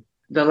Vatican II.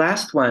 The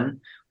last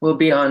one will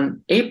be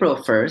on April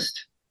 1st.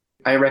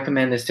 I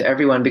recommend this to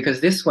everyone because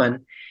this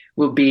one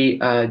will be,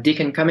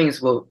 Deacon Cummings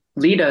will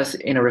lead us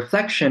in a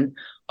reflection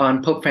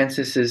on Pope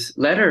Francis's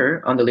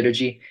letter on the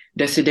liturgy,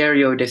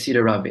 Desiderio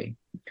Desideravi.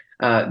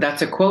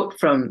 That's a quote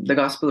from the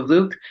Gospel of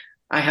Luke.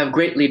 I have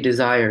greatly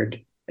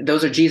desired,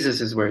 those are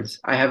Jesus's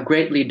words, I have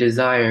greatly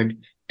desired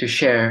to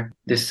share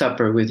this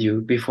supper with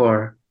you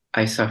before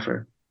I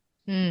suffer.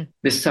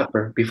 This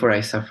supper before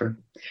I suffer.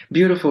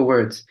 Beautiful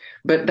words.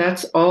 But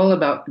that's all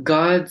about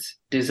God's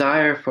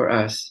desire for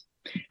us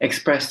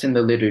expressed in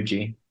the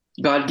liturgy.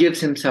 God gives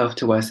himself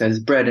to us as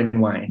bread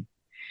and wine.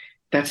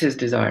 That's his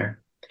desire.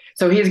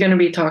 So he's going to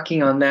be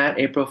talking on that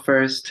April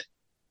 1st.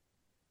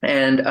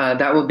 And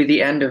that will be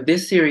the end of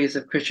this series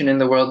of Christian in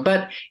the World,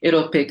 but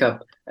it'll pick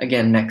up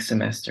again next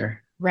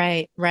semester.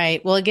 Right,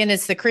 right. Well, again,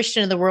 it's the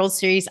Christian in the World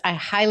series. I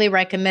highly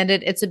recommend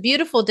it. It's a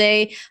beautiful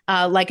day,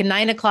 like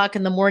 9 o'clock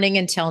in the morning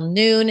until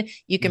noon.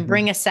 You can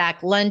bring a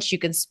sack lunch. You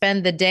can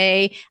spend the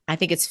day. I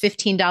think it's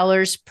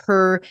 $15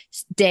 per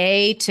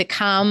day to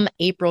come.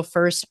 April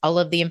 1st. All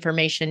of the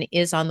information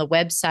is on the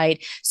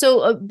website.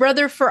 So,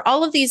 brother, for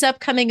all of these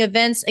upcoming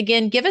events,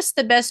 again, give us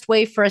the best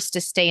way for us to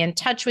stay in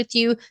touch with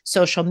you,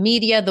 social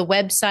media, the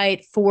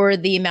website for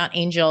the Mount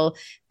Angel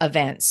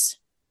events.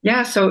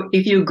 Yeah, so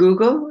if you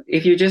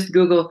just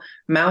Google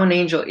Mount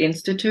Angel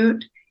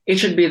Institute, it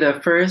should be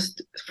the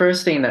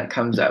first thing that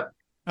comes up.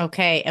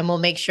 Okay, and we'll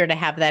make sure to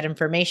have that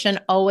information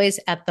always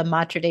at the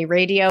Mater Dei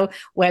Radio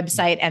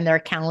website and their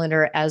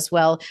calendar as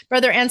well.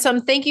 Brother Anselm,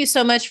 thank you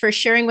so much for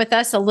sharing with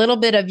us a little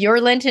bit of your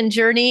Lenten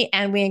journey,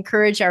 and we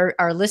encourage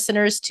our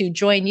listeners to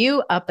join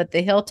you up at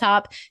the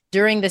hilltop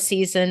during the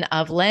season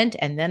of Lent,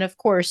 and then, of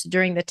course,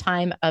 during the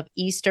time of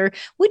Easter.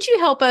 Would you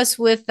help us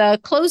with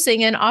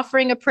closing and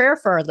offering a prayer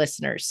for our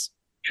listeners?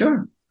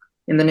 Sure.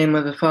 In the name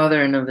of the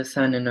Father, and of the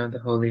Son, and of the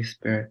Holy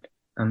Spirit.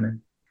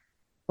 Amen.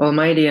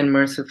 Almighty and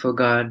merciful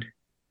God,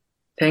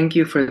 thank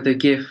you for the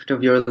gift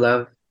of your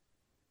love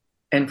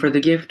and for the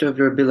gift of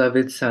your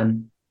beloved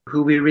Son,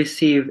 who we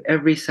receive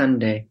every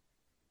Sunday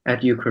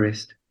at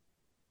Eucharist.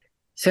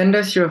 Send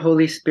us your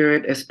Holy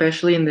Spirit,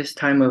 especially in this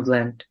time of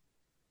Lent,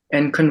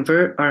 and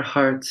convert our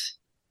hearts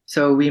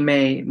so we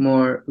may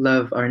more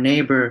love our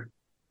neighbor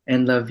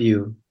and love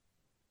you,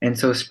 and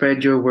so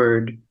spread your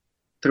word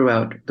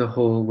throughout the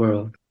whole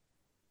world.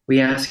 We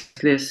ask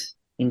this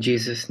in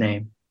Jesus'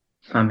 name.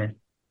 Amen.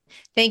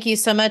 Thank you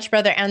so much,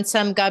 Brother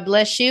Anselm. God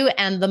bless you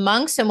and the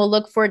monks, and we'll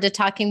look forward to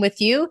talking with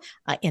you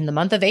in the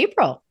month of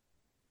April.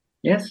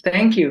 Yes,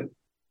 thank you.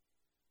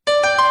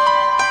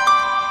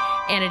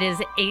 And it is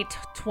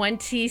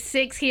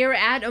 8:26 here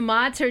at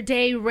Mater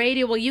Dei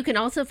Radio. Well, you can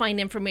also find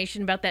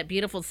information about that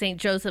beautiful St.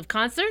 Joseph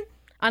concert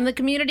on the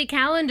community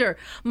calendar.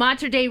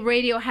 Mater Dei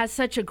Radio has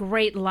such a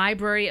great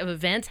library of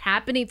events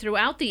happening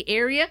throughout the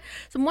area.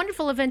 Some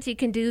wonderful events you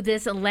can do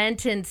this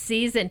Lenten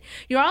season.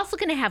 You're also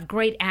going to have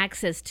great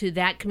access to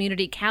that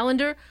community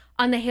calendar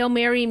on the Hail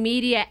Mary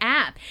Media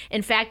app.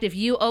 In fact, if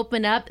you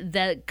open up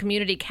the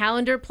community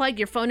calendar, plug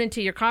your phone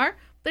into your car,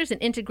 there's an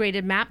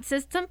integrated map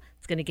system.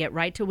 It's going to get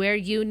right to where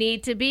you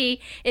need to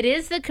be. It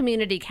is the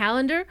community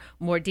calendar.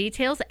 More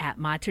details at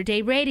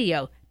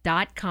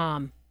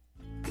materdeiradio.com.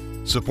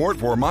 Support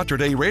for Mater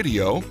Dei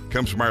Radio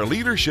comes from our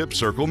Leadership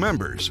Circle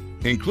members,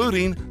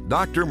 including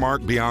Dr.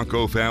 Mark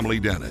Bianco, family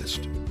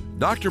dentist.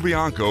 Dr.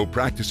 Bianco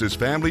practices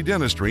family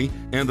dentistry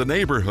in the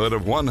neighborhood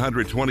of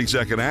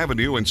 122nd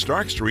Avenue and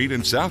Stark Street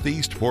in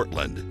Southeast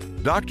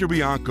Portland. Dr.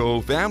 Bianco,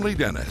 family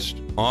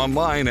dentist,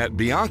 online at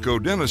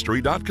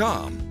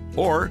biancodentistry.com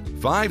or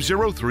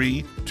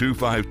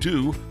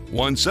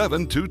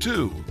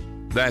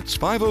 503-252-1722. That's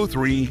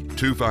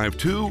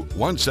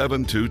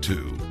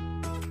 503-252-1722.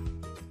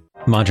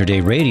 Mater Dei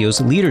Radio's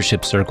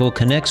Leadership Circle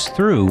connects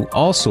through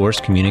All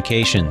Source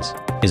Communications.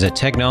 Is a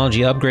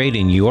technology upgrade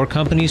in your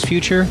company's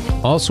future?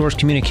 All Source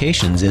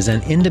Communications is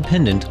an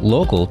independent,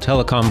 local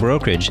telecom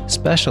brokerage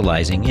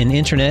specializing in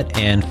internet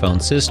and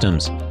phone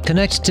systems.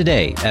 Connect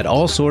today at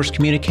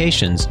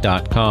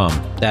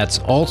allsourcecommunications.com. That's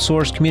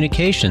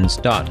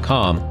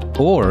allsourcecommunications.com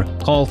or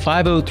call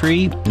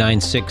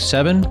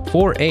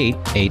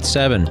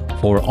 503-967-4887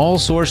 for All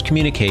Source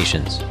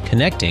Communications,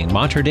 connecting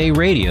Mater Dei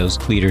Radio's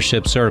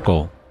Leadership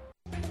Circle.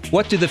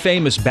 What do the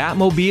famous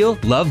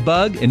Batmobile, Love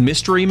Bug, and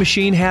Mystery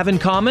Machine have in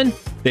common?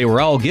 They were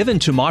all given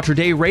to Mater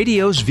Dei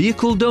Radio's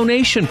vehicle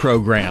donation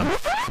program.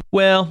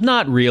 Well,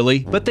 not really,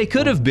 but they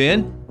could have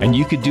been, and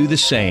you could do the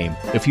same.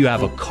 If you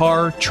have a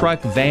car,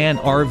 truck, van,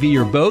 RV,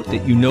 or boat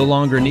that you no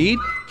longer need,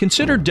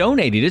 consider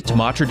donating it to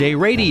Mater Dei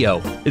Radio.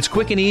 It's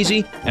quick and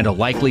easy and a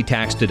likely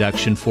tax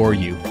deduction for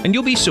you, and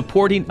you'll be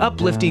supporting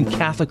uplifting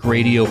Catholic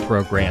radio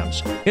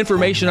programs.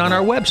 Information on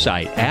our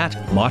website at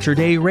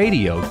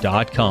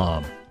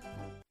materdeiradio.com.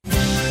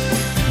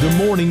 The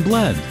Morning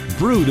Blend,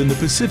 brewed in the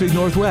Pacific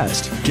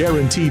Northwest,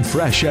 guaranteed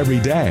fresh every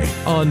day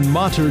on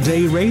Mater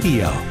Dei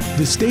Radio,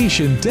 the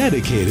station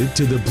dedicated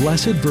to the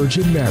Blessed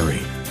Virgin Mary.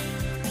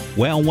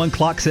 Well, one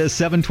clock says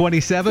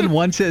 7:27,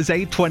 one says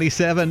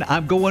 8:27.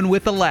 I'm going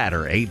with the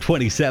latter,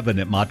 8:27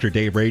 at Mater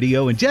Dei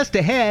Radio. And just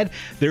ahead,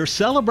 they're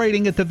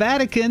celebrating at the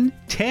Vatican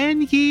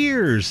 10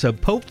 years of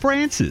Pope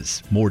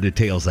Francis. More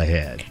details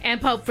ahead. And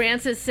Pope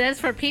Francis says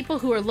for people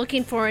who are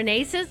looking for an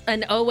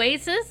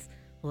oasis,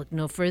 look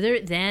no further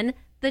than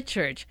the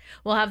church.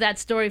 We'll have that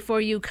story for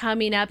you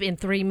coming up in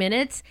 3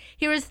 minutes.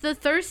 Here is The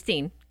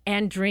Thirsting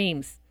and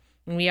Dreams.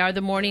 And we are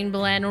the Morning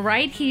Blend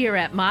right here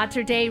at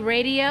Mater Dei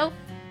Radio,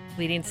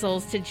 leading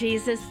souls to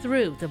Jesus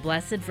through the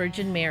Blessed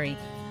Virgin Mary.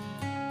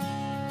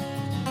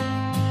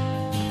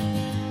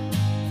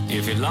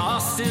 If you're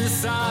lost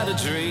inside a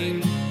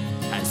dream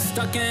and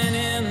stuck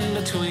in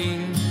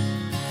between,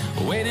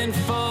 waiting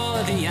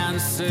for the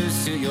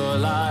answers to your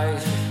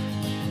life,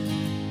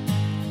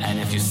 and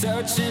if you're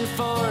searching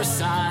for a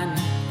sign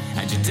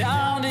and you're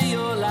down to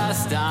your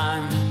last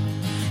dime,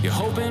 you're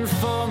hoping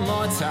for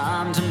more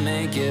time to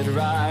make it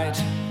right.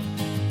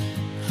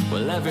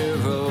 Well, every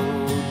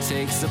road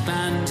takes a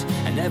bend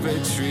and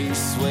every tree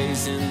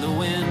sways in the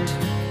wind.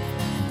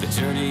 The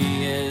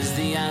journey is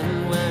the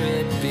end where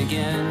it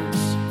begins,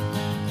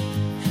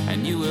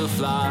 and you will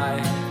fly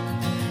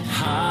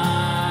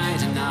high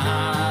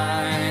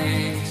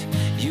tonight.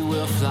 You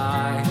will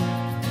fly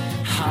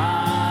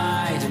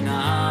high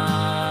tonight.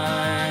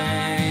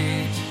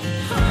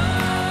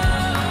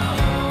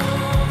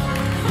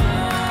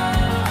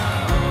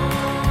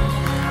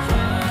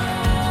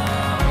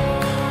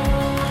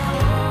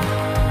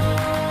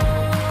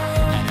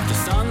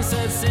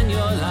 In your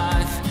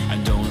life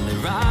and only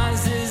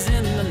rises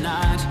in the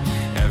night,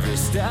 every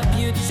step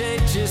you take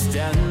just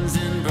ends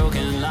in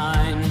broken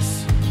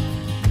lines.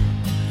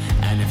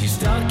 And if you're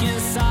stuck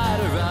inside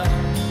a rut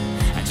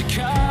and you're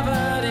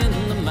covered in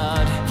the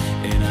mud,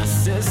 in a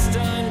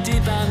cistern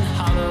deep and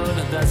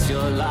hollowed, that's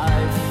your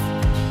life.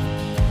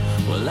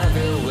 Well,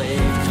 every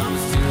wave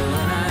comes to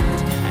an end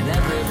and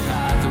every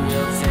path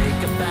will take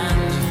a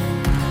bend.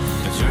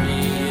 The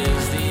journey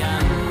is the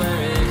end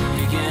where it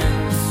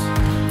begins,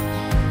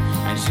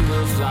 and you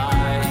will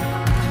fly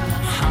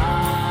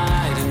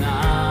high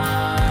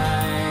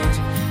tonight.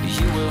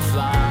 You will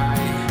fly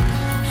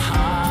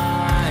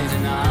high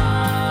tonight.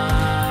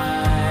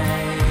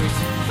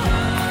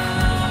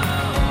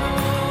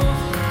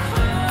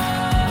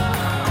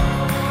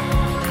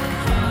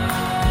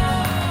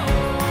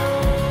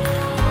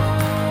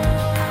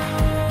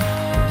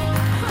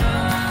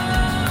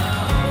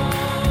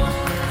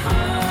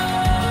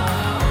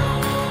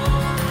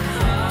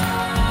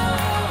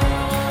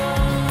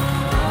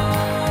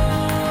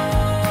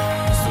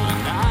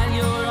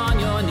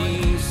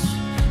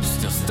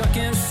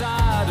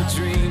 Inside a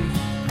dream,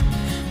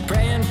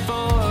 praying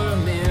for a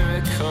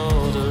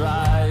miracle to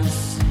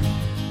rise,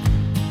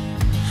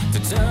 to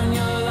turn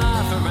your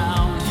life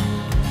around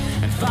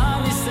and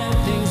finally set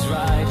things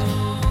right.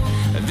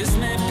 This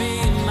may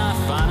be my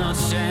final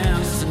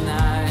chance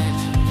tonight.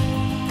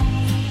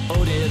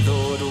 Oh dear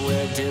Lord,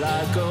 where did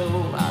I go?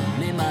 I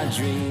made my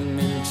dream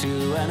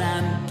into an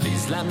end.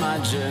 Please let my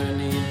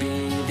journey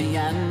be the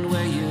end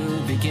where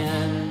you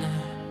begin,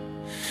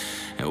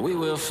 and we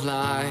will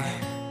fly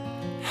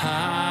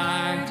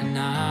high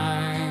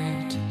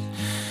tonight.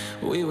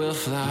 We will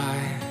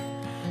fly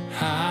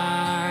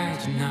high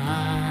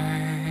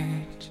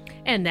tonight.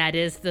 And that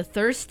is The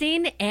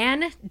Thirsting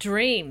and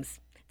Dreams.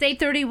 Day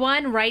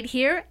 31 right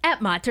here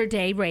at Mater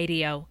Dei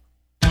Radio.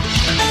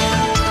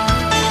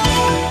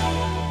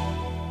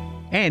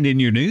 And in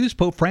your news,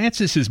 Pope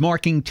Francis is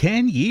marking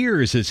 10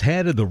 years as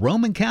head of the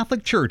Roman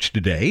Catholic Church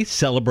today,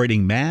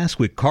 celebrating Mass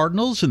with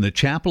cardinals in the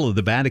chapel of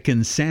the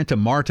Vatican's Santa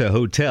Marta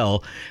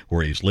Hotel,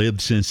 where he's lived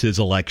since his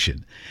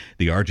election.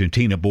 The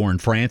Argentina-born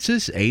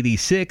Francis,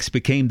 86,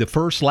 became the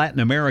first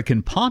Latin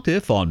American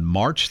pontiff on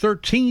March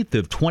 13th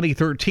of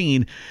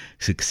 2013,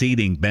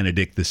 succeeding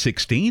Benedict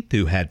XVI,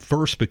 who had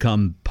first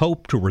become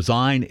pope to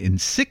resign in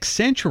 6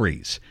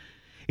 centuries.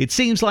 It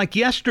seems like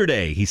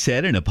yesterday, he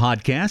said in a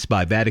podcast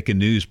by Vatican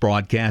News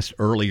broadcast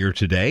earlier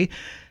today.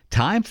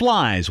 Time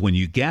flies when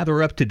you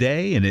gather up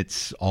today and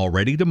it's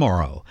already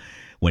tomorrow.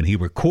 When he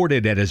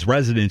recorded at his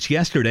residence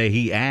yesterday,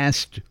 he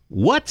asked,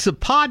 "What's a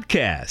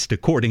podcast?"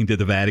 according to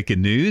the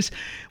Vatican News.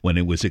 When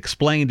it was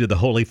explained to the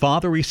Holy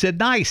Father, he said,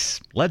 "Nice,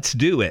 let's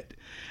do it."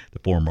 The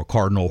former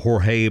Cardinal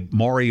Jorge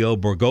Mario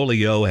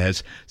Bergoglio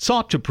has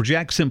sought to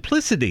project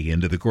simplicity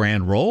into the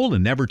grand role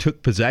and never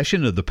took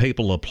possession of the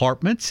papal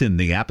apartments in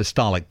the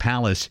apostolic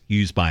palace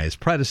used by his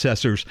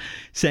predecessors,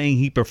 saying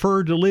he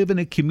preferred to live in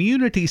a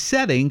community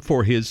setting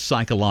for his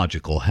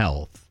psychological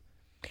health.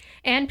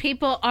 And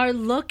people are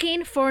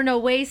looking for an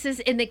oasis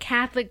in the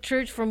Catholic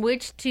Church from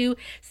which to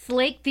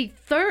slake the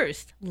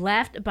thirst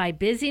left by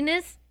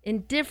busyness,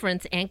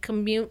 indifference, and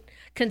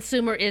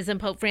consumerism,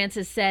 Pope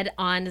Francis said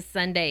on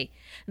Sunday.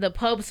 The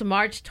Pope's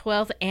March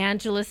 12th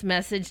Angelus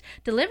message,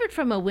 delivered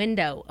from a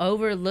window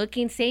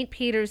overlooking St.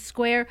 Peter's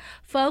Square,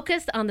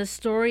 focused on the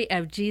story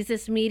of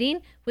Jesus'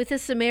 meeting with the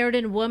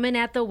Samaritan woman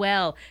at the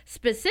well,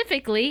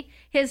 specifically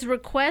his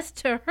request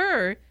to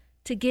her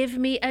to give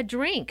me a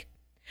drink.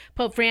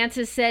 Pope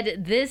Francis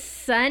said this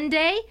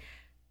Sunday,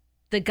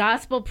 the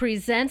gospel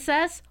presents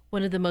us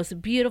one of the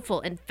most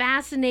beautiful and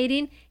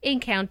fascinating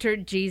encounter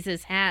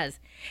Jesus has.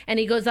 And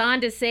he goes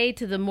on to say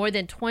to the more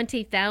than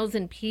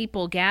 20,000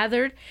 people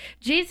gathered,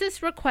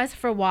 Jesus' request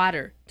for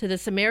water to the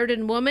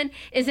Samaritan woman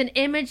is an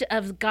image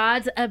of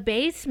God's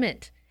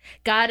abasement.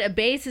 God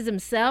abases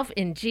himself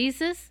in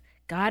Jesus.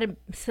 God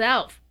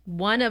himself,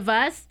 one of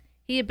us,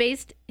 he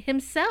abased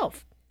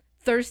himself,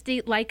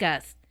 thirsty like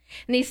us.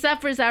 And he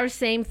suffers our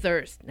same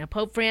thirst. Now,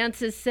 Pope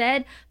Francis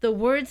said, the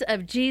words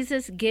of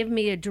Jesus, "Give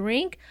me a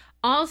drink,"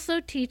 also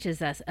teaches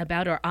us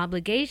about our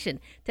obligation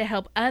to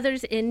help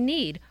others in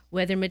need,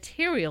 whether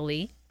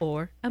materially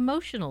or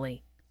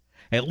emotionally.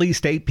 At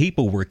least 8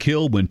 people were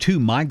killed when 2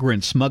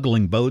 migrant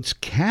smuggling boats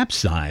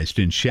capsized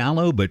in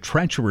shallow but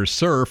treacherous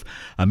surf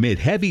amid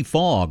heavy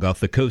fog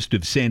off the coast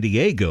of San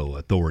Diego,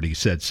 authorities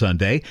said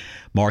Sunday,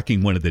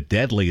 marking one of the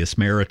deadliest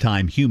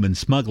maritime human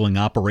smuggling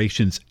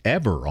operations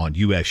ever on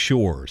U.S.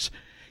 shores.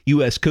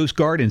 U.S. Coast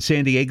Guard and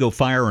San Diego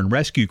fire and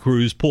rescue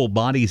crews pulled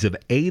bodies of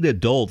 8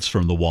 adults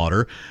from the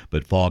water,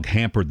 but fog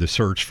hampered the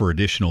search for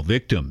additional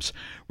victims.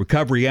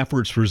 Recovery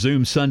efforts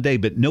resumed Sunday,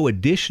 but no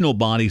additional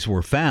bodies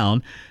were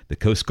found. The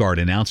Coast Guard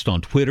announced on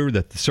Twitter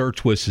that the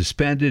search was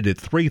suspended at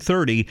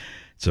 3:30.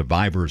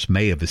 Survivors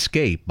may have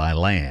escaped by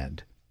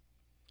land.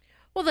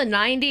 Well, the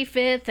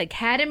 95th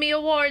Academy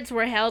Awards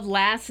were held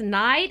last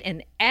night,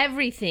 and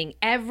Everything,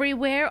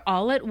 Everywhere,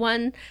 All at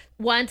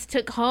Once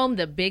took home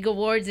the big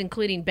awards,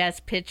 including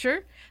Best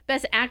Picture,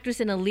 Best Actress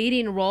in a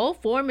Leading Role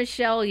for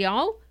Michelle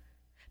Yeoh,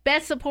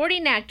 Best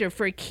Supporting Actor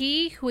for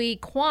Ke Huy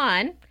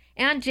Quan,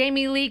 and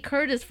Jamie Lee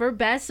Curtis for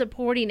Best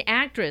Supporting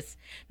Actress.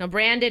 Now,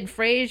 Brendan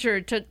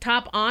Fraser took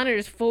top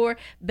honors for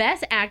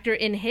Best Actor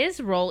in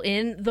his role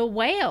in The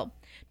Whale.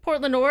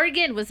 Portland,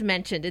 Oregon was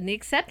mentioned in the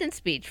acceptance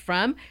speech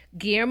from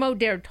Guillermo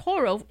del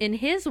Toro in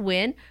his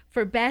win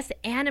for Best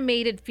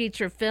Animated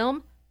Feature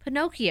Film,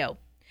 Pinocchio.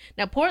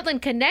 Now,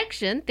 Portland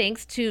Connection,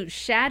 thanks to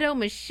Shadow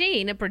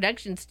Machine, a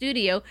production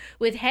studio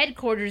with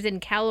headquarters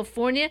in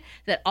California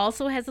that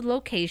also has a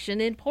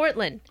location in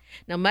Portland.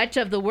 Now, much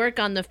of the work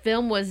on the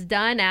film was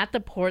done at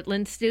the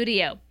Portland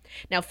studio.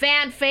 Now,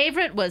 fan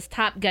favorite was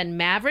Top Gun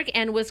Maverick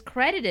and was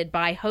credited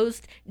by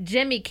host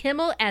Jimmy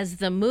Kimmel as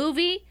the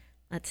movie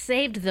that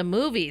saved the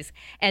movies,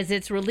 as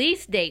its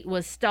release date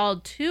was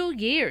stalled 2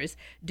 years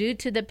due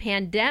to the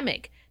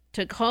pandemic.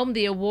 Took home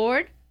the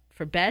award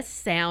for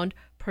Best Sound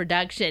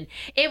Production.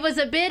 It was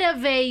a bit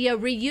of a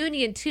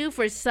reunion, too,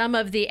 for some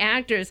of the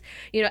actors.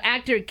 You know,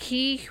 actor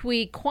Ke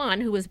Huy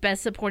Quan, who was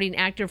Best Supporting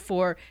Actor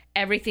for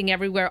Everything,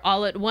 Everywhere,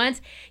 All at Once,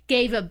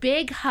 gave a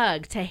big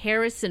hug to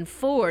Harrison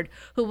Ford,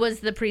 who was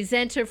the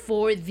presenter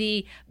for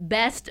the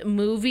Best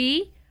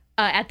Movie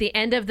at the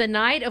end of the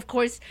night. Of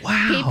course,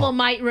 people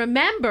might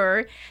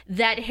remember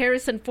that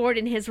Harrison Ford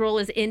in his role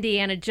as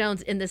Indiana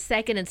Jones in the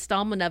second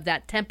installment of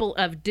that Temple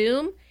of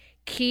Doom,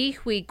 Ke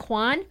Huy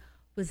Quan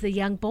was the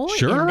young boy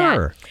in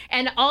that.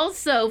 And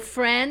also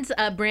friends,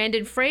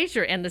 Brendan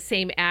Fraser and the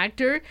same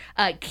actor,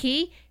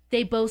 Ke,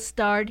 they both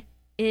starred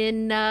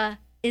in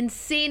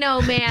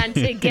Encino Man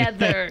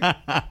together.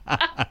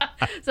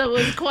 So it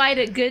was quite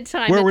a good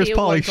time. Where at was the Pauly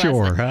awards last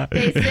Shore? night. Huh?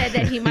 They said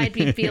that he might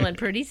be feeling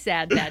pretty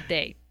sad that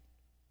day.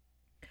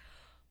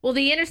 Well,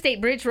 the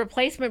Interstate Bridge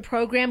Replacement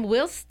Program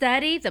will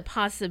study the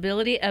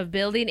possibility of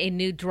building a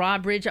new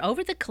drawbridge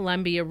over the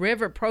Columbia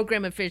River,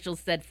 program officials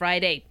said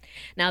Friday.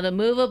 Now, the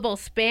movable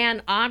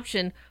span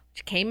option,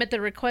 which came at the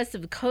request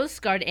of the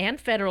Coast Guard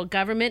and federal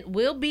government,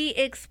 will be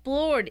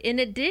explored in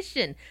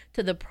addition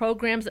to the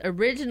program's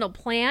original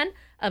plan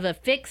of a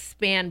fixed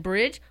span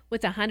bridge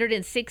with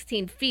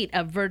 116 feet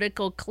of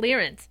vertical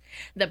clearance.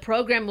 The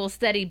program will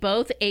study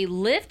both a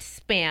lift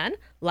span,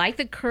 like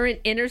the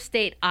current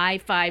Interstate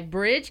I-5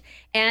 bridge,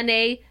 and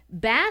a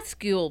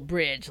bascule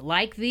bridge,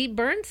 like the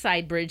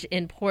Burnside Bridge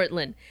in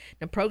Portland.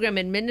 The program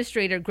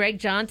administrator Greg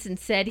Johnson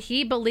said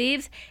he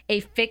believes a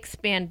fixed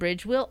span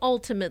bridge will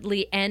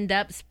ultimately end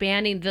up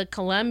spanning the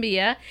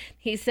Columbia.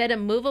 He said a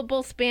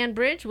movable span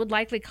bridge would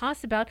likely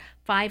cost about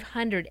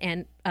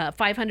 $500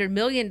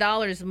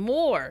 million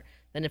more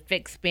than a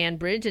fixed span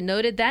bridge, and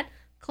noted that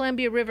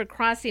Columbia River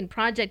Crossing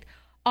project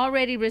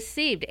already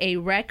received a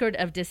record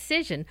of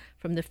decision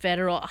from the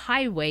Federal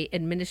Highway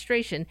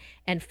Administration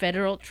and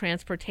Federal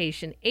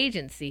Transportation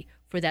Agency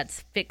for that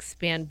fixed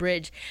span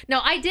bridge.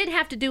 Now, I did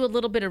have to do a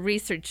little bit of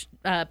research,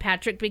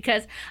 Patrick,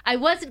 because I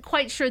wasn't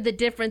quite sure the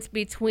difference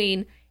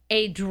between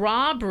a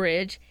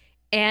drawbridge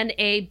and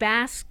a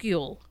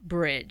bascule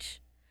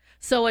bridge.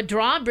 So a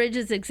drawbridge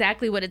is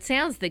exactly what it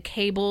sounds. The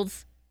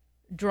cables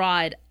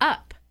draw it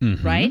up,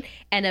 right?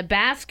 And a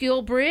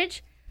bascule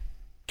bridge,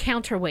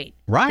 counterweight.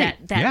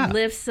 Right. That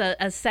lifts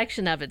a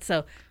section of it.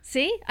 So,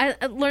 see,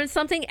 I learn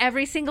something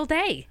every single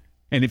day.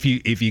 And if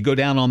you go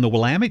down on the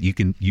Willamette, you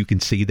can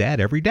see that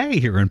every day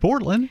here in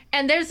Portland.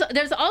 And there's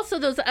also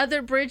those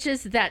other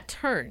bridges that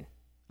turn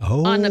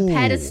on the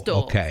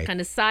pedestal,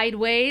 kind of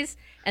sideways,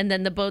 and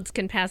then the boats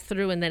can pass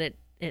through, and then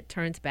it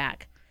turns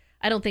back.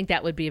 I don't think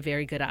that would be a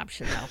very good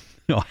option, though.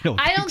 No,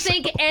 I don't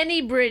think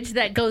any bridge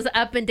that goes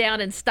up and down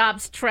and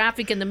stops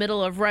traffic in the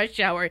middle of rush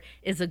hour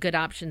is a good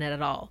option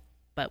at all.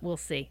 But we'll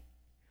see.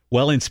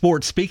 Well, in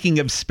sports, speaking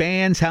of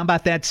spans, how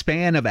about that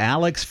span of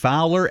Alex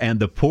Fowler and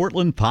the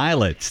Portland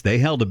Pilots? They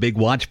held a big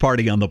watch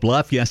party on the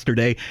Bluff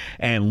yesterday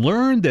and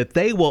learned that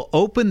they will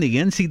open the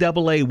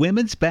NCAA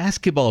women's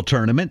basketball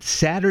tournament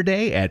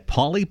Saturday at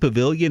Pauley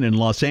Pavilion in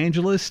Los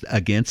Angeles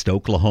against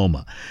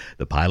Oklahoma.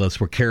 The Pilots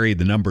were carried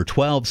the number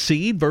 12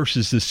 seed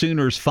versus the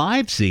Sooners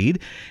 5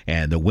 seed,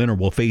 and the winner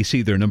will face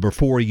either number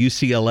 4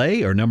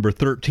 UCLA or number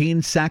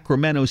 13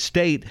 Sacramento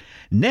State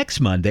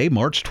next Monday,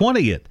 March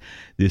 20th.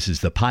 This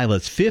is the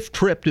Pilots' 5th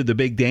trip to the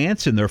Big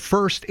Dance and their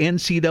first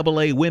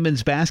NCAA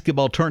women's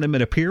basketball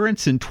tournament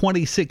appearance in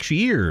 26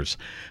 years.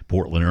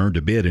 Portland earned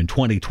a bid in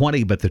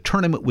 2020, but the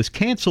tournament was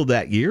canceled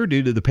that year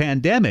due to the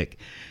pandemic.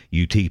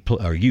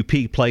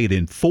 UP played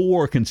in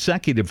 4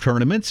 consecutive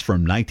tournaments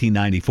from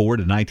 1994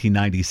 to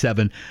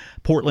 1997.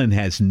 Portland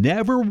has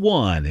never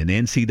won an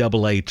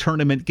NCAA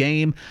tournament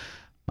game.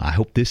 I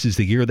hope this is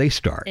the year they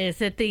start.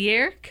 Is it the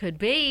year? Could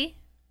be.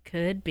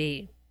 Could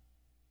be.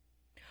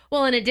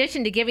 Well, in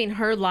addition to giving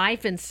her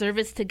life in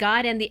service to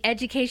God and the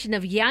education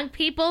of young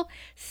people,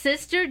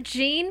 Sister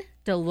Jean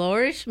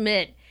Dolores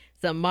Schmidt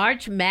is a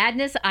March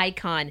Madness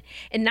icon.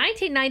 In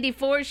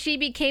 1994, she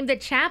became the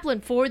chaplain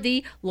for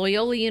the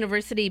Loyola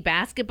University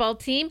basketball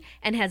team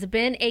and has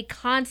been a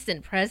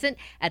constant present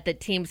at the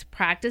team's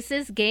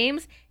practices,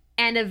 games,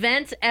 and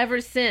events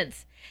ever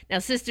since. Now,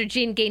 Sister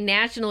Jean gained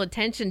national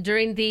attention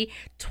during the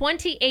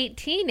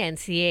 2018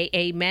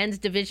 NCAA Men's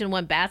Division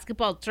I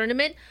basketball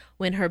tournament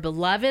when her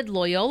beloved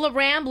Loyola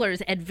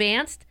Ramblers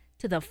advanced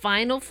to the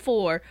Final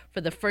Four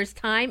for the first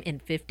time in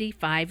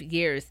 55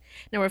 years.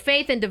 Now, her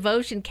faith and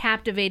devotion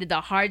captivated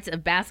the hearts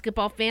of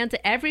basketball fans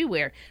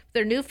everywhere. With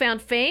their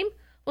newfound fame,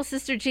 well,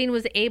 Sister Jean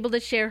was able to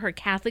share her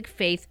Catholic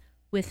faith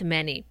with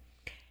many.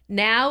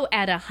 Now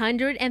at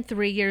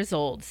 103 years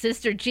old,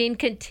 Sister Jean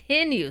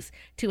continues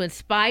to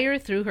inspire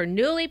through her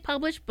newly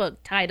published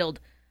book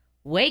titled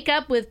Wake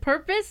Up with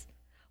Purpose,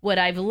 What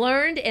I've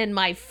Learned in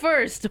My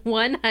First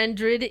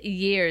 100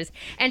 Years.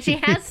 And she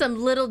has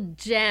some little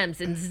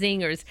gems and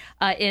zingers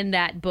in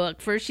that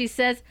book. First, she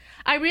says,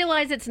 I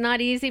realize it's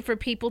not easy for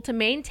people to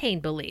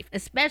maintain belief,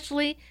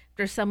 especially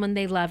after someone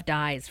they love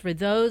dies. For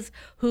those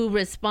who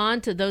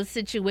respond to those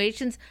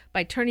situations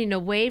by turning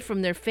away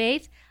from their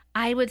faith,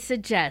 I would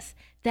suggest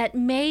that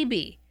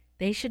maybe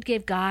they should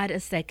give God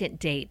a second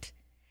date.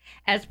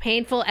 As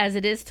painful as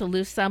it is to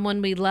lose someone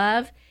we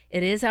love,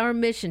 it is our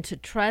mission to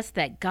trust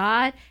that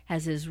God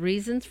has his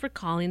reasons for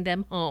calling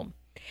them home.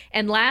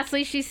 And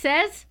lastly, she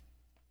says,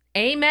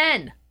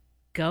 Amen.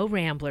 Go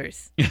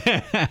Ramblers.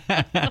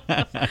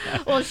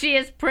 Well, she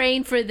is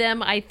praying for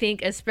them, I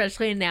think,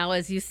 especially now,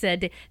 as you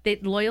said,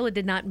 that Loyola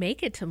did not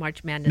make it to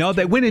March Madness. No,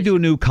 they went into a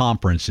new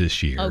conference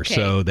this year. Okay.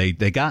 So they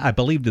got, I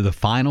believe, to the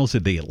finals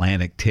of the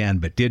Atlantic 10,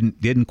 but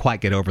didn't quite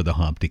get over the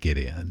hump to get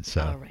in.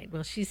 So. All right.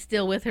 Well, she's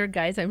still with her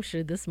guys, I'm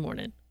sure, this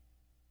morning.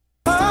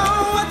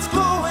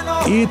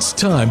 It's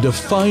time to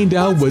find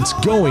out what's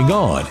going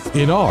on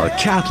in our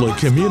Catholic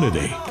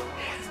community.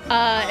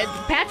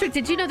 Patrick,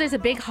 did you know there's a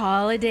big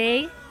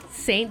holiday,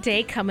 Saint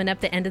Day, coming up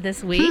the end of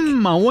this week?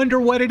 I wonder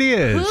what it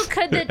is. Who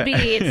could it be?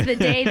 It's the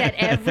day that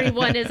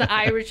everyone is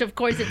Irish. Of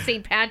course, it's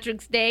St.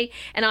 Patrick's Day.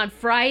 And on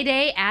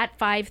Friday at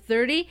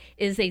 5:30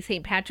 is a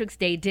St. Patrick's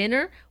Day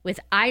dinner with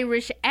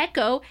Irish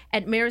Echo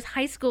at Mayor's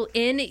High School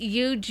in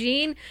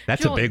Eugene.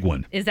 That's a big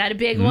one. Is that a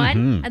big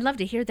one? I'd love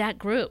to hear that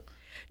group.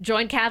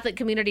 Join Catholic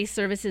Community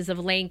Services of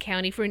Lane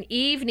County for an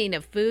evening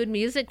of food,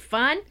 music,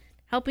 fun,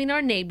 helping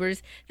our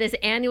neighbors. This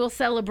annual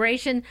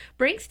celebration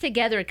brings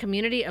together a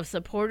community of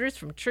supporters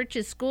from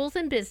churches, schools,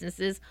 and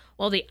businesses,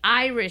 while the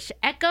Irish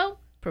Echo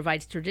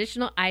provides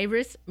traditional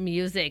Irish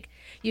music.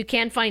 You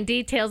can find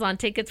details on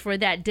tickets for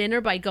that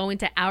dinner by going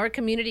to our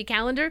community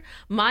calendar,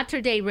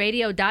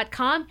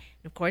 materdeiradio.com,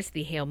 and of course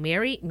the Hail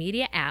Mary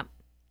Media app.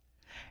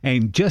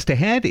 And just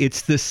ahead,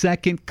 it's the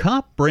second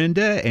cup,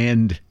 Brenda,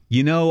 and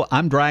you know,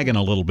 I'm dragging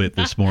a little bit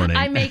this morning.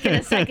 I'm making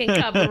a second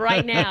cup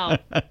right now.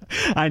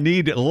 I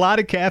need a lot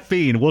of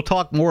caffeine. We'll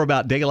talk more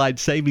about daylight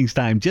savings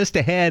time just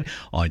ahead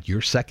on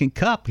your second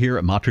cup here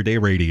at Mater Dei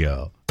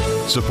Radio.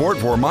 Support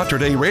for Mater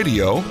Dei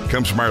Radio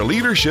comes from our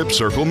Leadership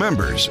Circle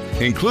members,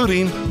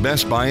 including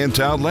Best Buy in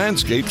Town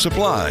Landscape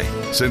Supply.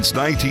 Since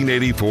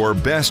 1984,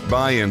 Best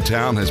Buy in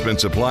Town has been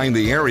supplying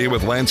the area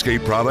with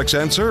landscape products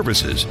and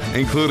services,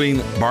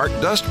 including bark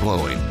dust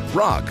blowing,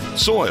 rock,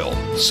 soil,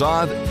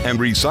 sod, and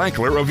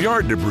recycler of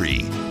yard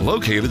debris.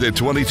 Located at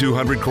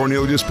 2200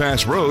 Cornelius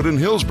Pass Road in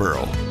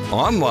Hillsboro.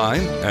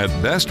 Online at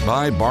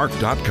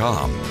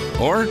bestbuybark.com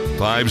or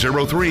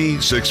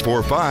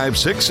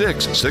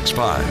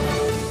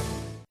 503-645-6665.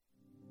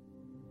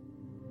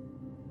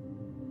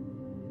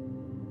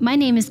 My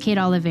name is Kate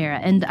Oliveira,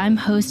 and I'm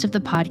host of the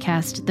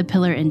podcast, The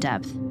Pillar in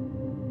Depth.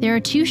 There are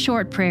 2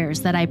 short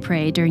prayers that I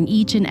pray during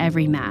each and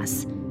every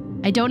Mass.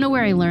 I don't know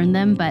where I learned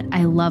them, but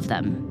I love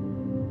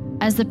them.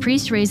 As the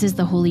priest raises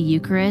the Holy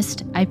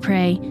Eucharist, I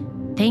pray,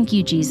 "Thank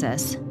you,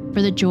 Jesus,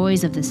 for the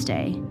joys of this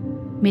day.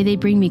 May they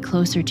bring me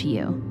closer to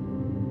you."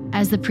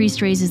 As the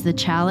priest raises the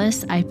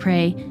chalice, I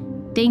pray,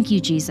 "Thank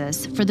you,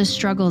 Jesus, for the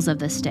struggles of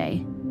this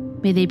day.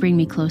 May they bring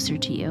me closer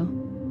to you."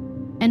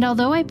 And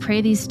although I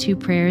pray these 2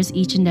 prayers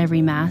each and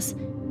every Mass,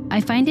 I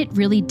find it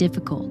really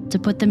difficult to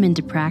put them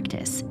into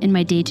practice in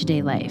my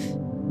day-to-day life.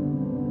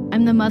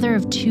 I'm the mother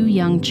of 2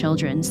 young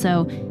children,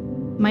 so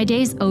my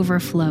days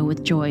overflow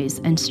with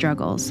joys and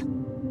struggles.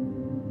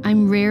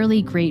 I'm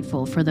rarely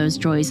grateful for those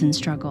joys and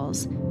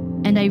struggles,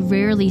 and I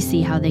rarely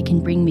see how they can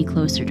bring me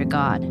closer to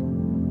God.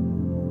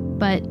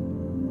 But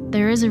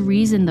there is a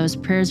reason those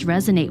prayers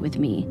resonate with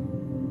me.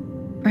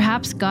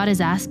 Perhaps God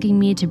is asking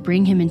me to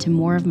bring Him into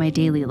more of my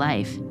daily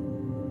life.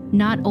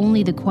 Not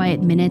only the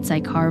quiet minutes I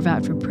carve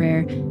out for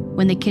prayer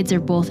when the kids are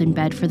both in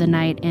bed for the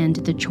night and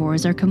the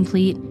chores are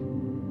complete,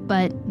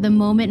 but the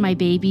moment my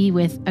baby,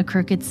 with a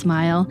crooked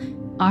smile,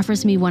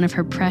 offers me one of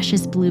her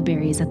precious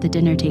blueberries at the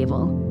dinner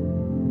table,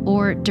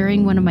 or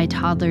during one of my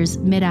toddler's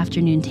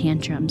mid-afternoon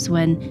tantrums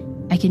when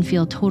I can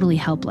feel totally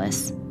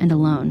helpless and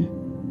alone.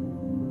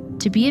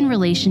 To be in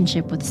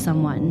relationship with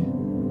someone,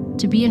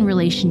 to be in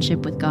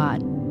relationship with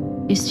God,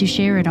 is to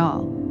share it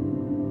all.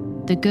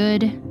 The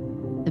good,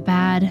 the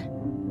bad,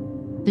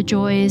 the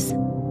joys,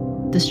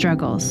 the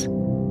struggles.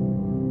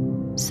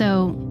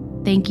 So,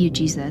 thank you,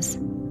 Jesus,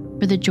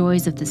 for the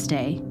joys of this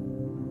day,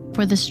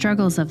 for the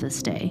struggles of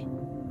this day.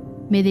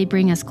 May they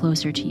bring us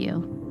closer to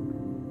you.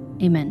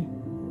 Amen.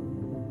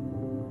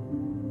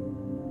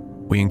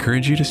 We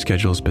encourage you to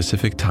schedule a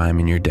specific time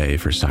in your day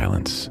for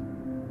silence.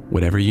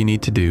 Whatever you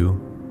need to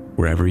do,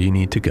 wherever you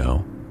need to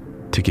go,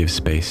 to give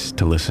space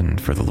to listen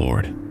for the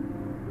Lord.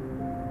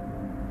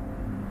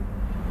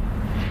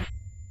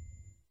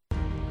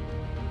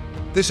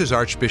 This is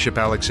Archbishop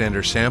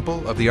Alexander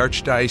Sample of the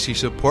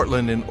Archdiocese of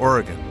Portland in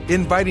Oregon,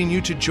 inviting you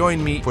to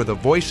join me for The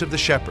Voice of the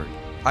Shepherd.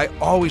 I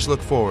always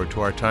look forward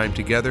to our time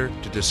together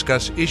to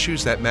discuss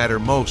issues that matter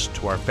most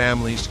to our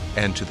families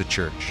and to the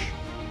Church.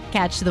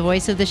 Catch The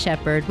Voice of the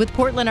Shepherd with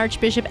Portland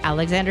Archbishop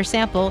Alexander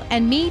Sample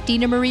and me,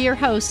 Dina Marie, your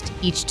host,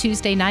 each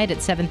Tuesday night at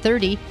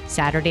 7:30,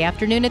 Saturday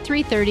afternoon at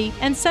 3:30,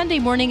 and Sunday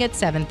morning at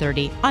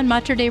 7:30 on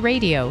Mater Dei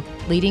Radio,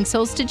 leading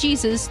souls to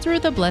Jesus through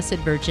the Blessed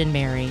Virgin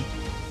Mary.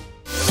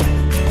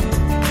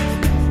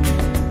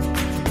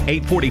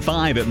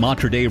 8:45 at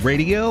Mater Dei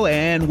Radio,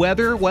 and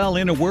weather, well,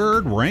 in a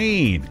word,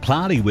 rain.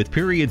 Cloudy with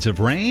periods of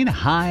rain.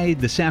 High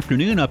this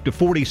afternoon up to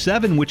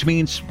 47, which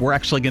means we're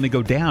actually going to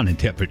go down in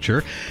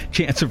temperature.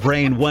 Chance of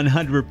rain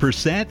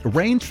 100%.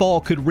 Rainfall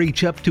could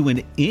reach up to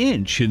an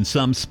inch in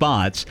some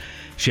spots.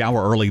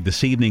 Shower early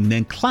this evening,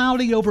 then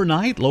cloudy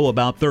overnight, low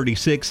about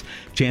 36.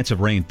 Chance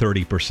of rain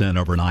 30%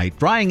 overnight.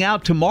 Drying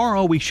out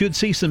tomorrow, we should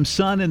see some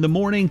sun in the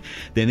morning,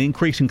 then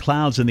increasing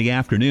clouds in the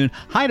afternoon.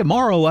 High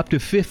tomorrow up to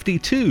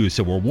 52,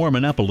 so we're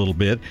warming up a little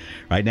bit.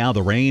 Right now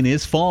the rain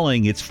is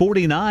falling. It's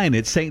 49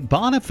 at St.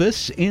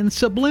 Boniface in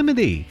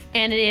Sublimity.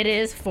 And it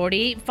is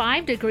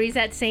 45 degrees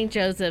at St.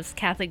 Joseph's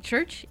Catholic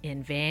Church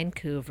in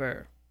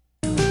Vancouver.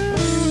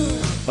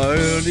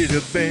 Early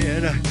to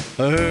bed,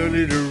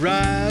 early to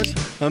rise.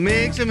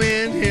 makes a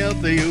man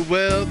healthy,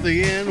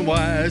 wealthy, and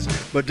wise.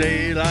 But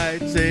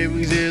daylight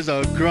savings is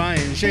a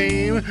crying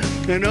shame,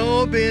 and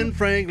old Ben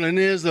Franklin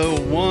is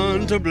the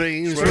one to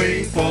blame.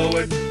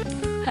 Straightforward.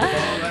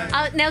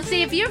 Now,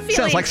 see, if you're feeling...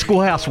 Sounds like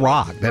Schoolhouse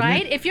Rock, doesn't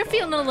right? it? If you're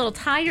feeling a little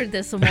tired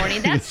this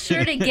morning, that's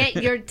sure to get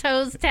your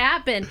toes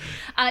tapping.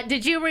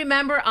 Did you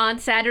remember on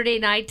Saturday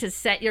night to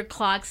set your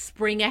clock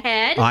spring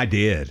ahead? I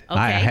did. Okay.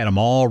 I had them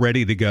all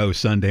ready to go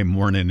Sunday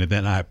morning, and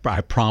then I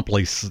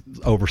promptly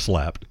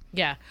overslept.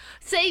 Yeah.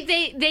 Say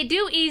they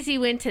do ease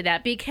you into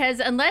that,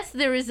 because unless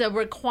there is a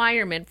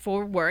requirement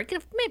for work,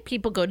 if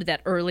people go to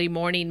that early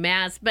morning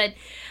mass, but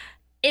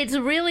it's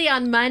really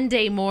on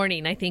Monday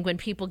morning, I think, when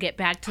people get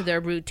back to their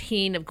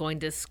routine of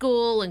going to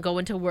school and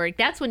going to work.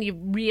 That's when you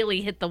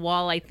really hit the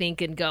wall, I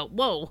think, and go,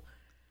 whoa.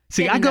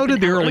 See, I go to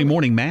the early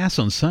morning mass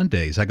on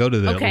Sundays. I go to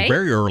the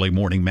very early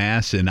morning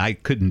mass, and I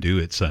couldn't do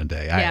it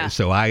Sunday.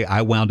 So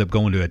I wound up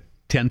going to a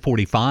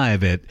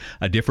 10:45 at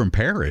a different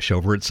parish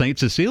over at St.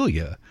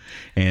 Cecilia,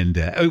 and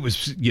it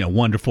was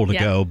wonderful to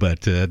go.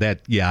 But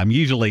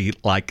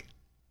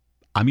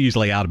I'm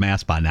usually out of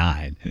mass by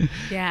 9.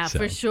 Yeah,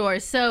 for sure.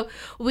 So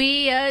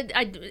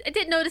I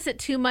didn't notice it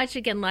too much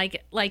again,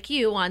 like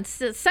you on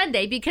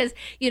Sunday, because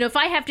if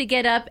I have to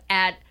get up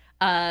at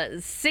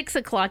 6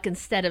 o'clock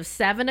instead of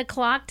 7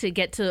 o'clock to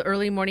get to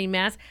early morning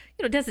mass,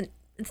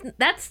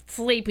 that's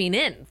sleeping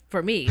in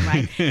for me,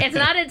 right? It's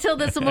not until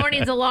this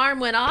morning's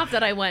alarm went off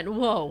that I went,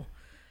 whoa,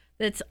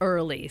 that's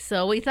early.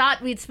 So we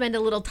thought we'd spend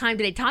a little time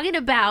today talking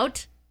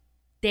about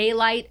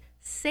daylight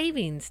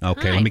savings time.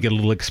 Okay, let me get a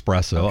little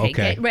espresso.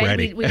 Okay,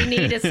 ready. We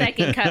need a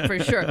second cup for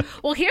sure.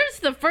 Well, here's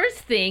the first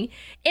thing.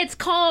 It's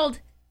called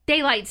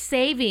daylight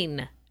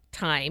saving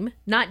time,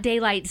 not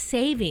daylight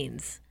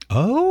savings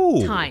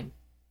time.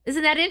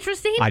 Isn't that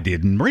interesting? I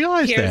didn't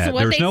realize that.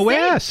 There's no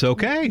S.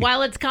 Okay.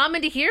 While it's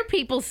common to hear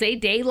people say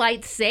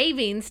daylight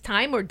savings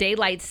time or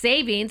daylight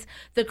savings,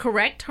 the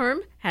correct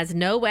term has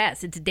no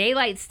S. It's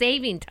daylight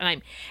saving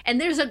time. And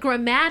there's a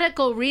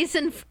grammatical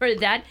reason for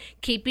that,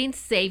 keeping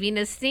saving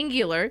as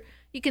singular.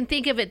 You can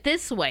think of it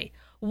this way.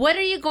 What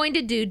are you going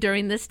to do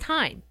during this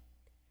time?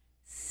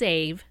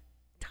 Save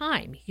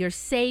time. You're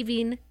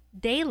saving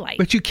daylight.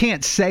 But you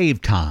can't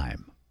save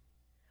time.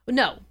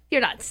 No,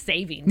 you're not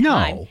saving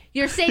time. No.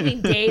 You're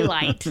saving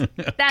daylight.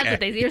 That's what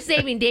they say. You're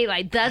saving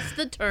daylight. That's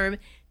the term,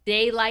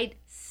 daylight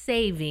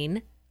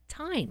saving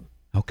time.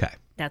 Okay.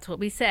 That's what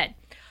we said.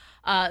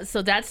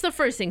 So that's the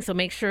first thing. So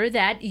make sure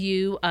that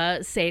you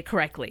say it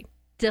correctly.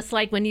 Just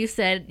like when you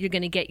said you're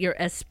going to get your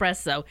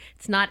espresso.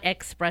 It's not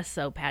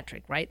espresso,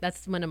 Patrick, right?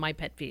 That's one of my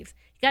pet peeves.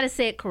 You got to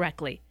say it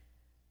correctly.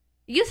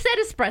 You said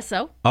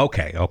espresso.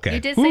 Okay. You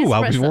did say espresso.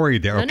 I was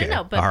worried there. Okay.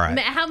 No. But all right.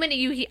 how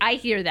many I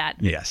hear that?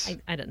 Yes.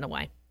 I don't know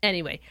why.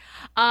 Anyway,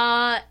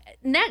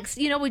 next,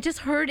 we just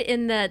heard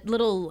in that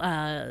little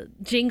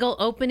jingle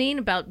opening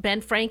about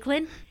Ben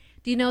Franklin.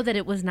 Do you know that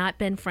it was not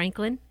Ben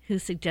Franklin who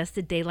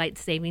suggested daylight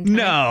saving time?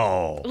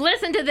 No.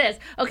 Listen to this.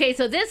 Okay,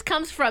 so this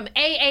comes from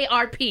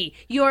AARP,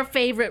 your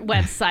favorite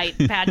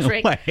website,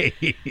 Patrick. Wait.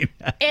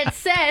 It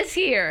says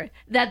here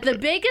that the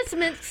biggest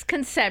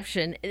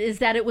misconception is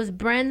that it was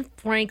Ben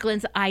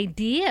Franklin's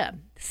idea,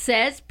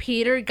 says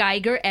Peter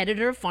Geiger,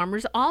 editor of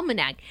Farmer's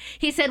Almanac.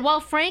 He said, while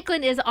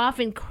Franklin is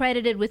often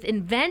credited with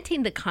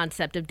inventing the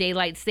concept of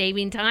daylight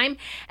saving time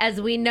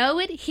as we know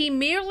it, he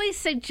merely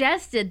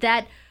suggested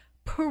that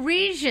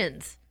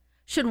Parisians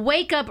should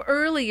wake up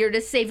earlier to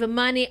save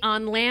money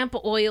on lamp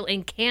oil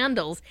and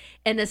candles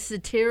in a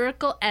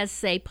satirical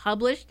essay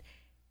published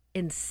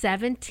in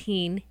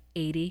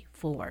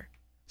 1784.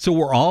 So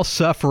we're all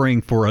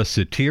suffering for a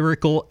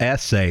satirical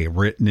essay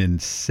written in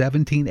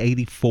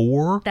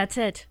 1784? That's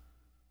it.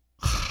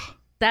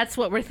 That's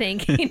what we're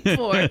thanking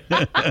for.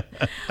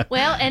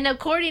 Well, and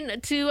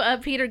according to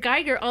Peter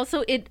Geiger,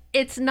 also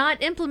it's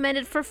not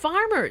implemented for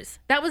farmers.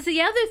 That was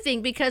the other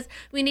thing, because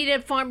we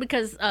needed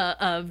because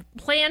of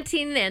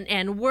planting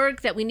and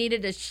work, that we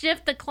needed to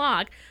shift the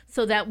clock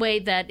so that way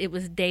that it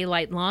was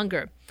daylight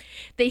longer.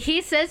 He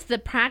says the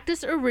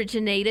practice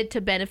originated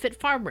to benefit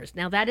farmers.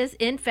 Now, that is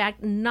in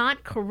fact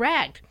not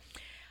correct.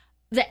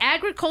 The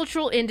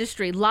agricultural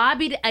industry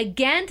lobbied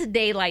against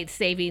daylight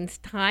savings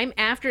time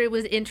after it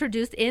was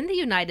introduced in the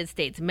United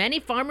States. Many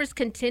farmers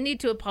continue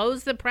to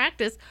oppose the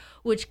practice,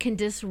 which can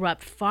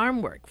disrupt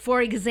farm work. For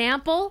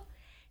example,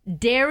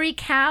 dairy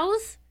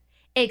cows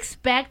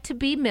expect to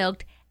be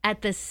milked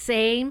at the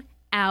same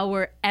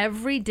hour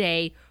every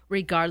day,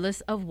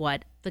 regardless of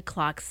what the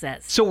clock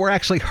says. So we're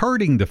actually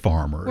hurting the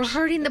farmers. We're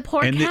hurting the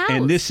poor cows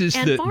and this is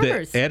and the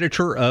farmers.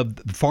 editor of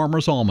the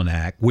Farmer's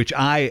Almanac, which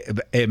I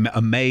am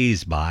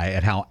amazed by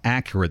at how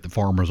accurate the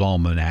Farmer's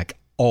Almanac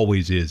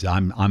always is.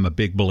 I'm a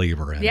big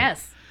believer in it.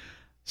 Yes.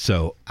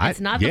 So it's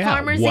not the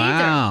farmers either.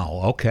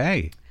 Wow.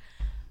 Okay.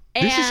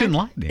 This is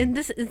enlightening. And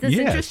is this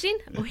interesting?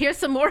 Well, here's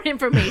some more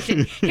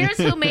information. Here's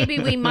who maybe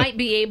we might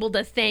be able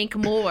to thank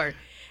more.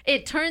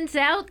 It turns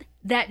out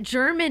that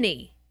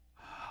Germany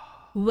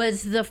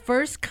was the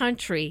first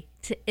country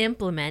to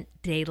implement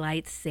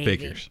daylight saving.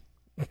 Figures.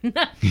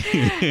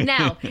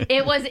 Now,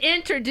 it was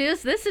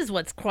introduced, this is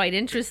what's quite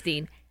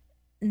interesting,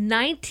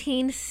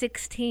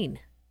 1916.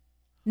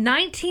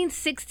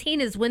 1916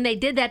 is when they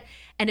did that,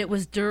 and it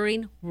was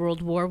during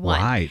World War I.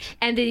 Right.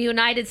 And the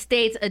United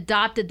States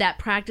adopted that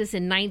practice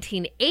in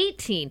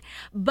 1918,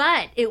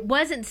 but it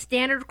wasn't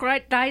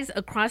standardized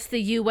across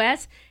the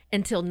U.S.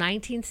 until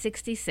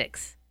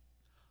 1966.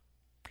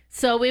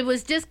 So it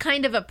was just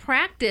kind of a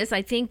practice,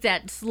 I think,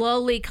 that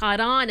slowly caught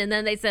on, and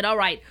then they said, all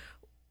right,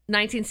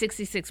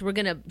 1966, we're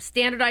going to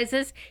standardize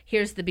this.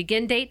 Here's the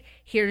begin date.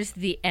 Here's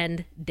the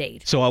end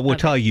date. So I will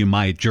tell you,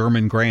 my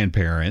German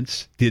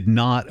grandparents did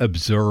not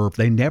observe.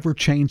 They never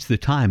changed the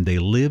time. They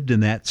lived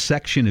in that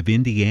section of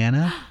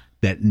Indiana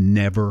that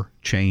never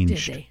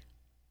changed. Did they?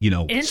 You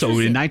know, so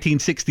in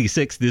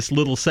 1966, this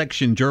little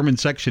section, German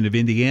section of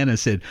Indiana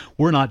said,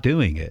 we're not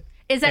doing it.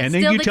 Is that and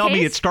still then you the tell me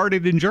case? it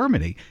started in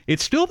Germany.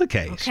 It's still the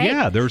case. Okay.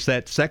 Yeah, there's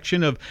that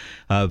section of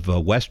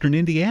Western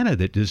Indiana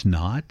that does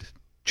not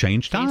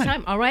change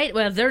time. All right.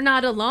 Well, they're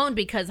not alone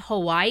because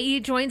Hawaii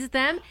joins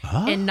them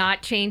in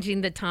not changing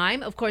the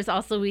time. Of course,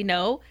 also we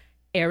know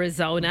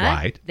Arizona.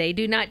 Right. They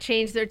do not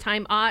change their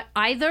time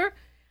either.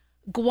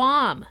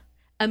 Guam,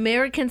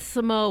 American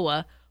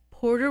Samoa,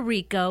 Puerto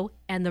Rico,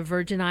 and the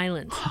Virgin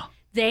Islands.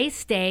 They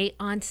stay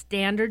on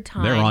standard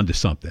time. They're on to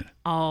something.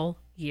 All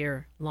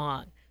year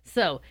long.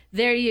 So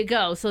there you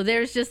go. So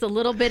there's just a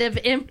little bit of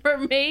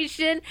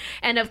information.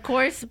 And of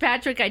course,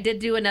 Patrick, I did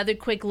do another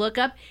quick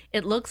lookup.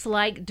 It looks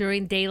like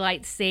during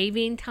daylight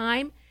saving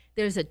time,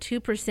 there's a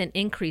 2%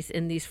 increase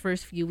in these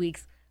first few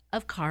weeks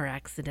of car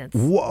accidents.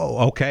 Whoa.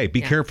 Okay.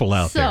 Be careful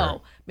out there.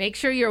 So make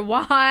sure you're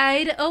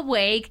wide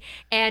awake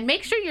and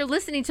make sure you're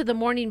listening to the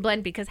Morning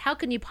Blend, because how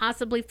can you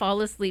possibly fall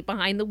asleep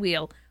behind the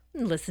wheel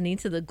listening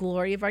to the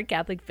glory of our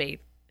Catholic faith?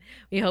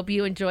 We hope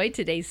you enjoyed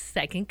today's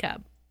Second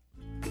Cup.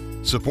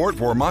 Support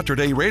for Mater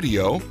Dei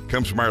Radio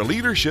comes from our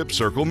Leadership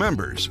Circle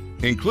members,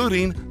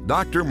 including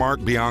Dr.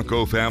 Mark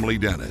Bianco, family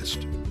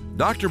dentist.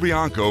 Dr.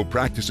 Bianco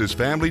practices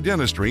family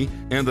dentistry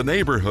in the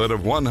neighborhood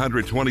of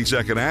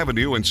 122nd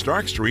Avenue and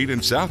Stark Street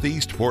in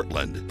Southeast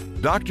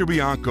Portland. Dr.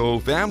 Bianco,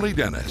 family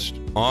dentist,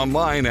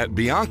 online at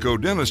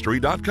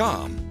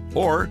biancodentistry.com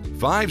or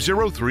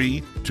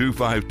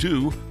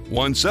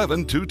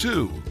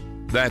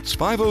 503-252-1722. That's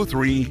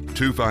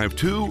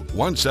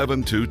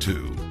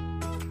 503-252-1722.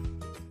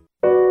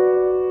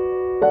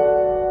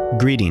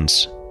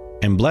 Greetings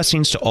and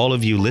blessings to all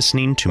of you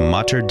listening to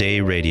Mater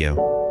Dei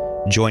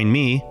Radio. Join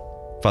me,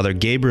 Father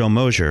Gabriel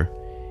Mosier,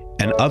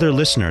 and other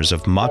listeners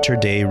of Mater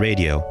Dei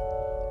Radio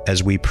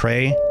as we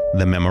pray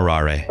the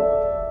Memorare.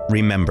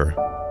 Remember,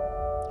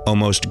 O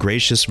most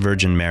gracious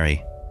Virgin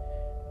Mary,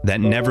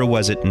 that never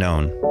was it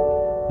known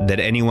that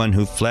anyone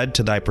who fled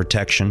to thy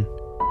protection,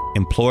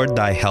 implored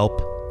thy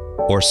help,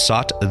 or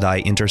sought thy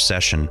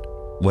intercession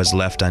was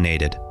left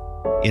unaided.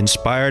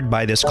 Inspired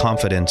by this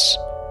confidence,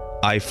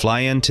 I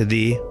fly unto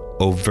thee,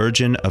 O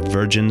Virgin of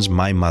Virgins,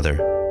 my Mother.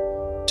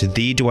 To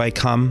thee do I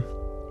come,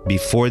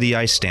 before thee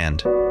I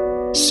stand,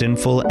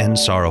 sinful and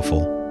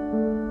sorrowful.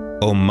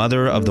 O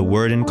Mother of the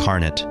Word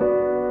incarnate,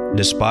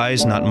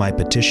 despise not my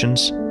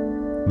petitions,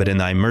 but in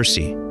thy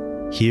mercy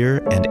hear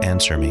and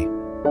answer me.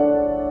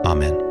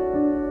 Amen.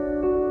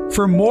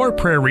 For more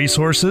prayer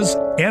resources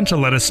and to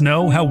let us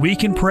know how we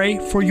can pray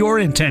for your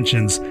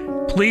intentions,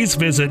 please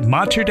visit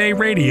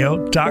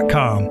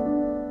materdeiradio.com.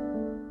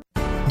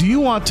 Do you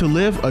want to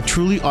live a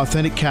truly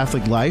authentic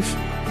Catholic life?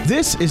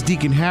 This is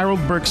Deacon Harold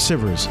Burke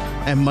Sivers,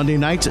 and Monday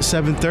nights at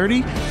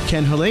 7:30,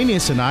 Ken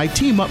Hellenius and I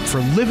team up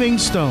for Living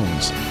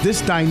Stones.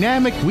 This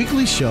dynamic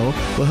weekly show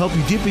will help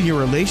you deepen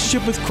your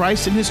relationship with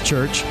Christ and His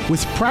Church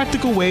with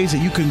practical ways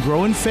that you can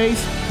grow in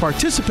faith,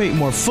 participate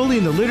more fully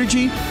in the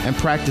liturgy, and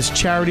practice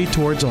charity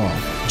towards all.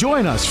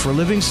 Join us for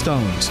Living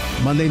Stones,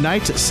 Monday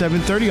nights at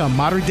 7:30 on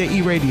Mater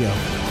Dei Radio,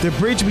 the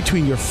bridge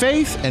between your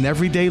faith and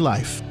everyday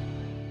life.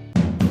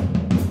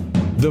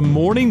 The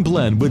Morning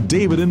Blend with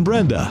David and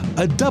Brenda,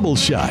 a double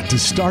shot to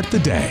start the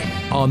day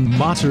on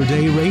Mater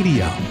Dei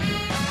Radio.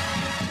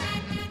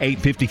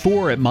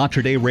 8:54 at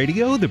Mater Dei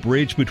Radio, the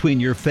bridge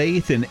between your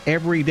faith and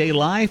everyday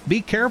life.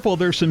 Be careful,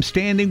 there's some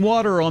standing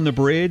water on the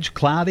bridge.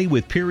 Cloudy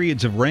with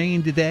periods of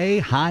rain today,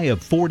 high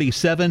of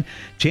 47.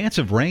 Chance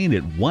of rain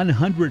at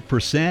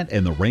 100%,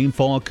 and the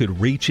rainfall could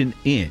reach an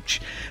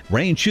inch.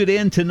 Rain should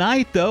end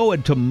tonight, though,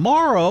 and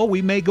tomorrow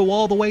we may go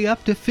all the way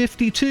up to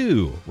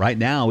 52. Right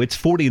now, it's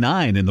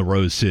 49 in the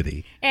Rose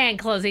City. And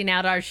closing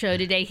out our show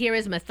today, here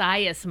is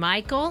Matthias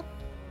Michael,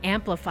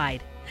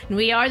 Amplified. And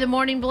we are the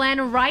Morning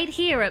Blend right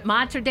here at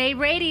Mater Dei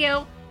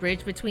Radio,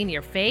 bridge between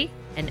your faith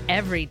and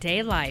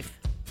everyday life.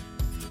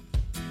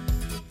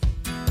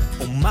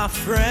 Oh, my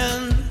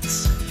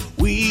friends,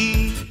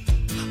 we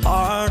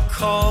are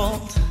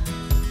called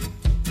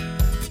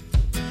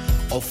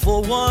all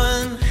for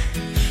one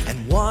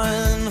and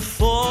one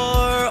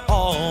for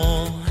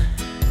all,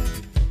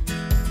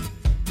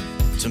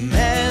 to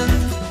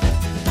mend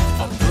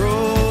our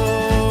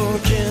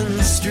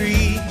broken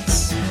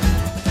streets,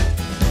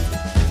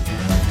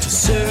 to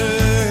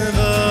serve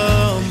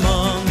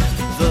among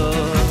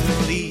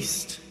the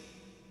least.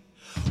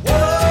 Whoa,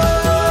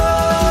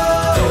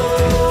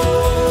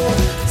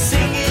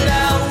 sing it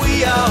out,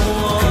 we are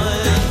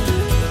one.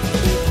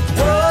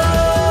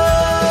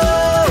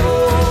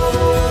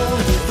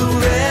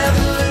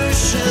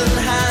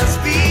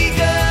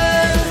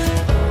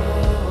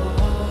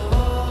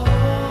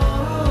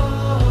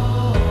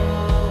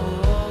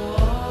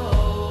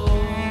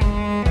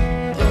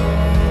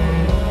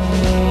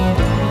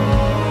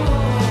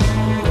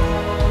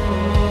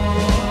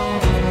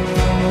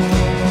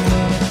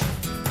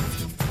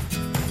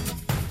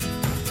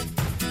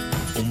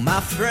 My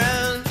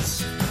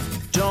friends,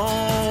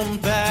 don't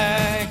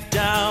back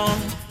down.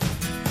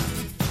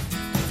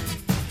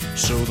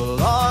 So the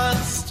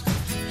lost,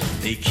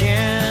 they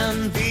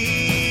can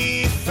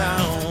be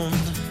found.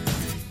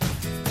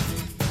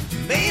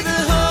 May the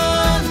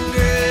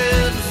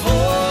 100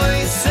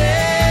 voices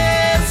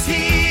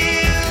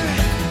here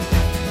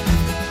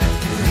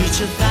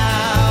reach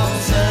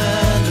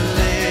 1,000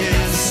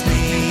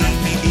 listening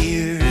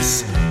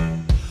ears.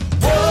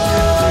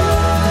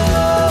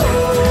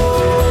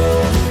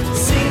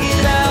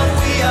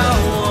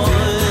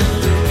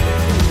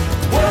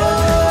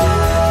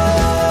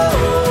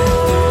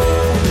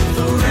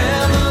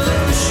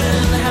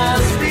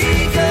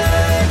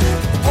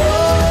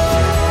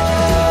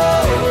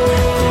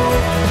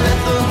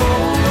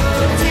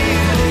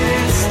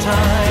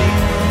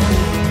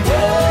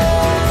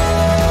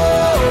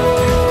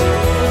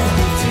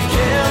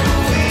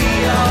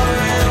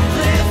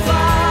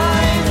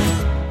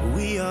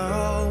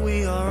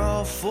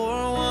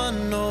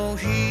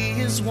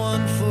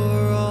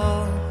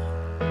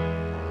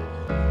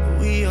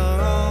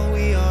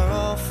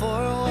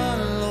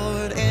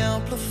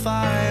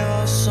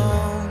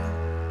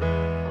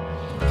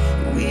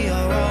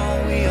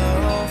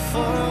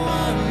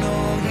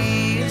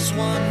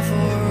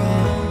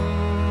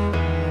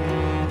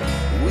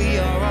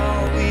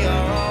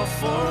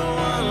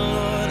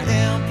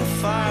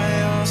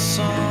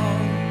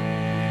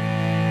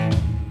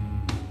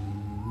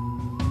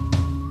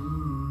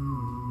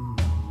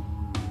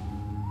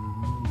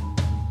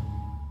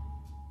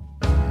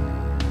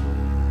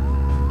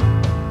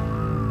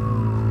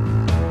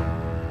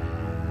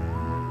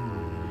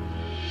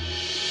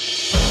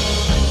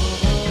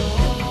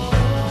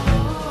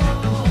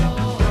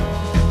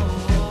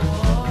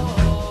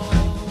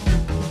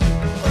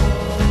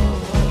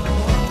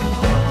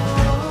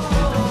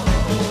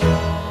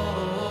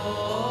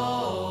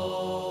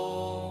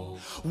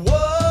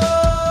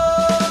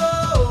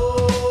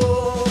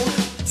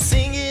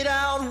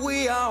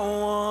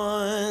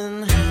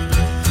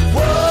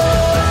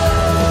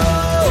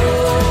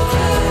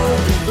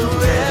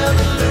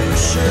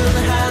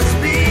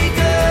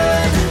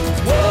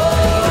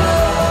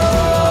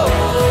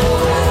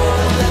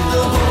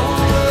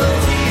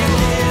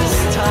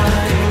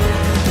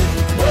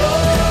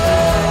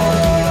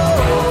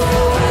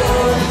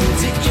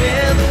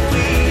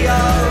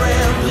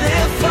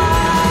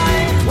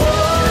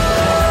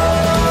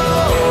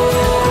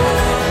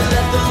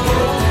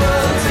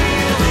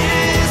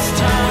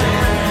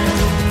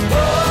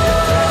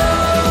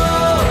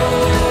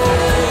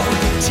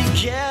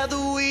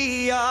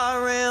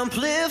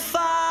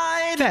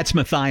 That's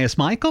Matthias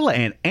Michael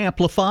and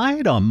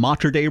Amplified on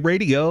Mater Dei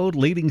Radio,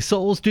 leading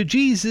souls to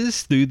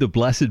Jesus through the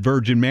Blessed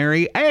Virgin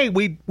Mary. Hey,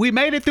 we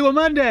made it through a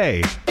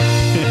Monday.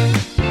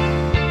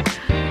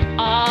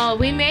 Oh,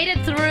 we made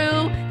it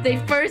through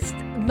the first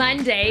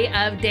Monday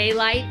of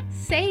daylight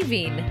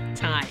saving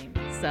time.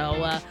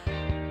 So,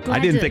 I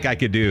didn't think I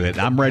could do it.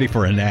 I'm ready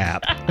for a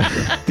nap.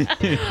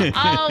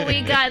 Oh,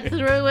 we got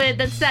through it.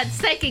 That's that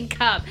second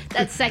cup.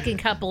 That second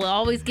cup will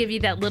always give you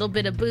that little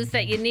bit of boost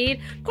that you need.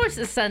 Of course,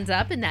 the sun's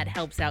up, and that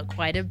helps out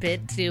quite a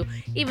bit, too,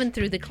 even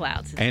through the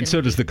clouds. And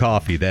so does the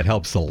coffee. That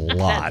helps a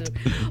lot.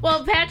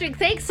 Well, Patrick,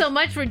 thanks so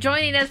much for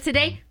joining us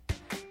today.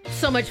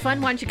 So much fun.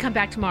 Why don't you come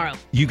back tomorrow?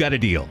 You got a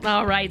deal.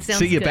 All right. Sounds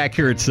See you good. back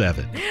here at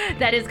 7.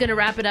 That is going to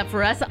wrap it up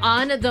for us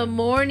on The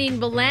Morning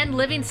Blend.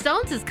 Living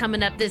Stones is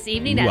coming up this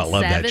evening at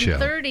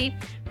 7:30.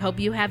 Hope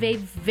you have a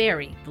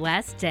very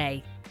blessed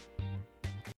day.